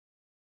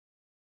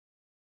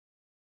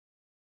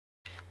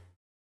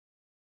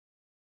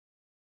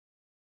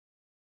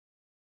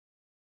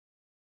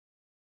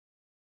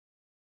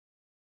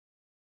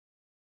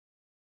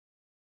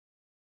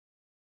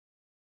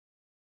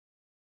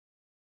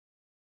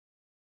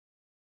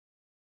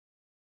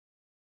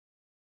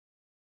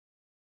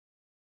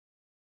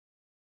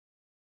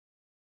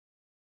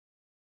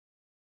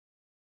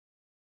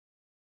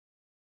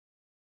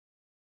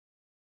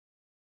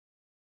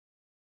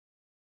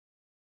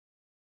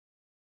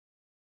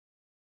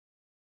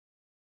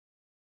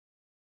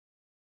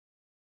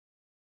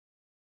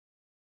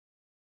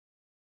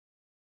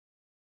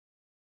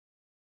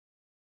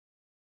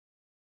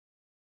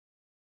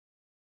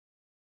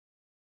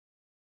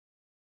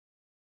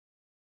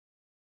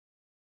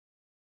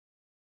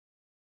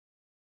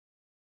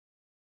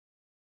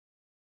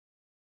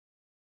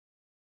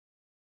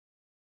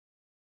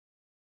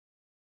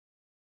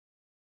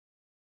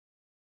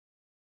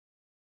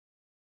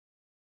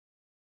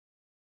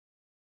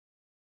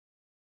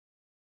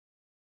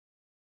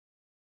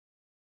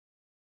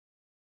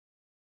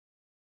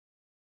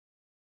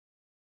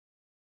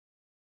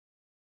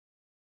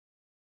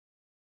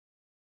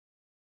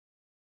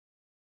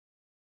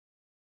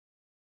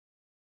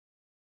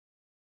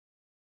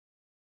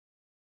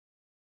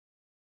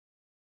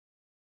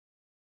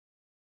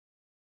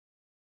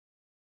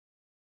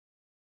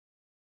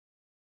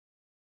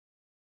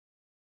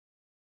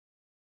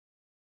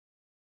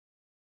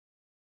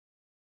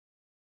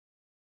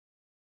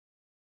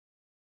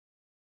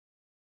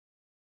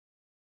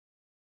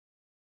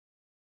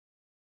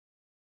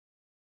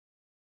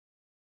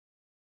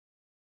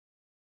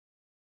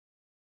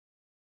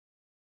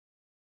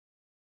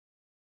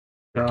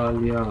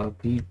 Australia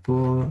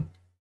people.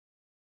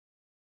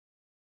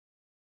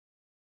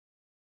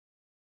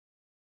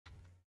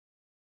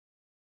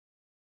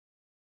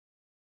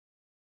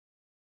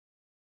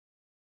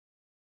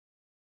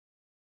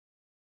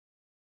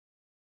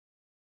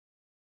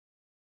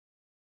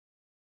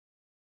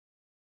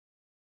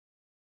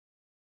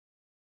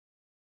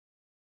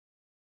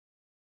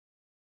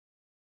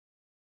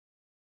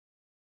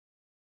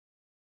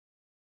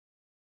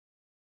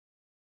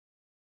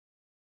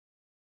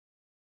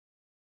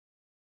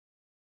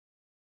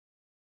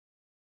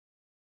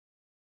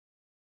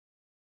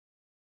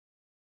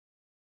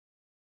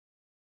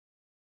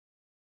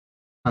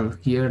 And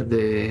here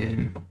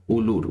the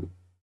Uluru.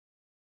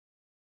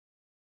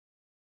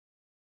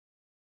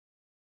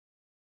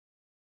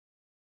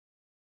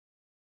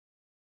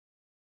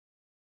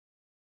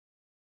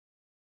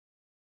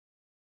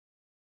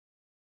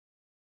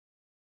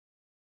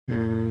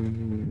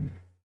 Um,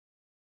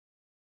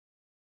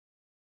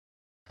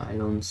 I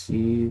don't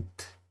see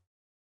it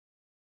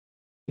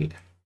here.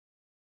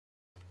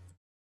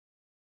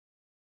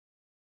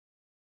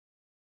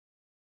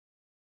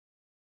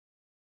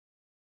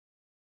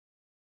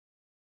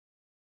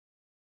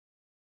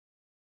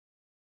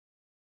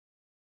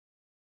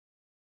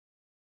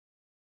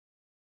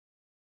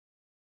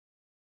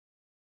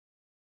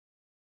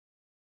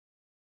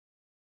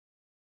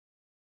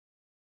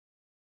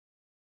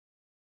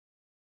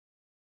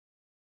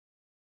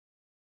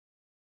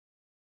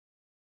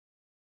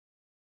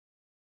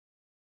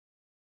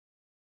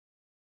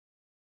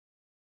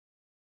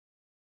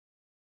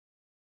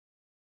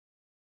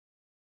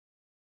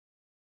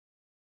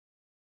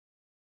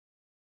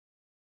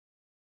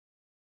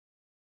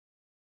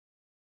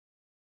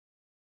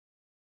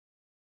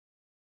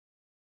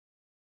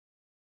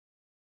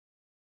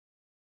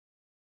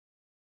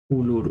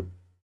 Uluru.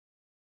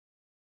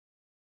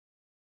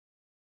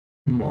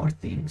 More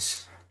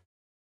things.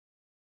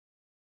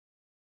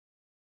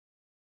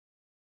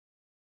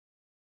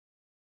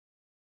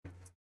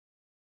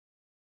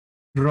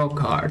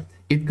 Rock art.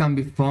 It can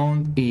be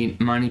found in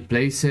many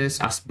places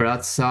as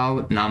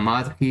Bradshaw,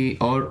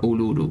 Namadhi, or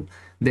Uluru.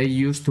 They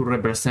used to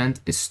represent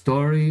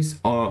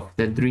stories of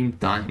the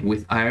Dreamtime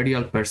with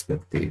aerial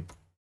perspective.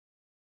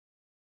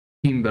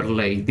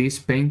 Kimberley. These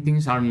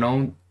paintings are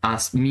known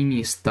as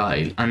Mimi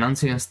style, an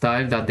ancient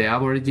style that the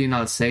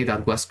Aboriginals say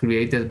that was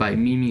created by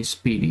Mimi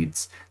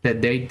spirits, the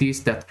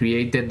deities that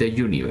created the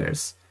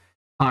universe.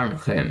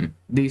 Arnhem.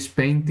 These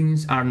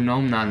paintings are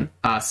known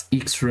as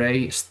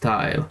X-ray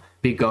style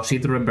because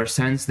it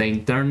represents the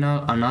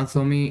internal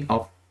anatomy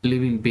of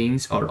living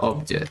beings or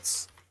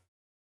objects.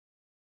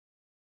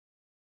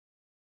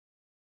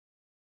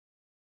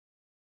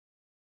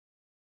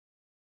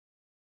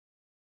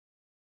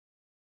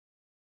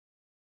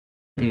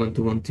 I'm going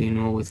to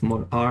continue with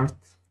more art.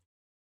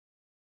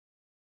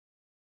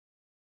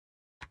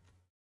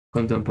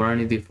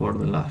 Contemporaneity for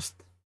the last.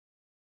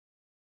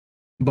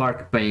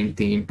 Bark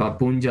painting,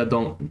 Papunja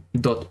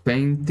dot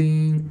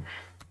painting,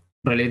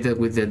 related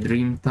with the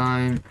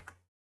Dreamtime.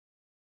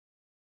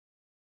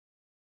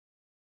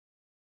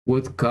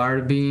 Wood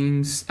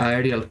carvings,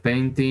 aerial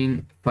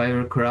painting,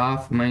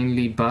 fibercraft,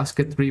 mainly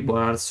basketry, but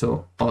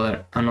also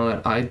other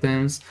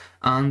items,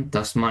 and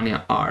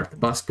Tasmania art,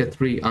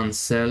 basketry and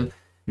shell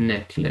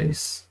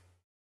necklace.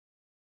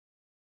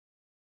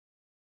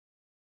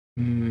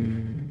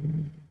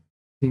 In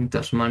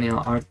Tasmania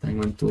art, I'm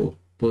going to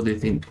put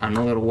it in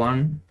another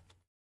one.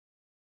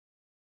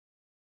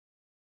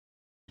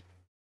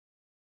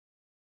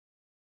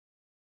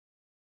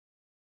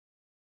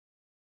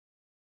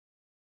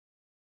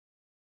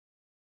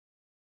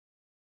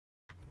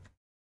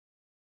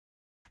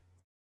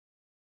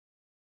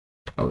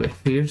 Okay,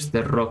 here's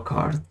the rock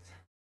art.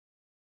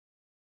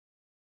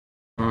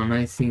 And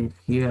I think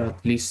here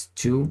at least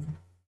two.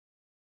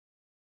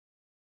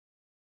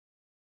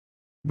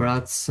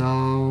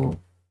 Bradshaw.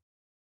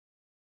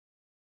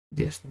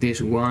 Yes,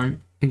 this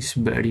one is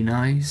very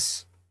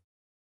nice.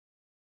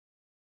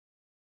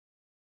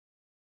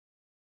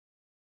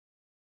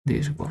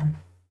 This one.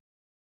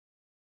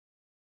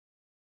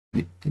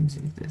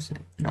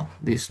 No,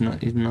 this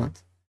is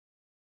not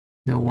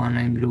the one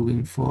I'm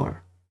looking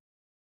for.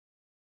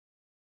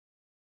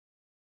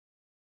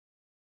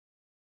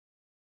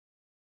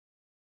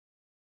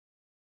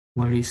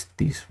 Where is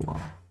this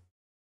one?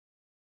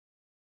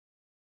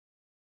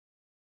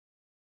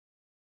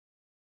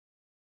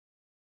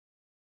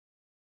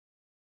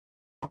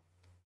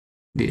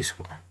 This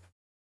one.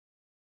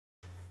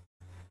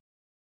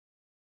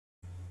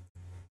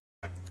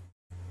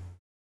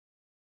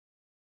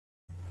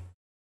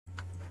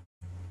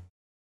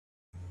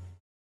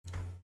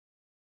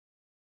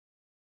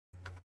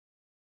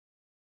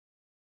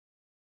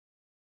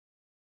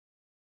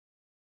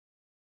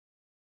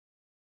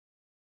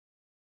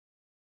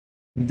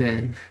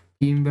 Then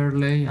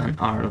Kimberley and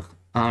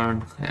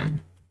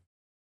Arnhem.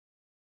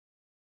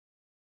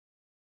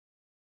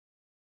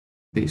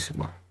 This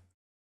one.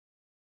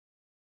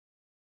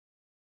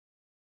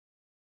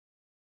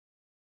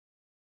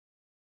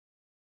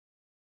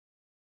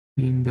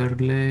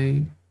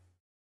 Kimberley.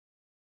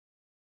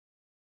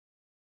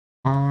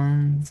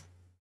 and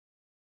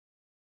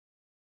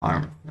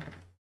arm.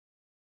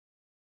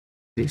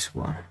 This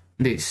one.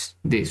 This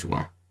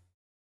one.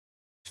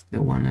 It's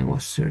the one I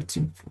was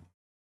searching for.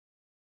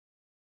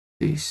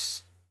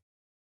 This.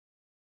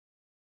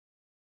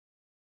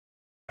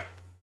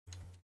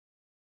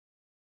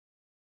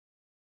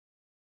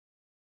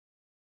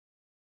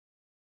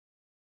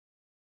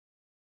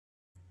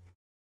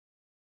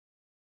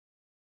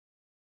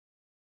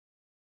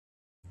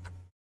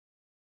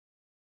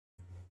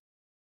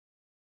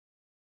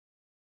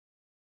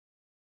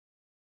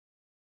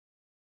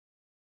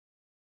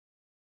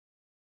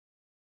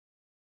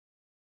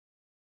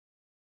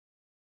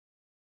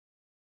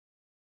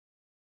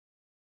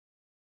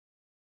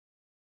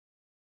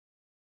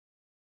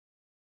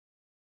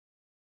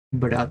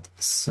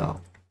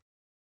 Bradshaw.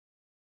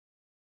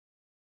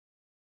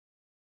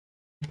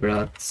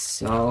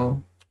 Bradshaw.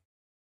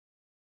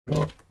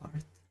 Rock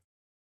art.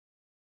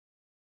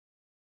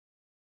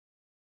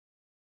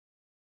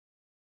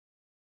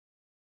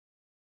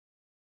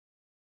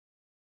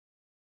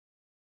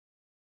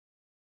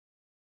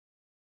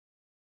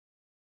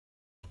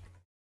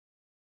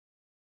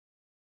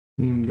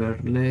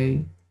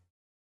 Kimberley.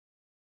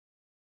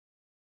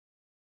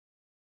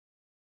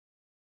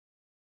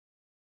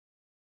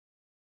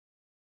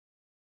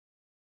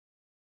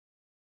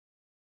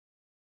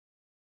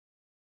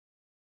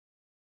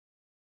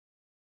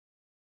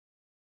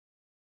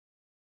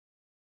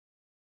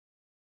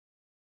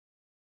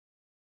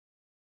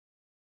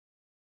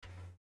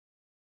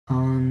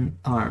 And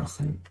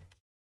Argel.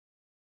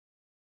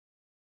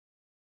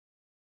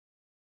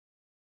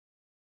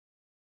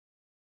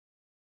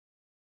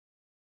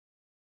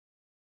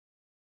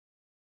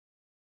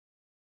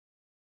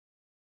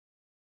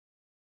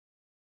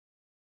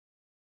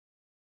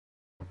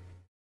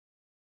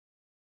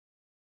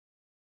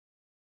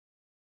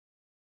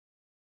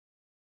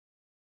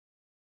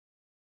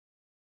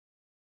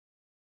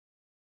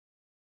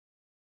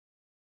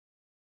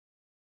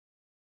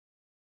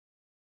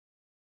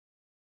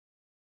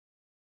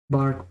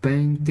 Bark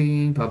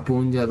painting,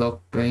 Papunja dog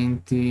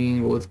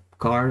painting, wood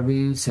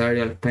carving,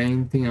 serial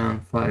painting,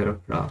 and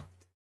firecraft.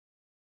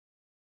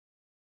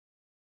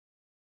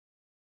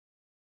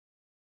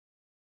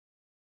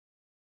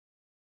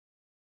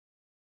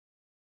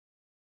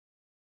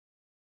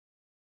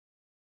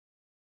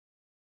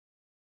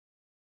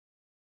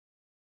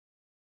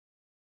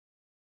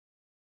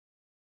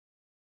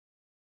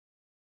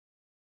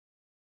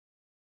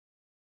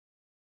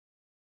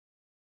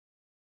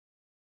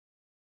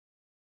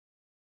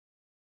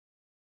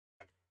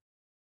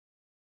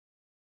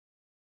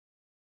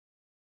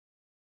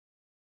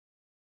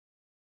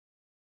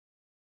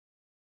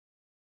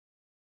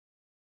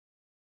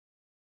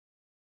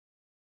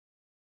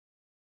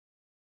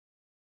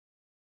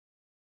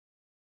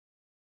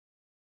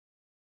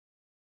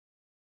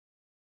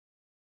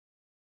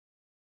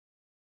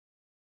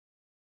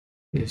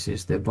 This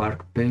is the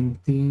bark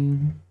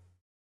painting.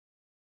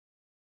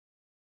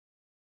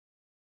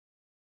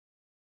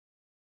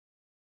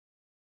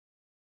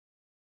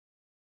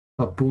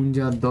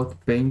 Papunja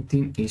dog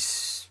painting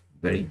is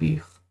very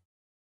big.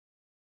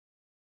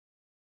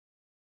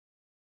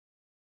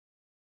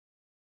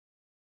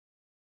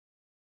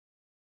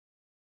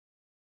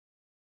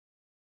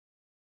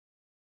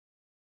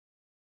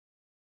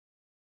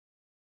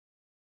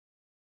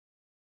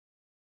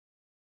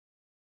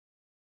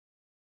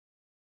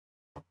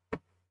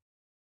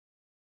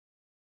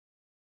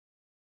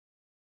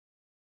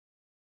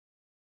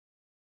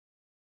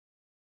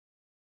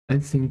 I'm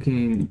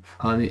thinking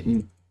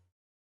adding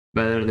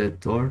better the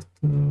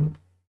turtle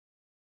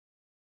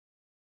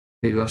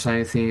because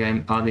I think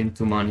I'm adding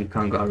too many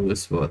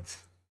kangaroos, but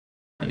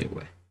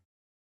anyway.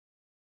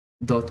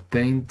 Dot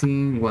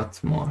painting,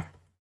 what more?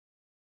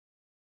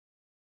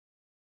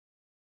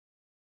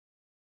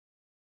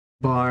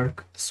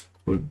 Bark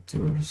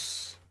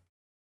sculptures.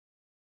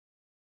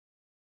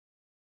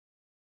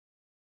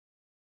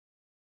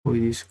 What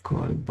is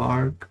called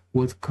bark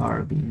wood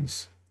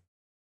carvings.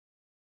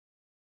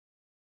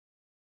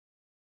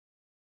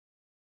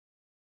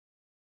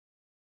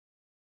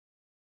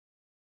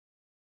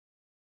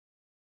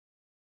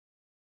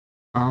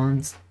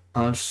 And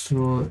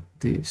also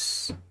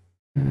this.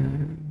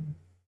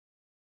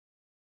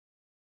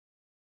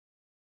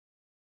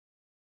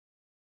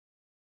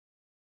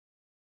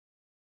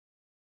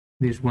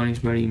 This one is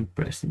very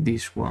impressive.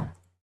 This one.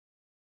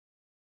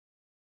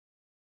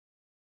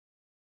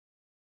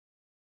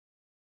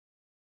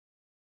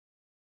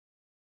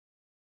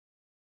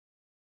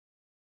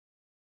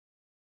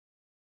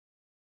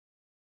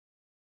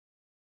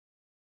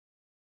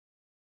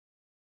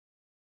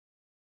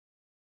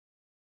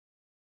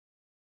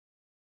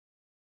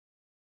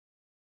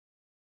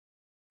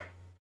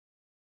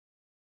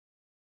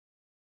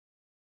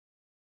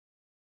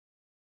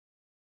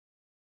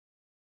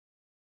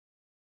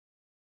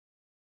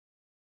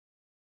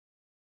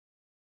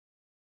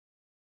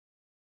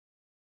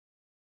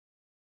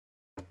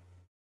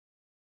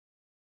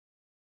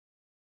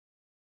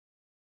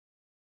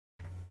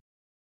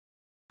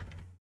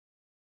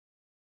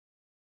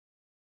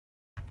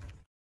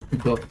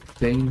 dot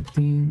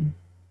painting.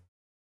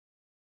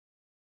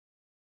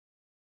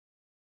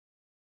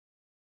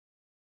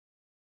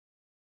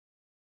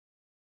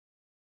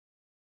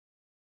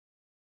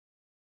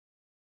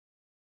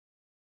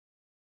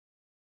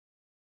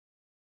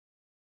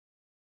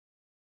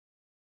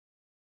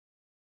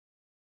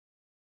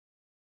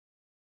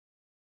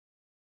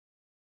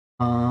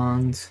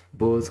 And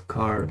wood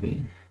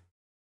carving.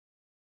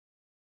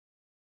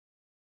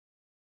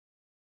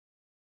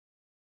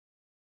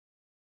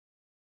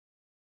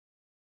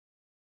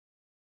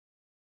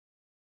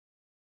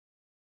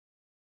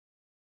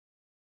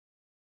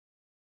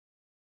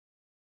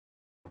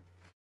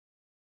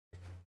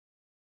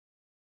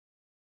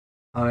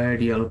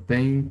 Aerial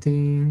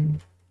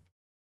painting.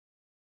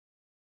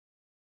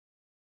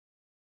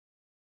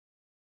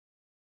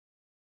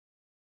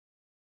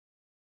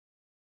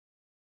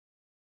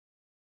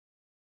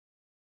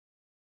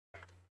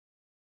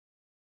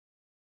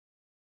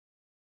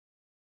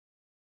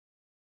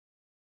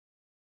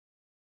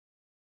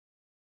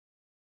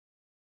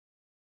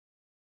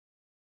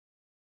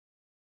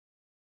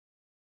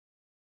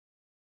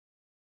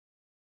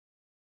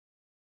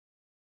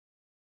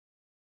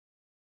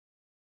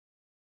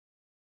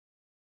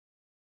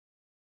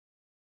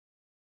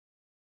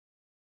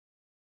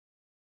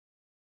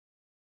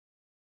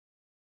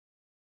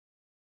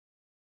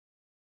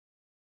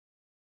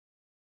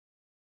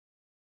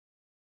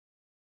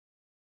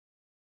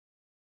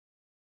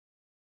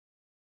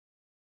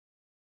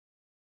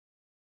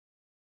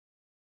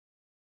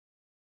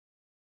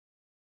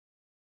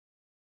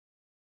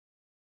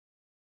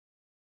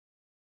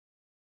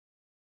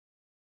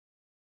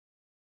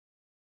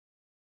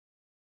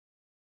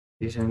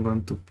 This I'm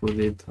going to put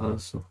it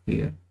also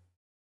here.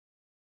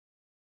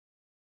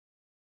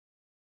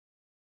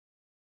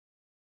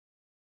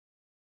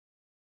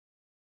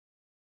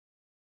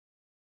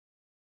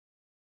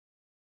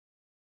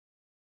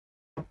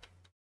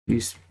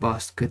 This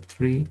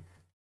basketry.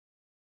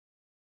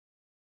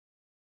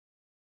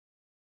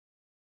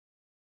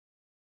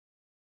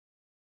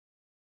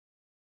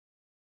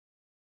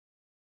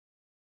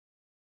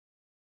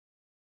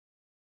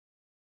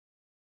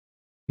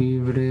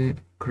 Libre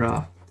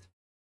craft.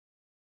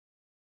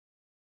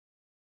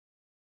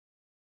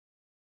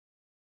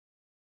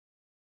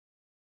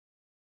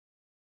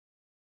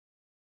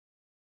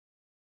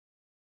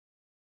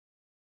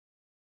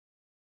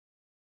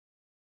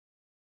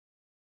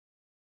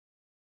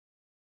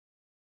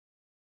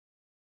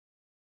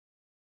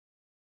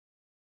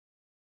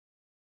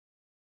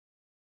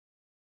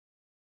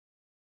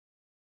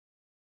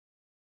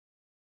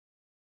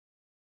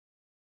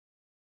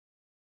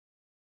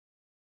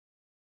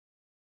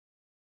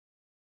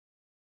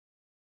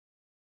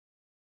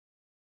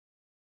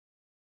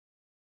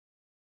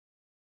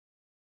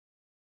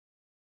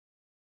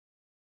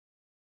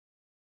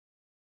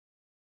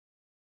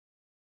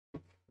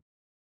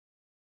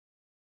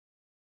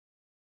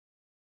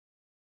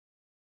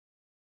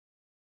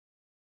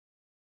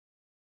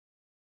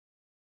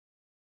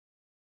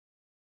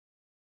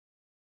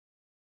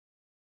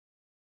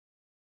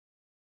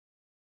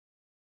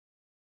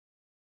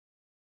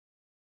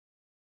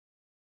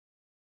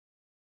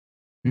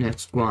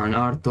 Next one,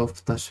 Art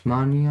of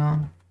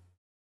Tasmania.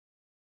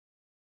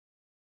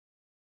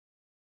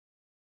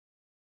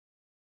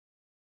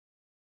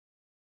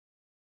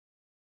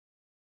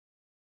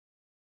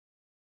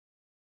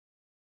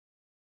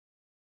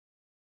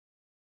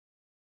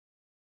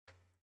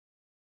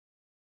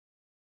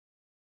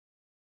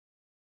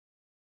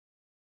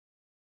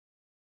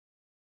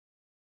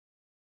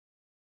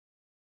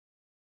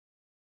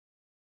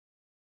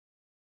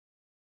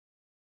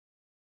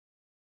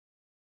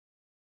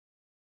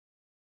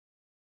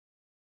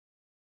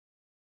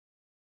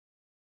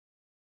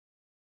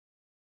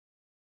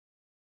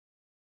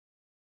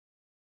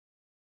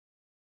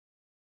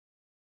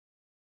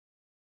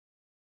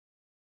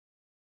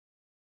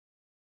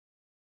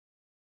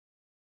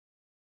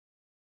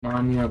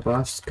 Mania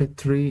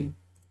basketry.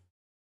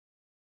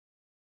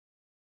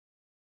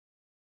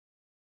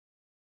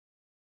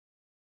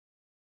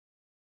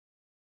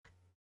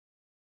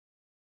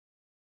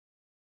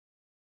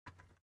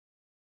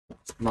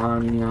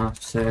 Mania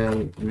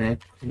shell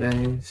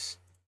necklace.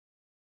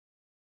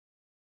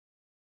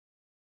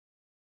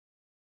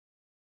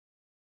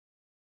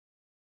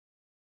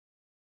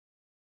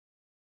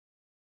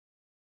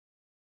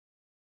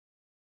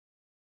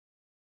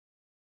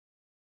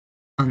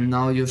 And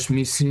now just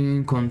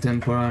missing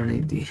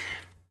contemporaneity.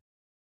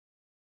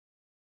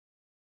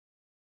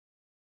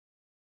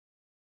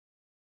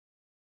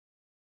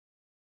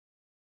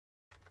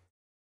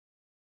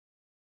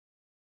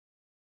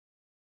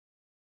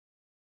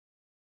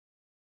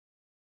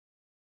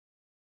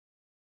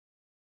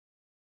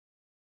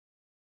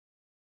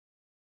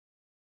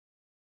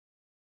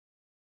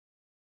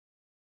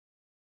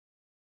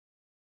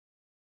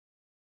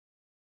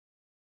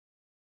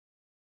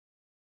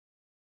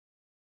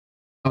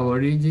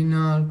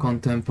 Aboriginal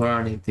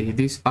contemporaneity.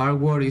 This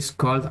artwork is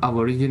called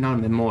Aboriginal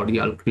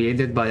Memorial,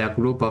 created by a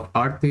group of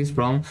artists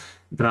from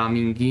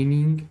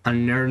Ramingining,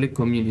 and early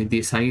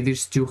communities, and it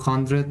is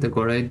 200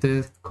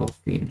 decorated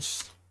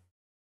coffins.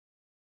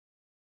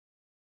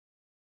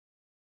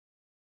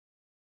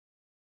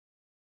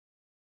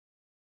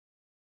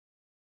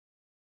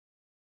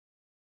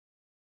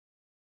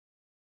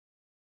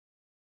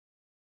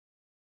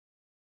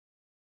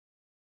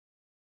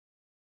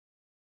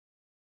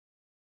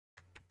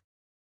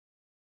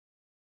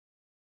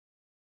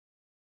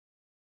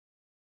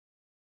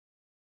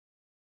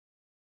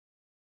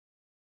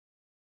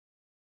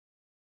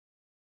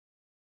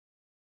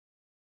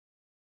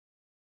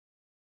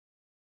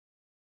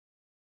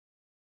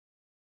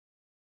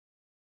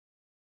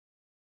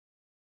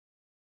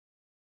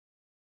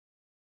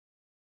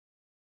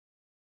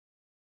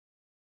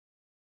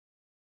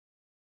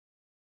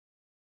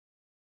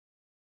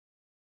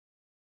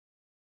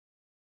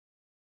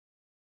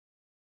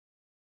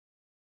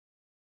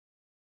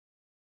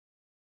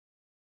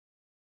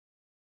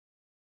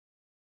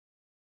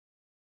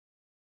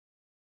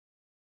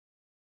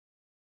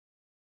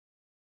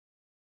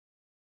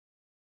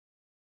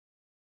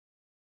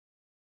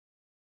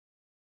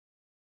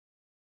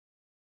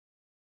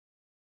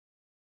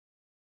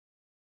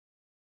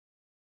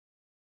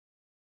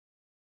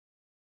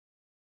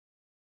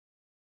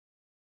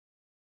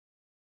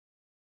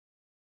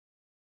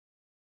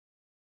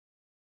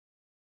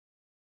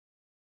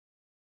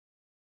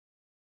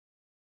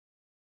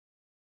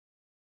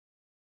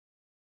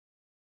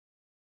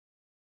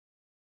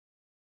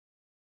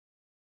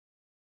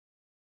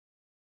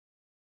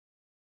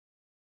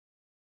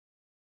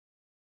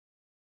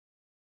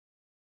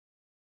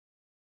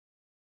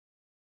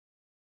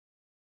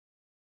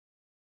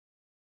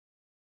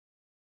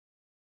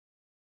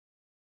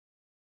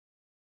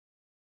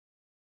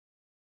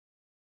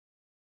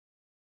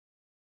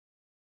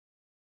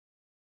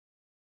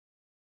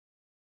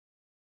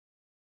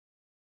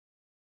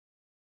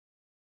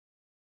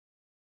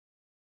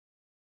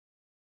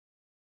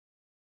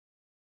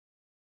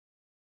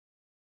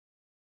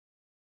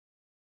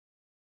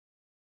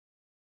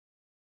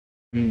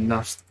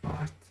 Last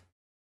part.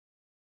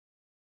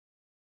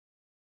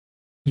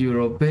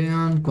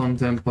 European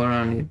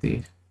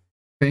contemporaneity.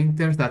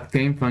 Painters that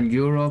came from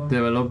Europe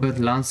developed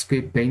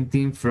landscape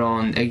painting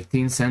from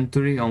 18th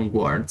century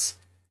onwards.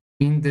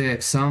 In the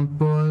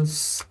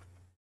examples,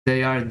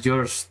 they are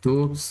George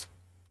Stubbs,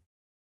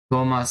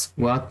 Thomas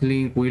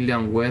Watling,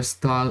 William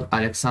Westall,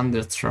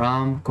 Alexander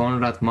Schramm,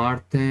 Conrad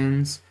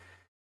Martens,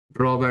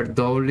 Robert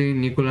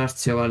Dowling,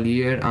 Nicolas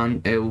Chevalier,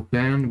 and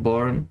Eugen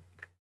Born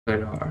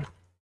Gerard.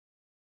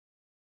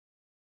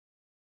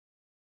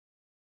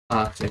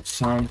 As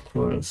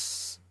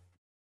examples,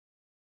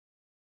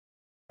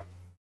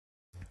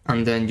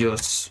 and then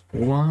just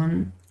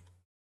one,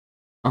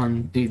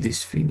 and it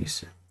is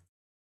finished.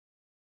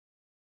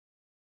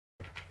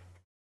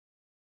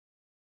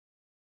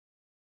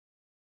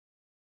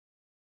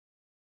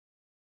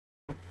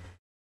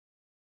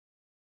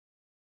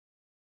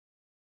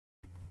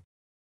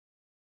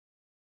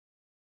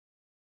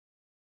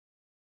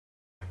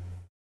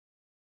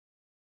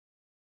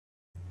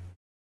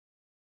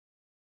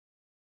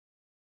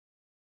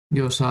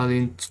 Just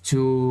adding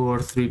 2 or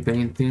 3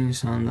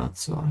 paintings, and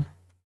that's all.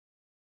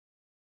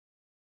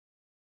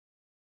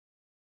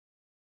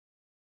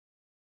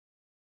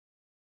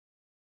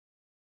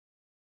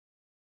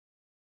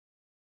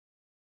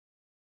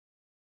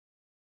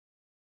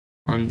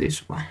 On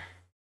this one.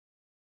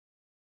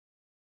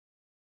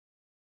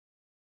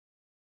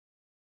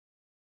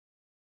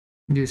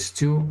 These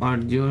 2 are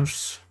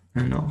yours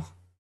enough.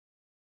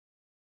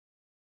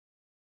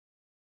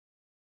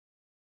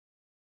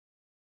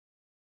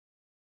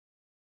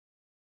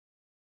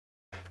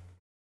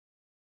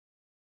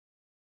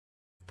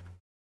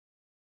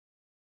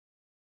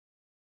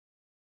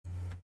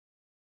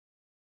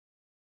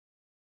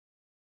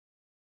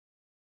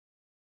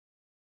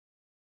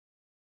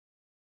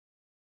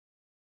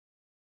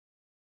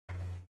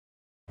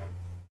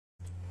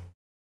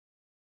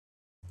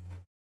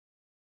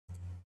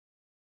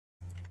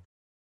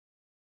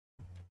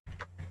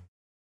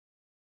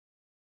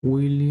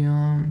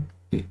 William,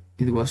 it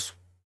was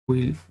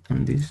Will,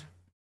 and this,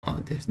 oh,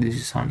 this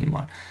is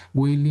animal.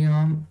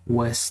 William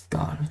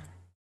Westall.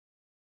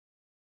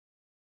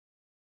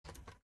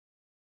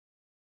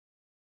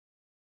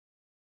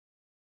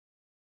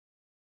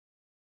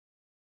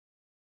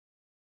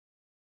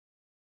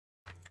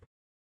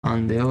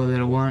 And the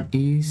other one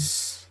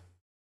is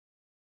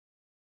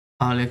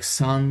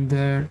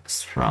Alexander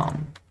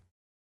Schramm.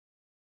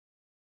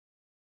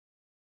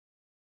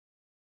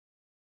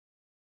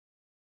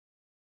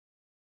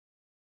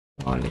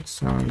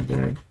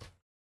 Alexander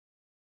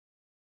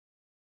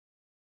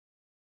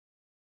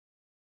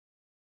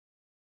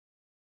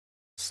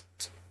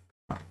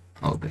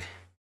Okay.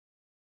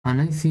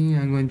 And I think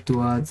I'm going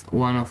to add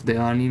one of the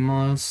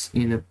animals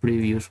in the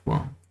previous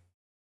one.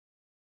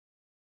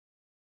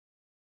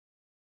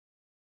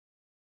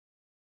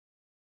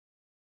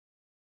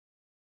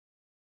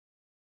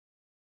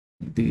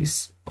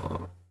 This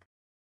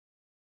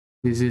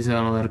is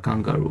another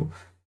kangaroo.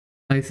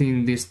 I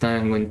think this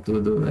time I'm going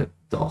to do the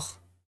dog.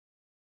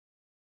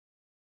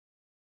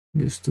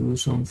 just to do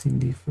something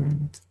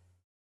different.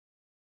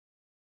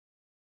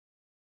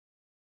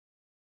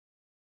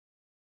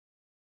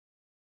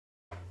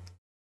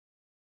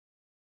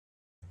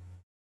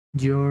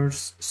 George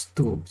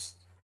Stubbs.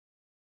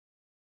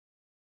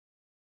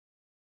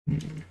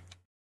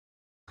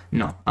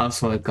 No,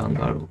 also a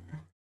kangaroo.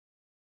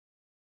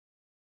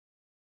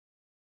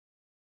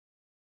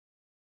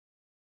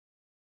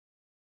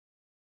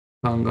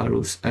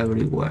 Kangaroos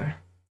everywhere.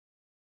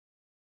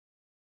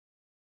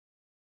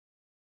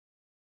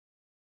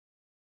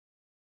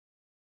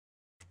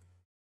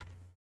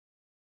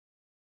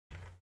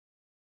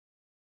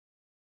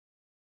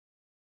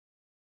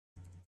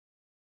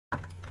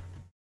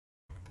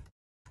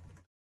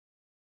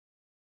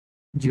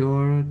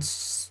 George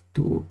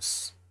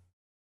Stubbs.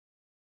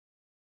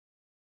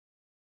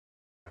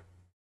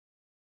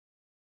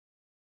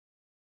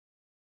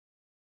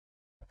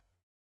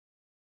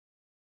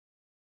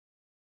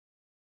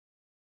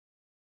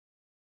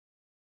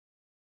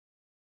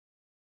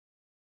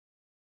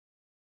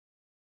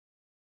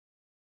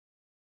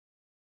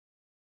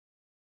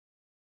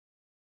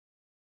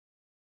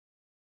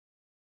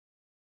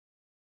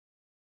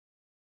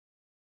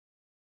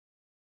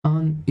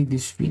 And it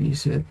is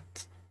finished.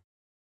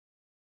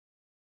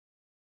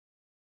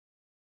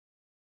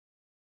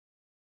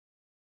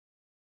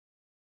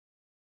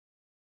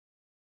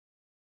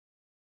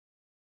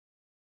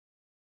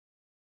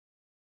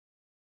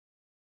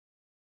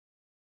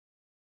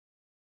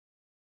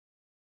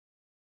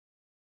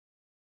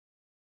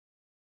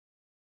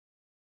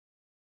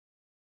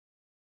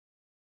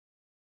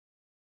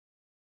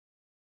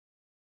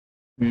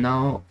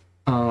 Now,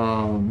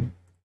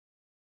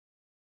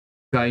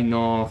 kind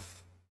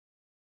of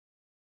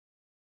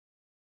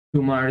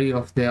summary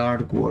of the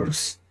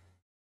artworks.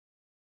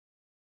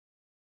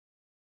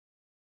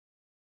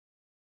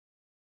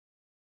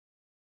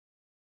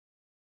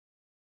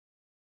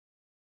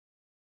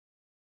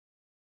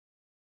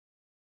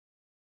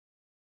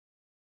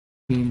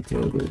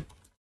 Introduce.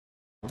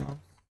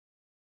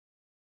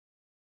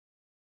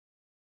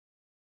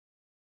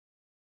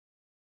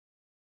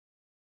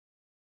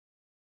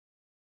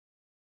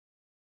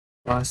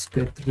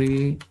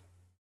 Basketry,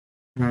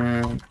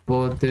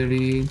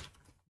 pottery,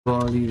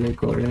 body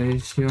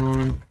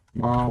decoration,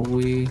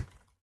 Maui,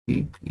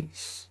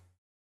 tikis.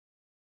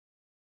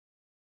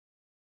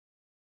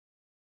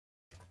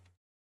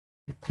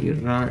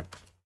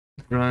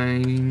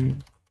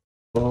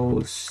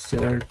 Rainbow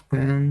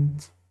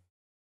serpent,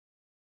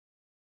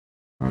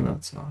 and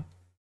that's all.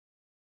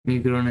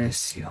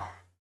 Micronesia.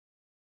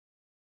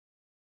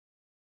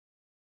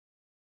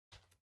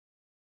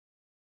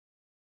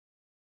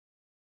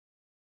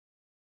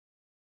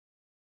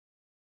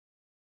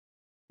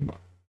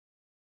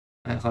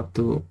 I have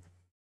to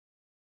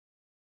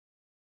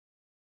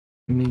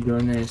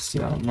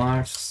Micronesia,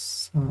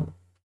 Mars.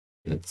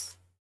 Let's.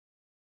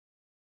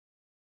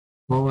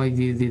 Oh, I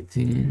did it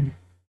in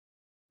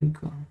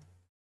Africa.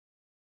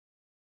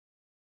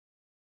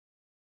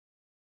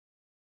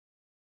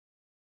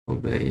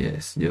 Okay,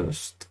 yes,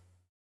 just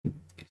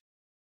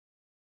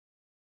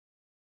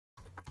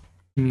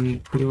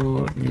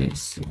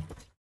Micronesia,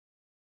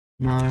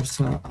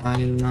 Marsa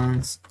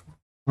Islands,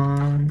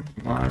 and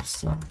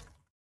Marsa.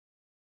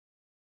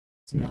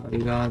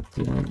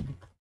 Navigation,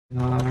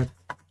 card,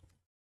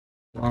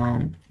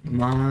 one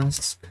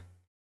mask,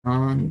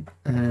 and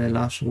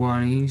last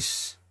one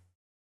is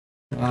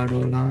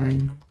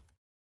Caroline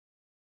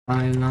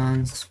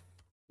Islands.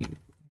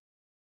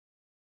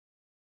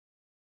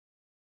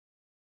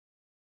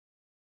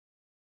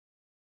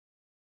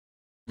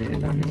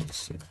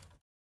 Melanesia,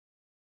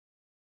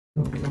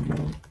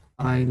 Solomon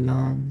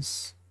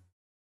Islands,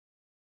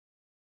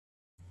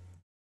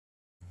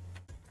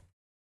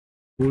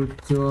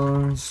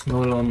 culture,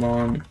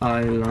 Solomon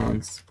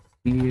Islands,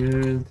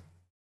 field,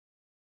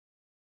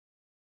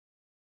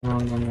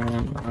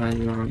 Solomon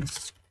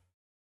Islands,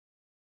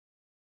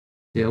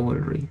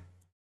 jewelry.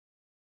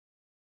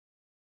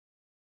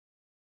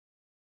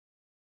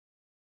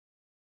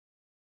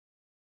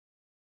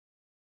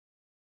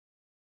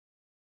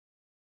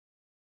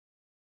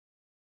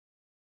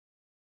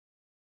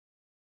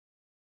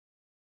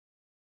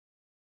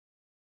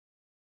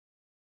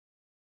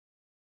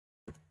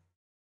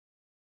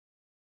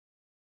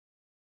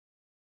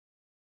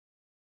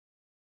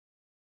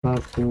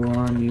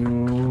 Papua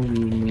New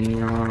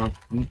Guinea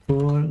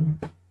people.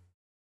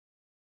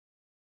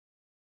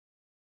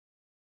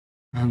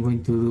 I'm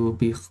going to do a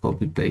big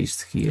copy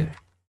paste here.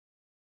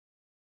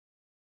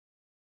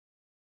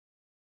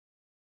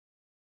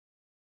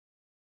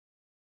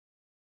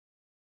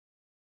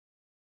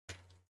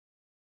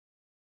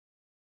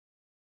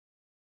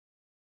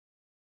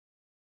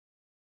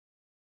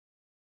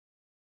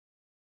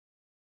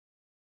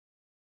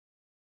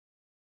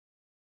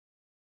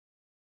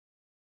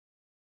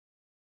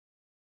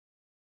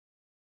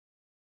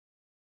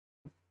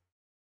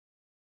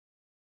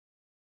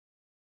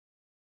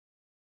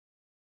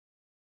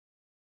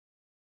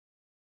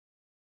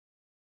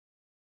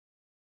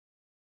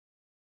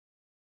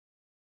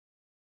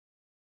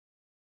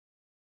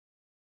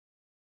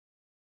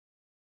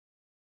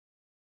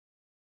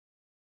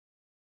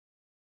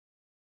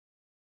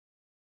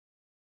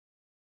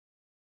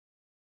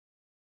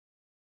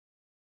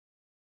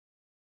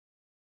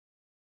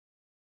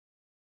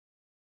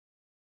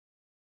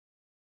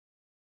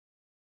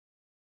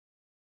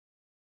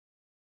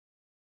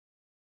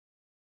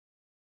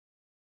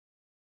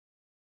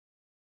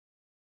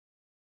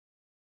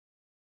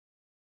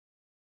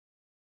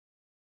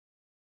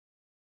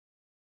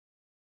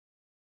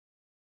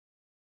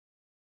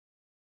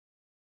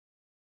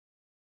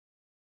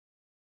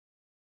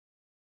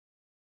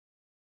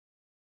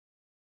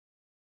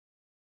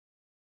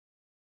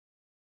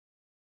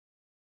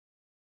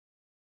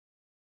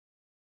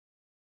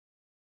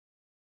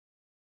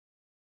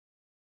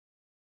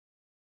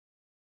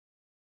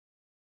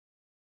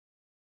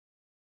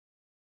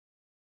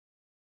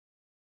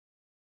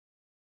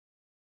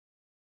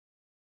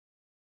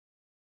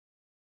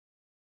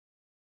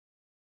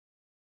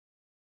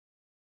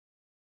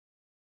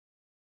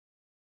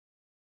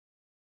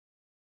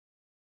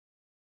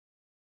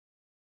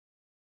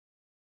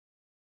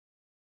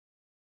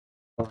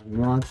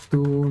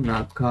 Vanuatu,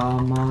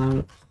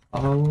 Nakamal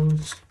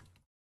House,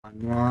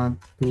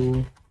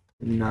 Vanuatu,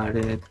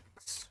 Naret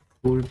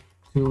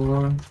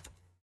Sculpture,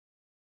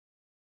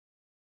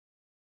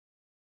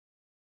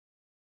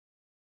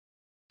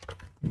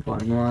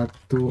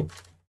 Vanuatu,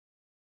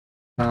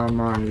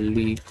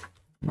 Tamanlik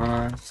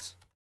Mask,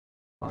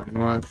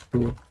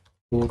 Vanuatu,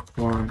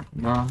 Pupuan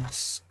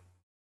Mask,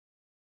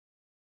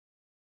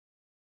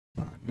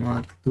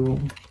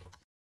 Vanuatu,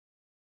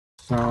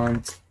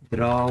 Sand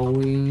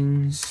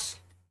Drawings,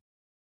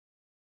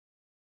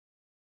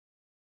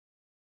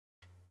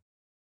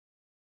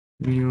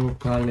 New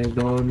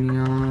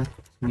Caledonia,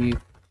 Chief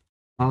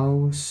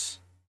House,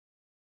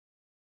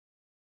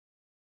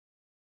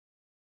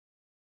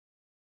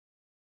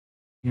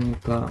 New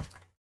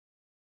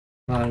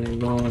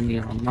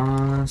Caledonia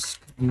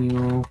Mask,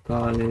 New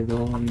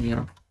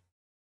Caledonia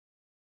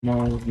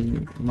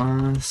Morning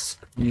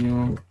Mask,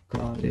 New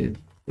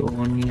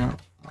Caledonia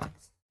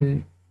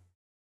Aztec,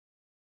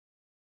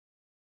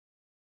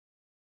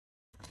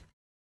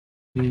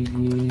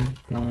 Fiji,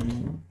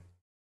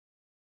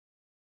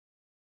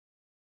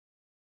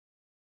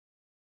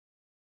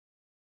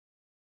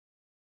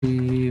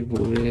 Fiji,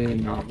 Bure,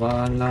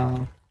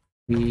 Navala,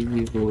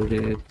 Fiji,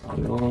 Bure,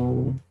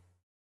 Palau,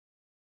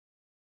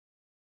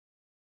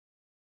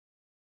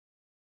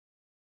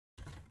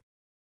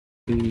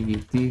 Fiji,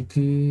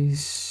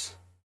 Tikis,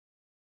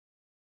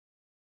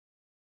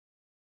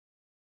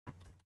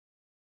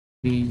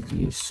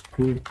 Fiji,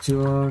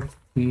 Sculpture,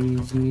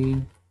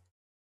 Fiji,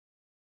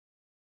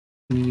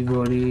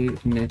 Ivory,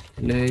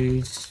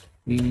 Necklace,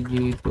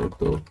 Fiji,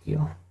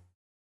 Tokyo.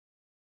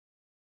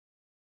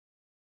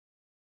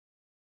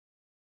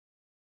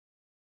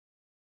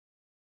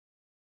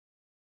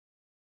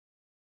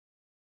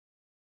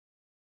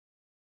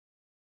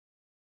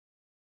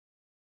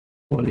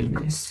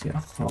 Polynesia,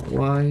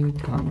 Hawaii,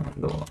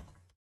 Kanaloa,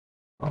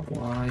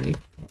 Hawaii,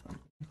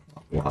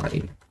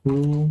 Hawaii,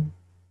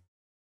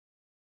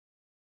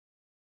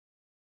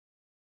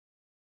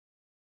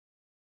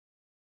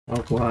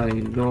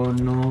 Hawaii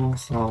Lono,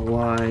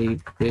 Hawaii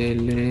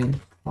Pele,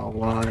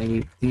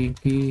 Hawaii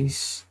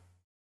Tikis,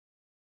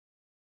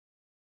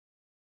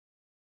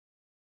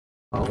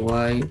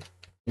 Hawaii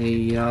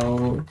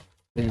Eyao,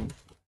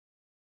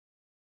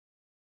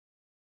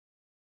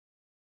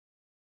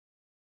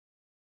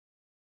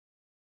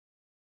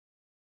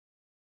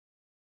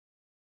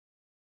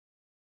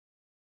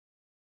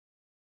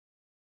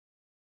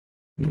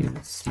 New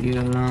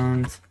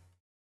Zealand,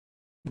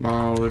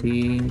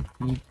 Maori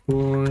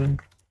people,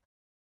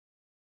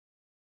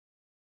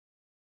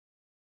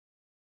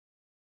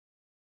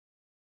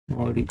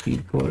 Maori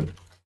people,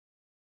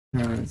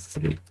 and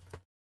 3.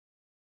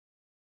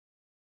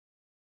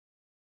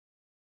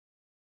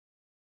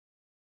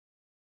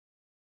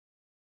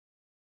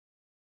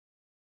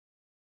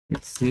 New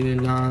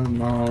Zealand,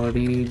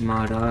 Maori,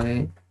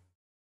 Marae,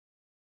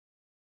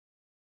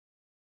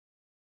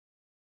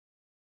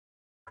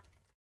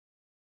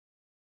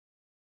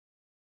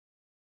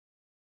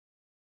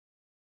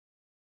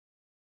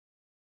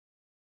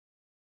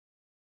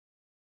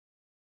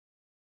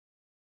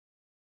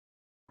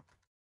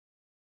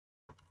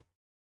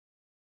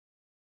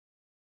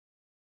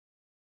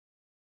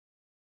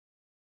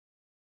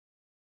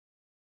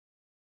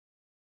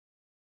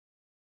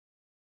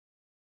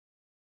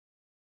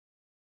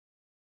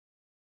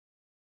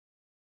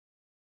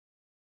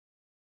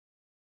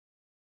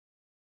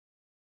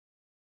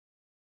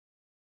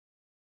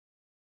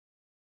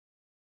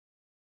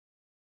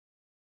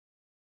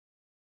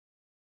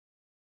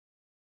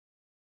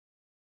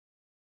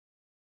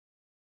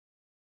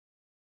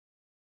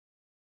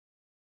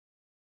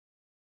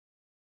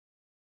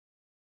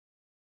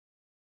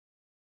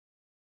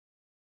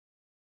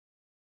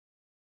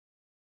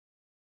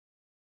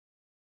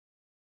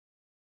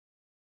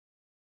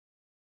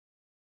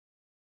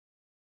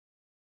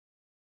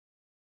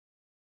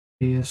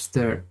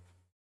 Easter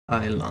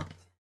Island.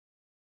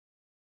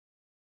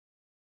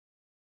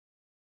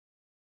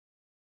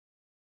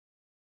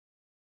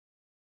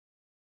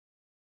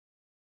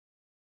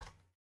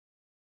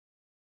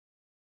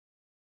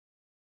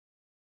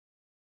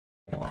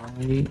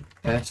 Hawaii,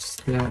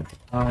 Easter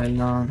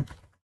Island,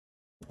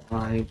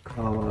 Hawaii,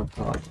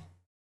 Kawakata,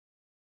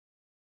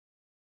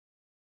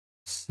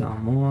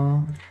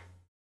 Samoa,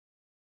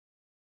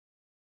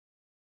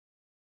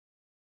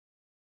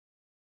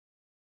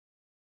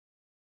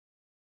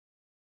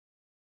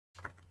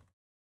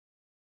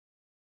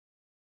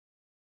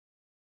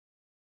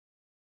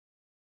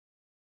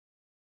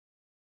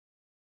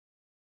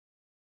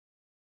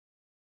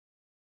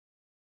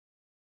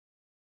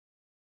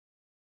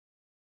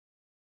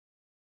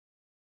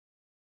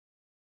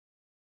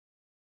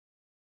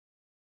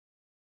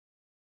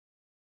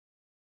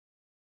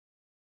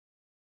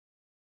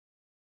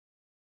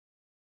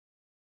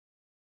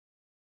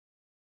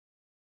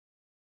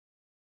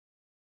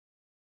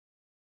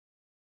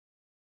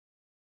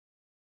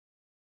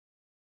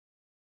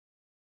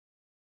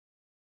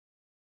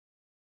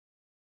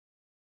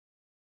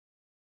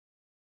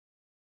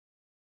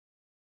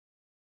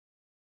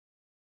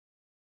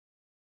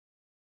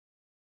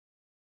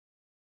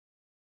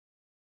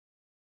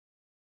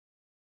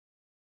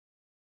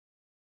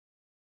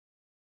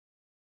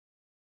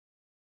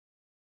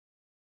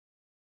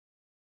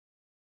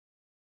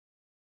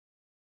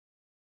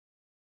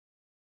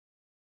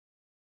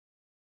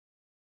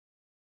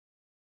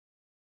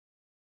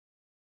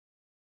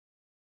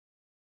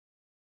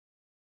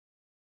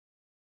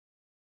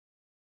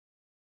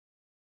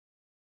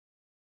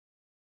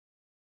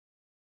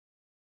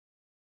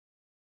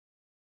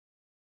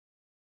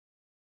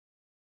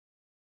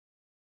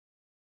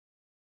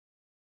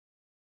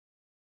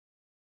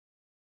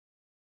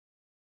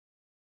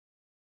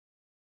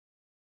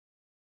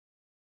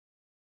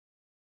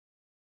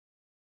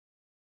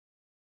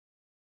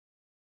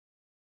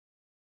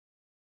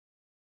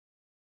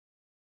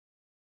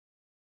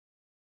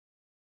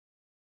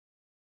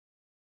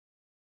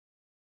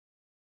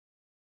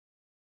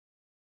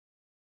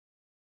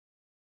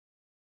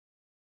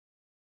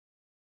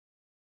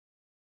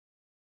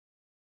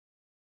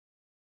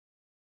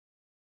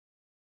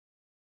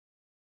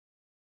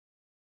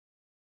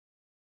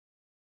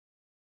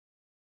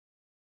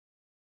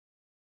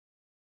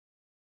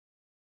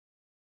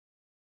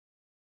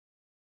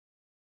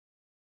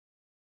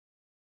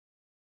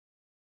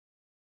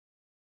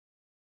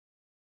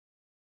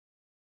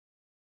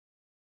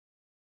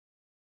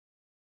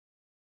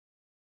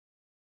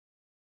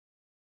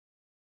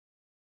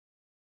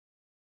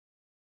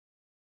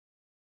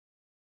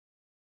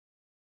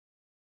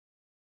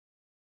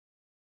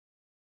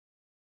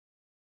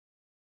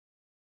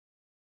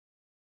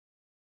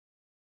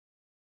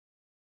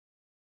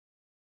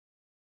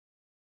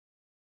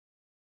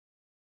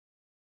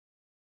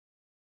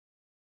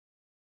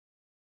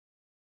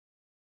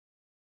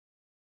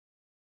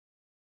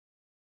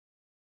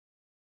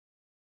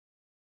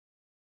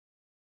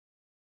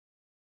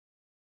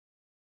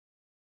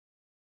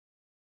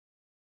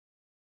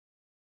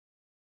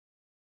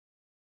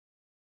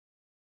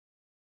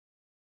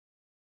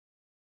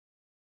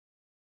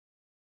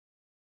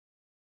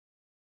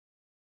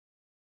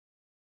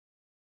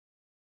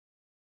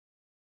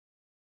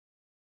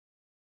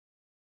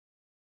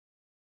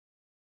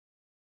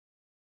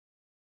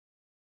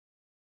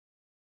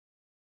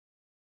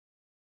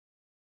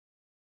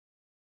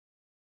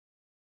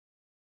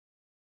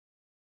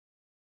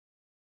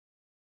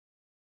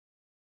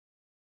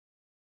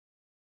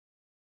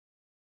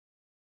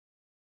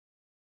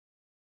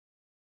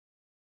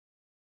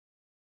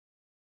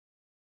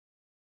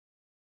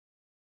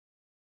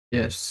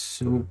 Yes,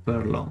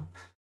 super long.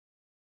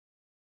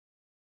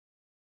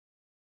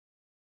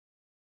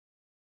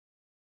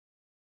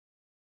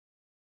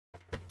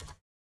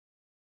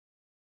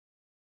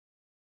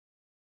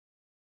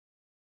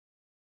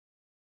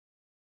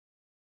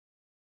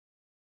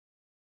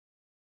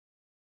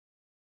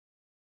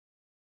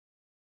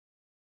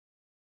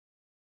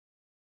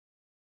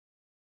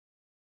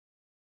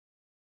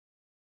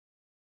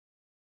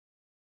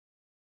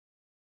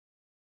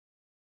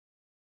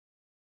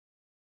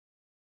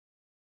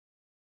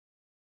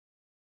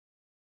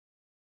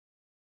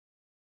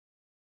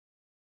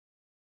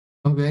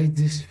 Okay,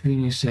 this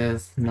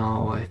finishes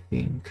now, I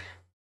think.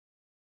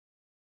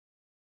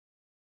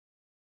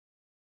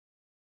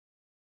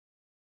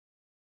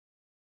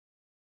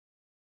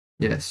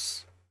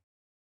 Yes.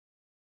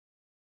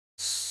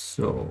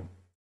 So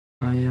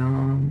I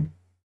am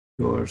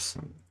yours.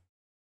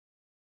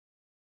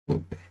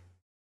 Okay.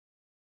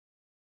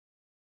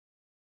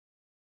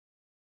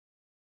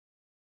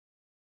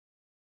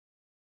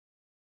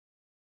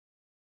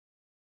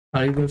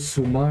 I will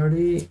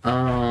summary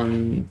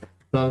and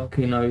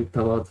talking a bit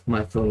about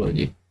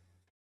mythology.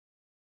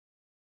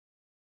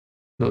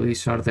 So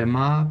these are the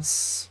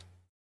maps,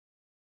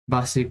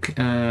 basic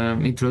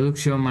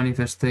introduction,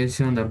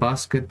 manifestation, the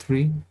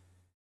basketry,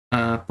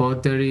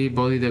 pottery,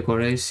 body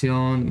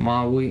decoration,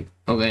 Maui.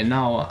 Okay,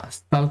 now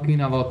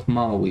talking about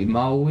Maui.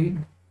 Maui,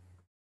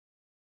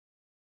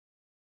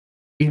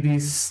 it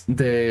is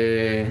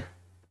the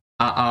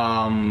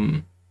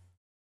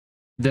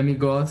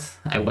demigod.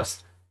 I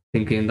was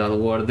thinking that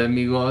word,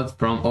 demigod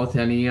from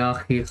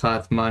Oceania. He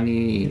had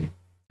many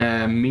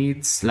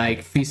myths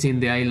like fishing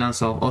the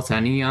islands of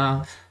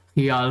Oceania.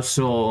 He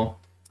also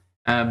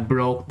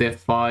broke the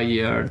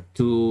fire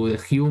to the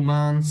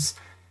humans.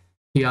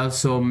 He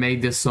also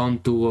made the sun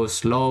to go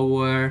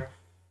slower.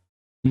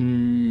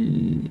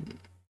 And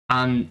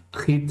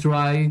he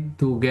tried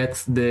to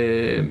get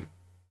the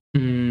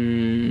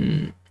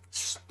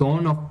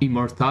stone of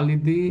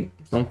immortality,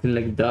 something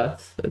like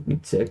that. Let me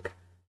check.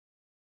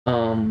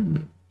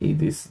 It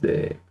is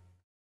the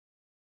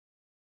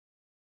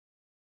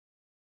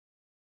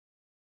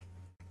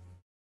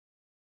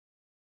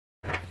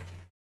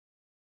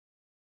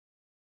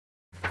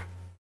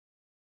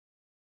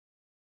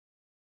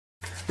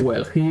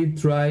well, he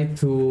tried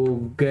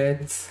to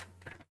get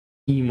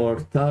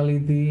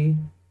immortality.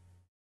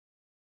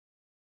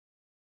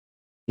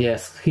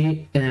 Yes,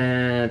 he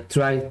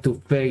tried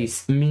to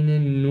face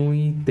Mine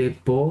Nui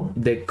Tepo,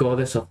 the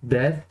goddess of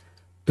death,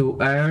 to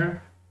earn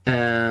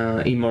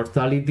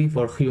immortality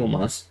for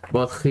humans,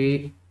 but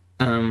he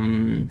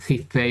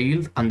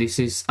failed, and this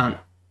is and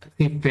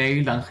he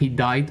failed and he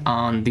died,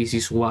 and this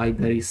is why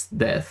there is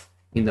death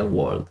in the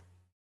world.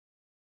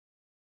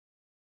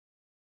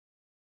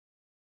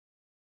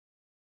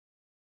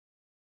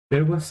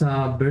 There was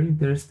a very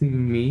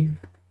interesting myth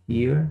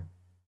here.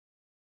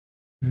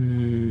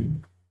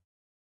 Mm,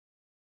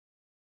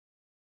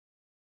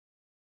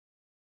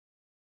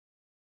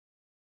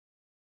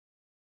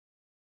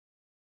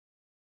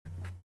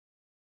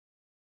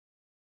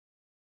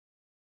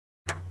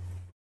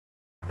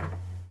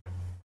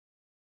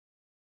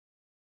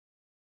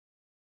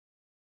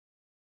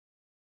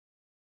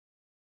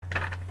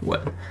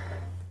 well,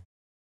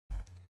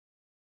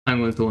 I'm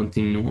going to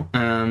continue.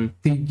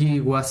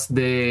 Tigi was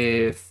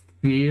the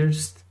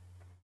first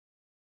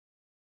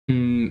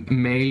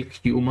male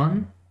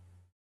human.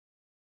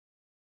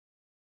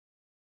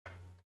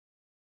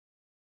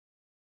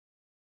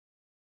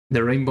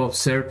 The rainbow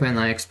serpent,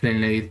 I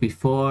explained it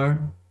before.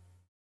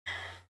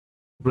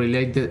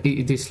 Related,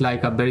 it is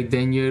like a very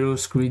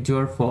dangerous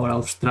creature for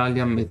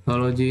Australian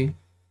mythology.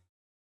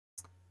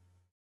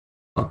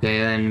 Okay,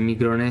 then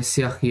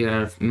Micronesia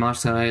here,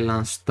 Marshall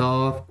Islands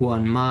stuff,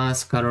 Guam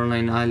Mask,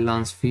 Caroline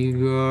Islands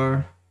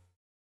figure,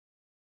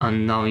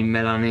 and now in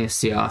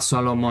Melanesia,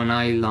 Solomon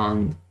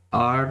Island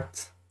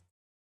art,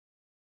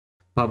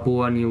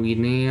 Papua New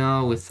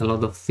Guinea with a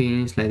lot of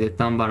things like the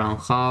Tambaran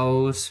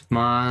house,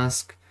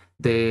 mask,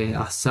 the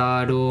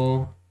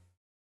Asaro,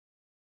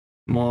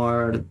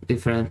 more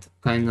different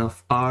kind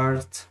of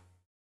art,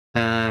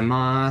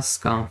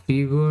 mask and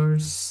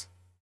figures.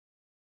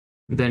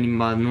 Then in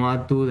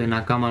Vanuatu, the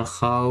Nakamal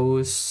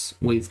house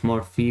with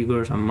more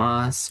figures and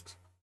masks,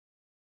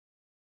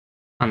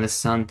 and the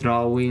sand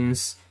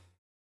drawings.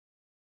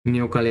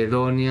 New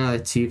Caledonia, the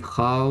chief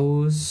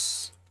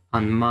house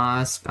and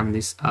mask and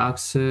this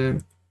axe.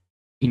 In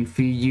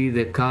Fiji,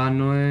 the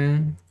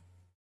canoe,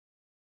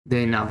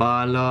 the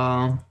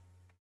Navala,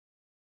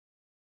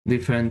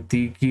 different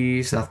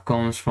tikis that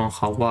comes from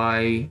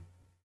Hawaii,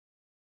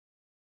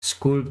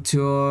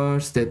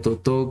 sculptures, the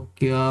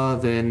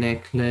Totokia, the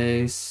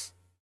necklace.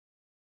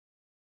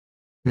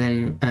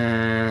 Then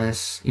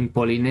in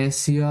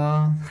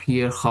Polynesia,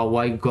 here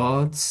Hawaii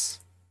gods,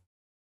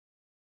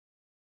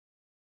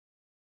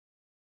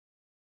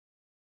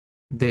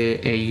 the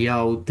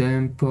Eyau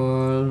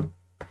temple,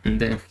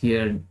 and then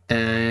here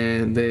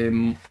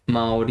the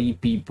Maori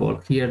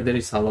people. Here there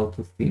is a lot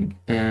to think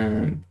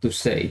to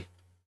say.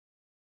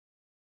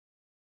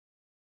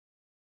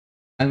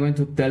 I'm going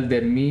to tell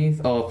the myth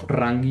of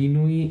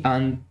Ranginui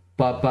and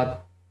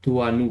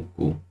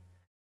Papatuanuku,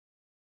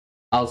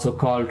 also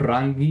called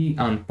Rangi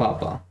and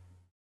Papa.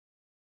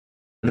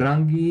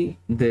 Rangi,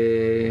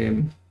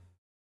 the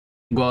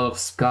god of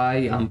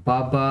sky, and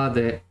Papa,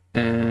 the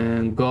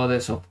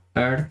goddess of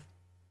earth,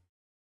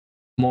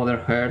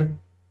 Mother Earth,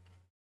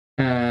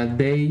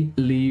 they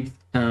lived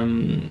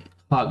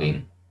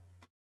hugging.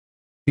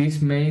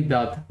 This made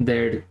that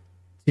their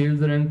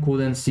children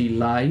couldn't see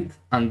light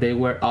and they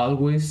were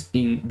always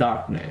in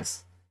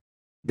darkness.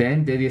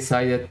 Then they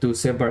decided to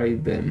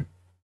separate them.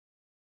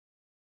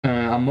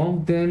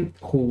 Among them,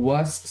 who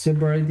was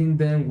separating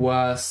them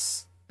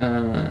was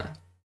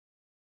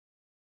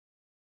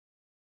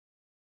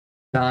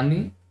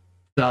Tani,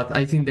 that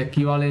I think the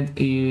equivalent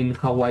in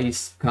Hawaii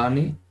is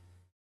Kani.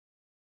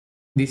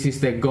 This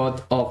is the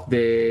god of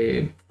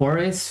the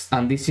forest,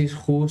 and this is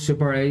who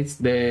separates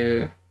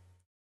the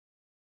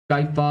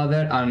Sky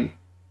Father and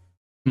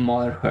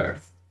Mother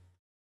Earth.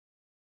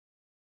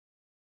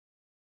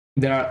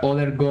 There are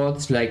other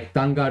gods like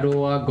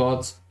Tangaroa,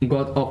 god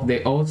of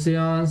the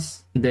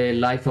oceans, the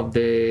life of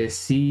the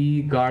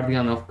sea,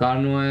 guardian of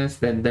canoes.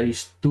 Then there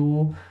is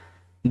Tu,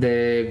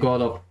 the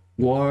god of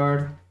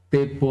war,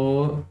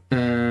 Tepo,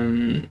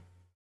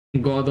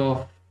 god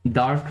of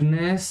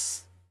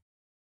darkness.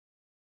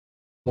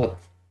 But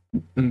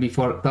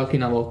before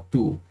talking about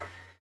Tu,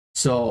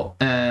 so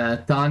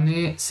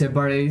Tane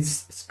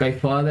separates Sky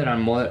Father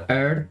and Mother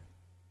Earth,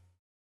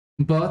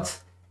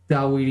 but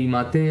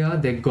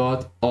Tawirimatea, the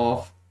god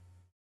of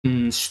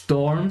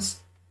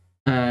storms,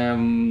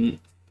 felt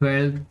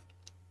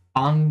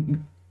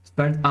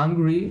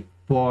angry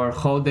for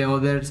how the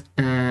other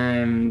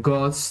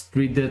gods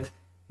treated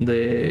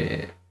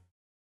the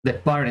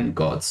parent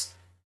gods.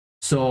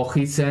 So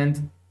he sent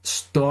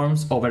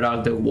storms over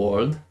all the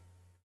world,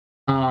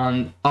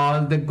 and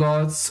all the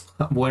gods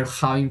were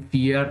having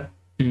fear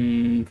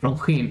from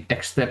him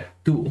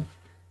except two,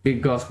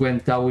 because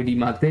when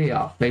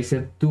Tawirimatea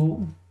faced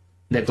two,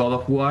 the god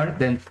of war,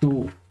 then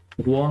two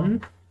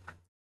won,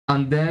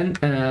 and then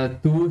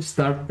two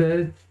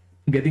started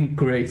getting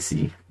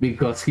crazy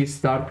because he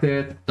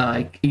started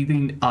like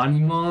eating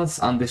animals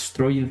and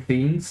destroying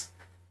things,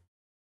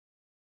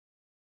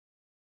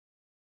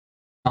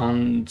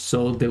 and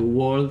so the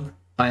world,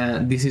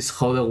 this is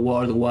how the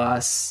world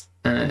was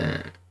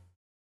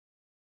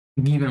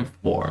given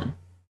form.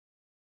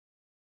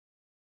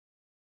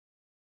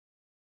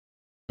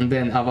 And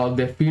then about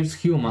the first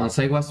humans,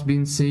 I was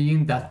been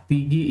saying that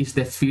Tigi is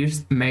the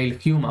first male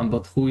human,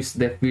 but who is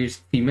the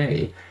first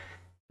female?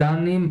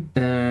 Tanim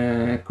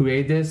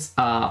created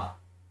a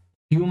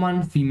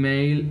human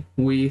female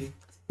with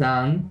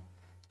Tan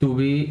to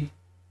be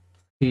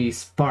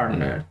his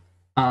partner,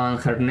 and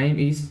her name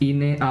is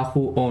Ine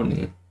Ahu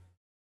Oni.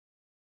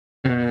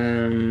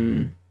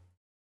 And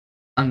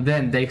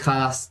then they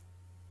had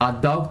a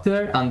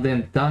daughter, and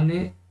then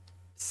Tani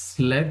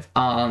slept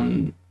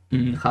and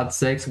had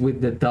sex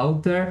with the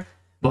daughter,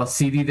 but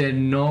she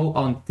didn't know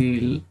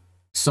until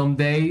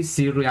someday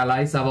she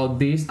realized about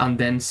this, and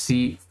then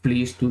she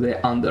flees to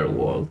the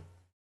underworld.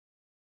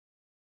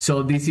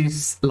 So this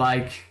is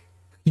like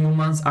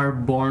humans are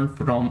born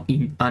from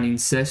an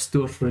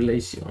incestuous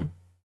relation.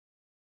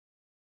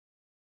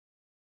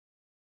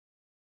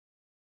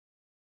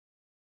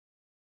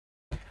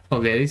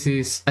 Okay, I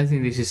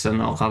think this is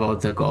enough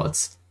about the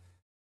gods.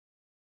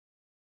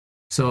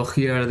 So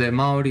here are the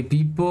Maori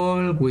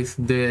people with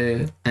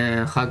the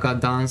haka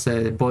dance,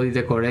 the body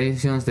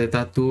decorations, the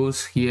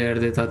tattoos. Here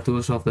the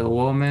tattoos of the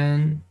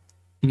woman.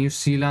 New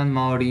Zealand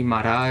Maori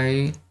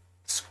marae,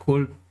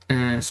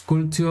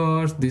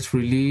 sculptures, this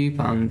relief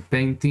and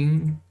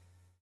painting.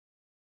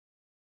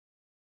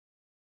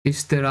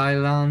 Easter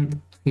Island,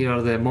 here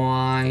are the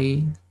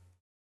Moai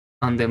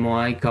and the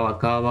Moai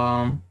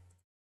Kawakawa.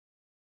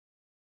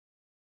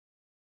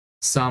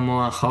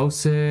 Samoa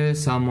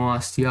houses, Samoa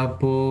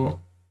Siapo,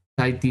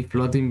 Tahiti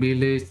floating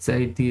village,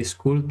 Tahiti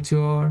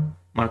sculpture,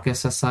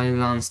 Marquesas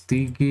Islands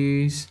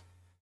tigis,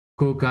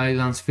 Cook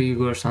Islands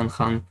figures and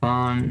hand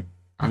pan,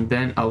 and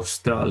then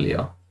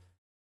Australia.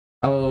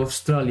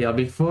 Australia,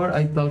 before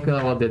I talk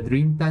about the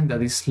Dreamtime,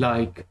 that is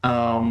like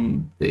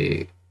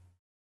the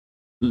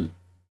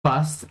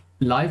past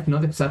life,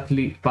 not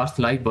exactly past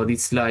life, but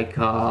it's like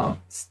a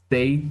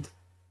state.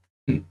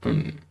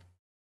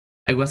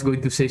 I was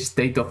going to say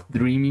state of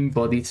dreaming,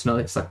 but it's not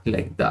exactly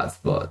like that.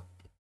 But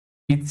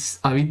it's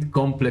a bit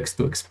complex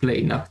to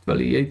explain,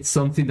 actually. It's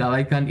something that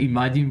I can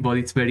imagine, but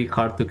it's very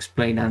hard to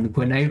explain. And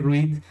when I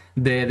read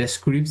the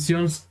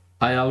descriptions,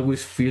 I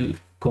always feel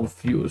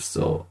confused.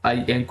 So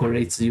I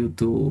encourage you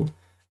to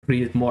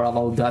read more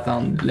about that,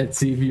 and let's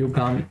see if you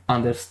can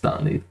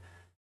understand it.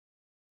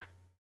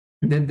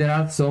 Then there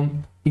are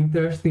some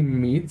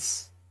interesting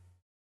myths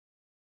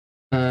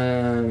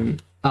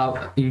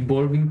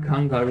involving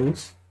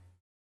kangaroos.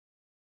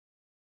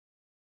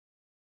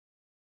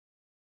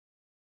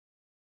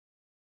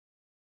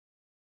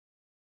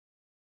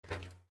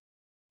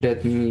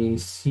 Let me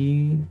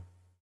see.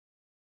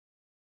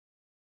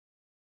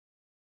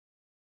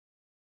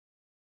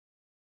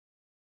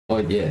 Oh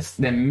yes,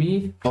 the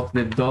myth of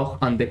the dog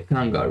and the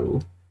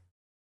kangaroo.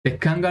 The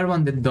kangaroo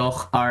and the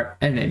dog are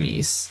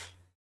enemies,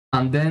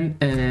 and then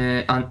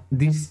and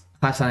this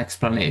has an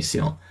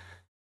explanation.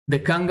 The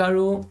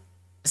kangaroo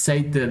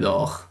said to the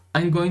dog,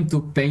 "I'm going to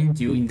paint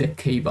you in the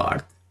cave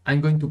art. I'm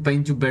going to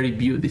paint you very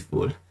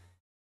beautiful."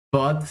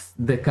 But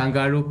the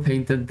kangaroo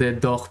painted the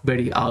dog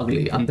very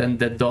ugly, and then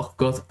the dog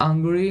got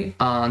angry,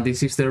 and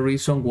this is the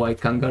reason why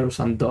kangaroos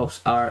and dogs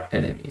are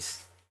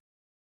enemies.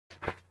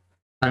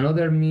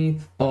 Another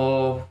myth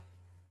of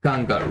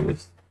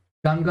kangaroos.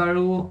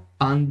 Kangaroo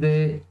and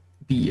the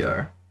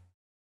bear.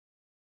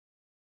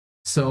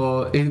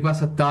 So it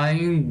was a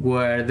time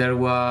where there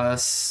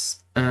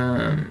wasn't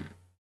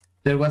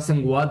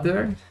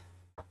water,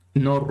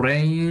 no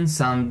rains,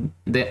 and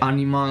the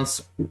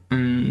animals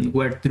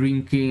were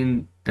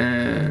drinking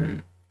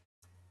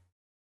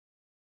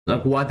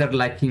like water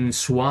like in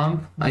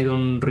swamp. I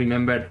don't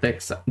remember the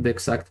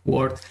exact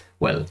word.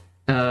 Well,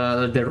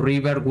 the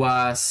river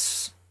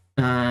was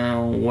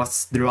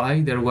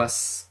dry. There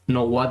was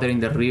no water in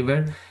the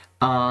river,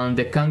 and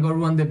the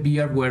kangaroo and the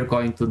bear were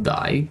going to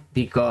die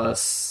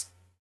because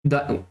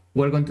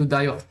we're going to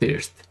die of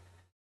thirst.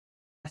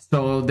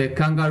 So the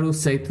kangaroo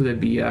said to the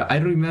bear, "I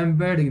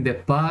remember in the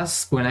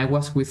past when I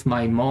was with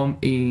my mom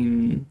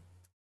in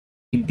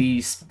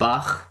this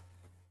bag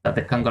that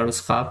the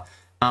kangaroos have,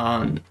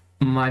 and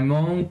my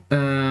mom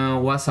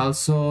was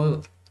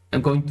also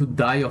going to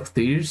die of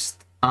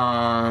thirst,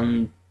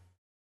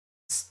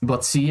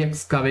 but she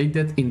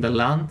excavated in the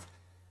land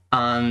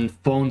and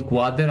found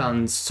water,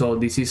 and so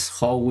this is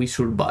how we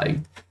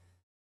survived."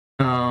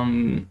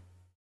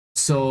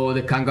 So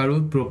the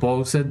kangaroo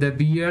proposed the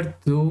bear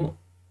to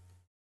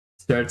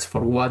search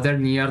for water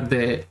near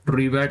the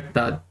river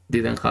that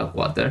didn't have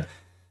water.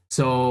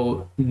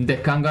 So the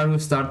kangaroo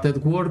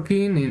started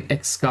working in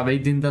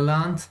excavating the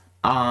land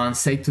and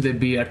said to the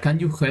bear, "Can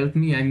you help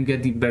me? I'm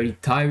getting very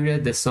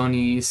tired. The sun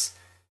is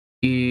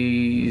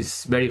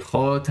very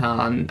hot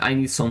and I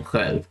need some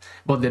help."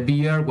 But the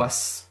bear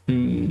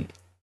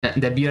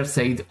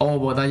said, "Oh,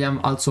 but I am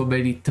also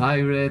very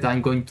tired.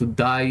 I'm going to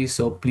die,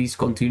 so please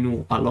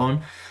continue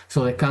alone."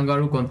 So the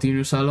kangaroo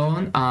continues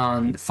alone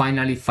and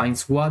finally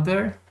finds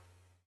water.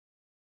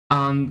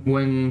 And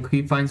when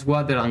he finds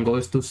water and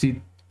goes to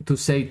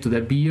say to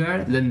the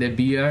bear, then the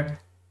bear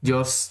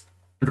just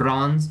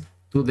runs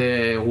to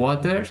the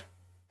water.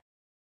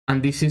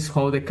 And this is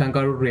how the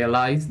kangaroo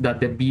realized that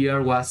the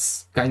bear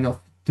was kind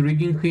of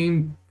tricking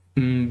him,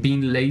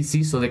 being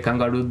lazy, so the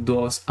kangaroo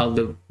does all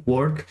the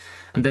work.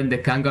 And then the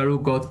kangaroo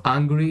got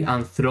angry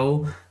and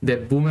threw the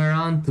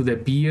boomerang to the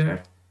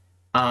bear,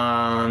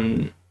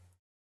 and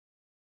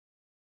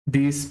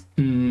this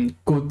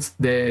cut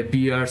the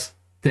bear's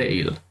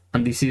tail.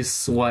 And this is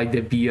why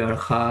the bear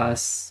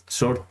has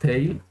short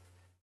tail.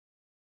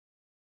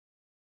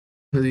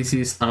 So this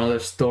is another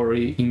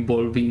story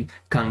involving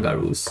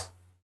kangaroos.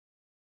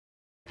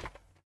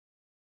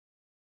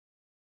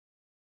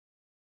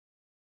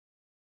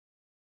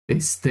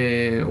 It's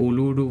the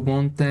Uluru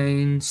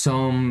Mountain,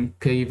 some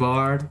cave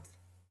art.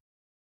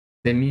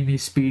 The Mimi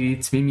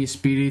spirits. Mimi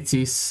spirits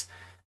is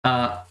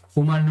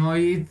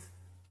humanoid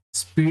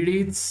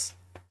spirits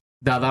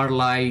that are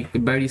like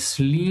very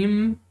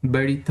slim,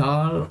 very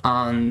tall,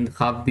 and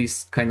have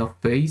this kind of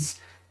face.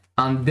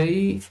 And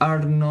they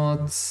are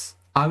not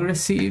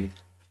aggressive,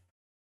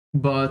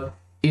 but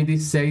it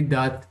is said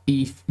that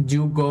if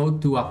you go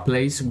to a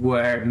place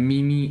where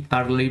Mimi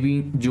are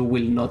living, you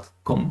will not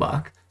come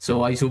back.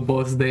 So I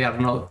suppose they are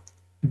not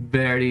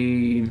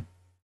very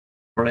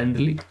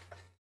friendly.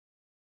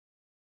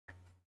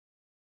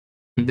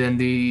 And then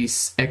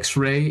this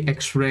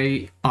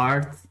X-ray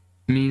art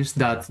means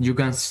that you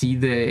can see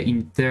the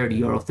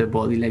interior of the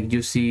body. Like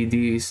you see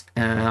these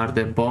are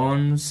the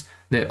bones,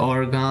 the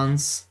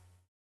organs.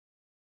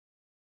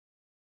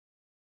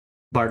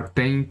 Bar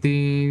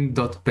painting,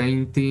 dot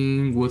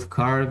painting, wood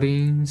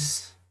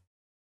carvings,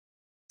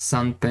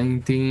 sand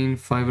painting,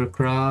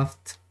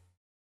 fibercraft,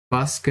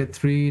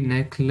 basketry,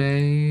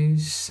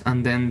 necklace,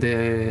 and then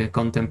the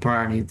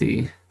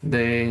contemporaneity,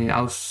 the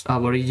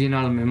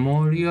Aboriginal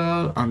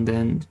memorial, and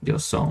then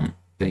just some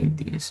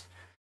paintings.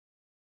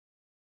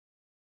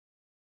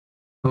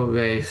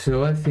 Okay,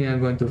 so I think I'm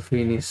going to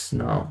finish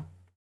now.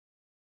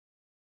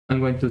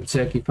 I'm going to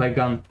check if I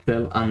can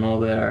tell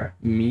another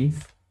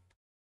myth.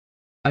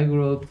 I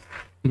wrote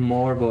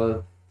more,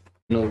 but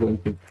not going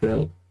to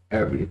tell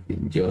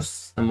everything,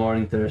 just a more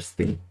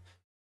interesting.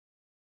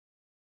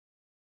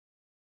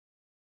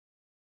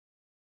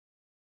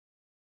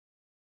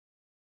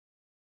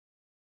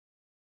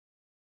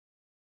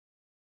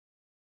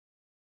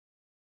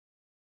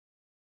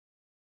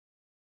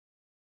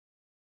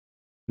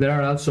 There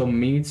are also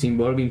myths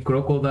involving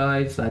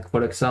crocodiles, like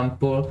for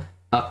example,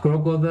 a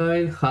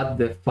crocodile had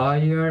the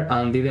fire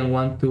and didn't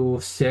want to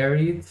share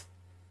it,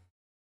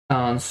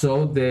 and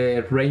so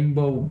the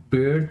rainbow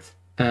bird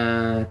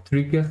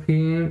tricked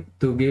him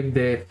to give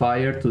the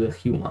fire to the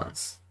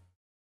humans.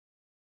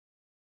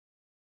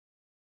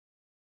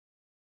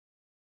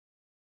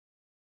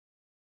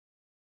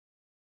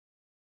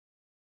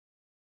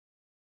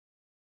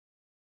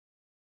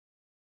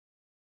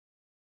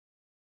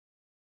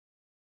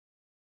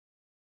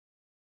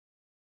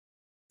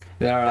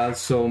 There are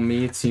also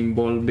myths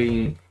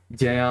involving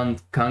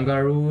giant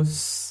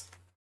kangaroos.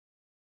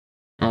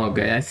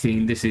 Okay, I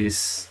think this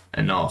is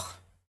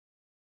enough.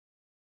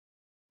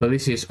 So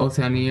this is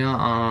Oceania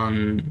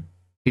and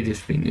it is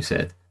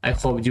finished. I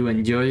hope you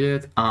enjoy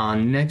it,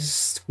 and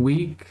next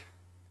week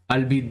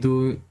I'll be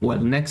doing,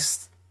 well,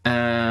 next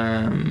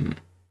class,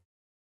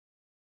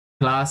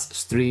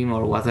 stream,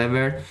 or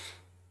whatever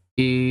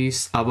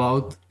is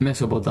about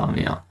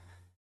Mesopotamia.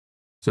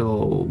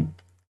 So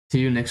see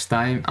you next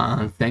time,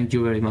 and thank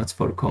you very much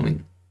for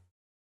coming.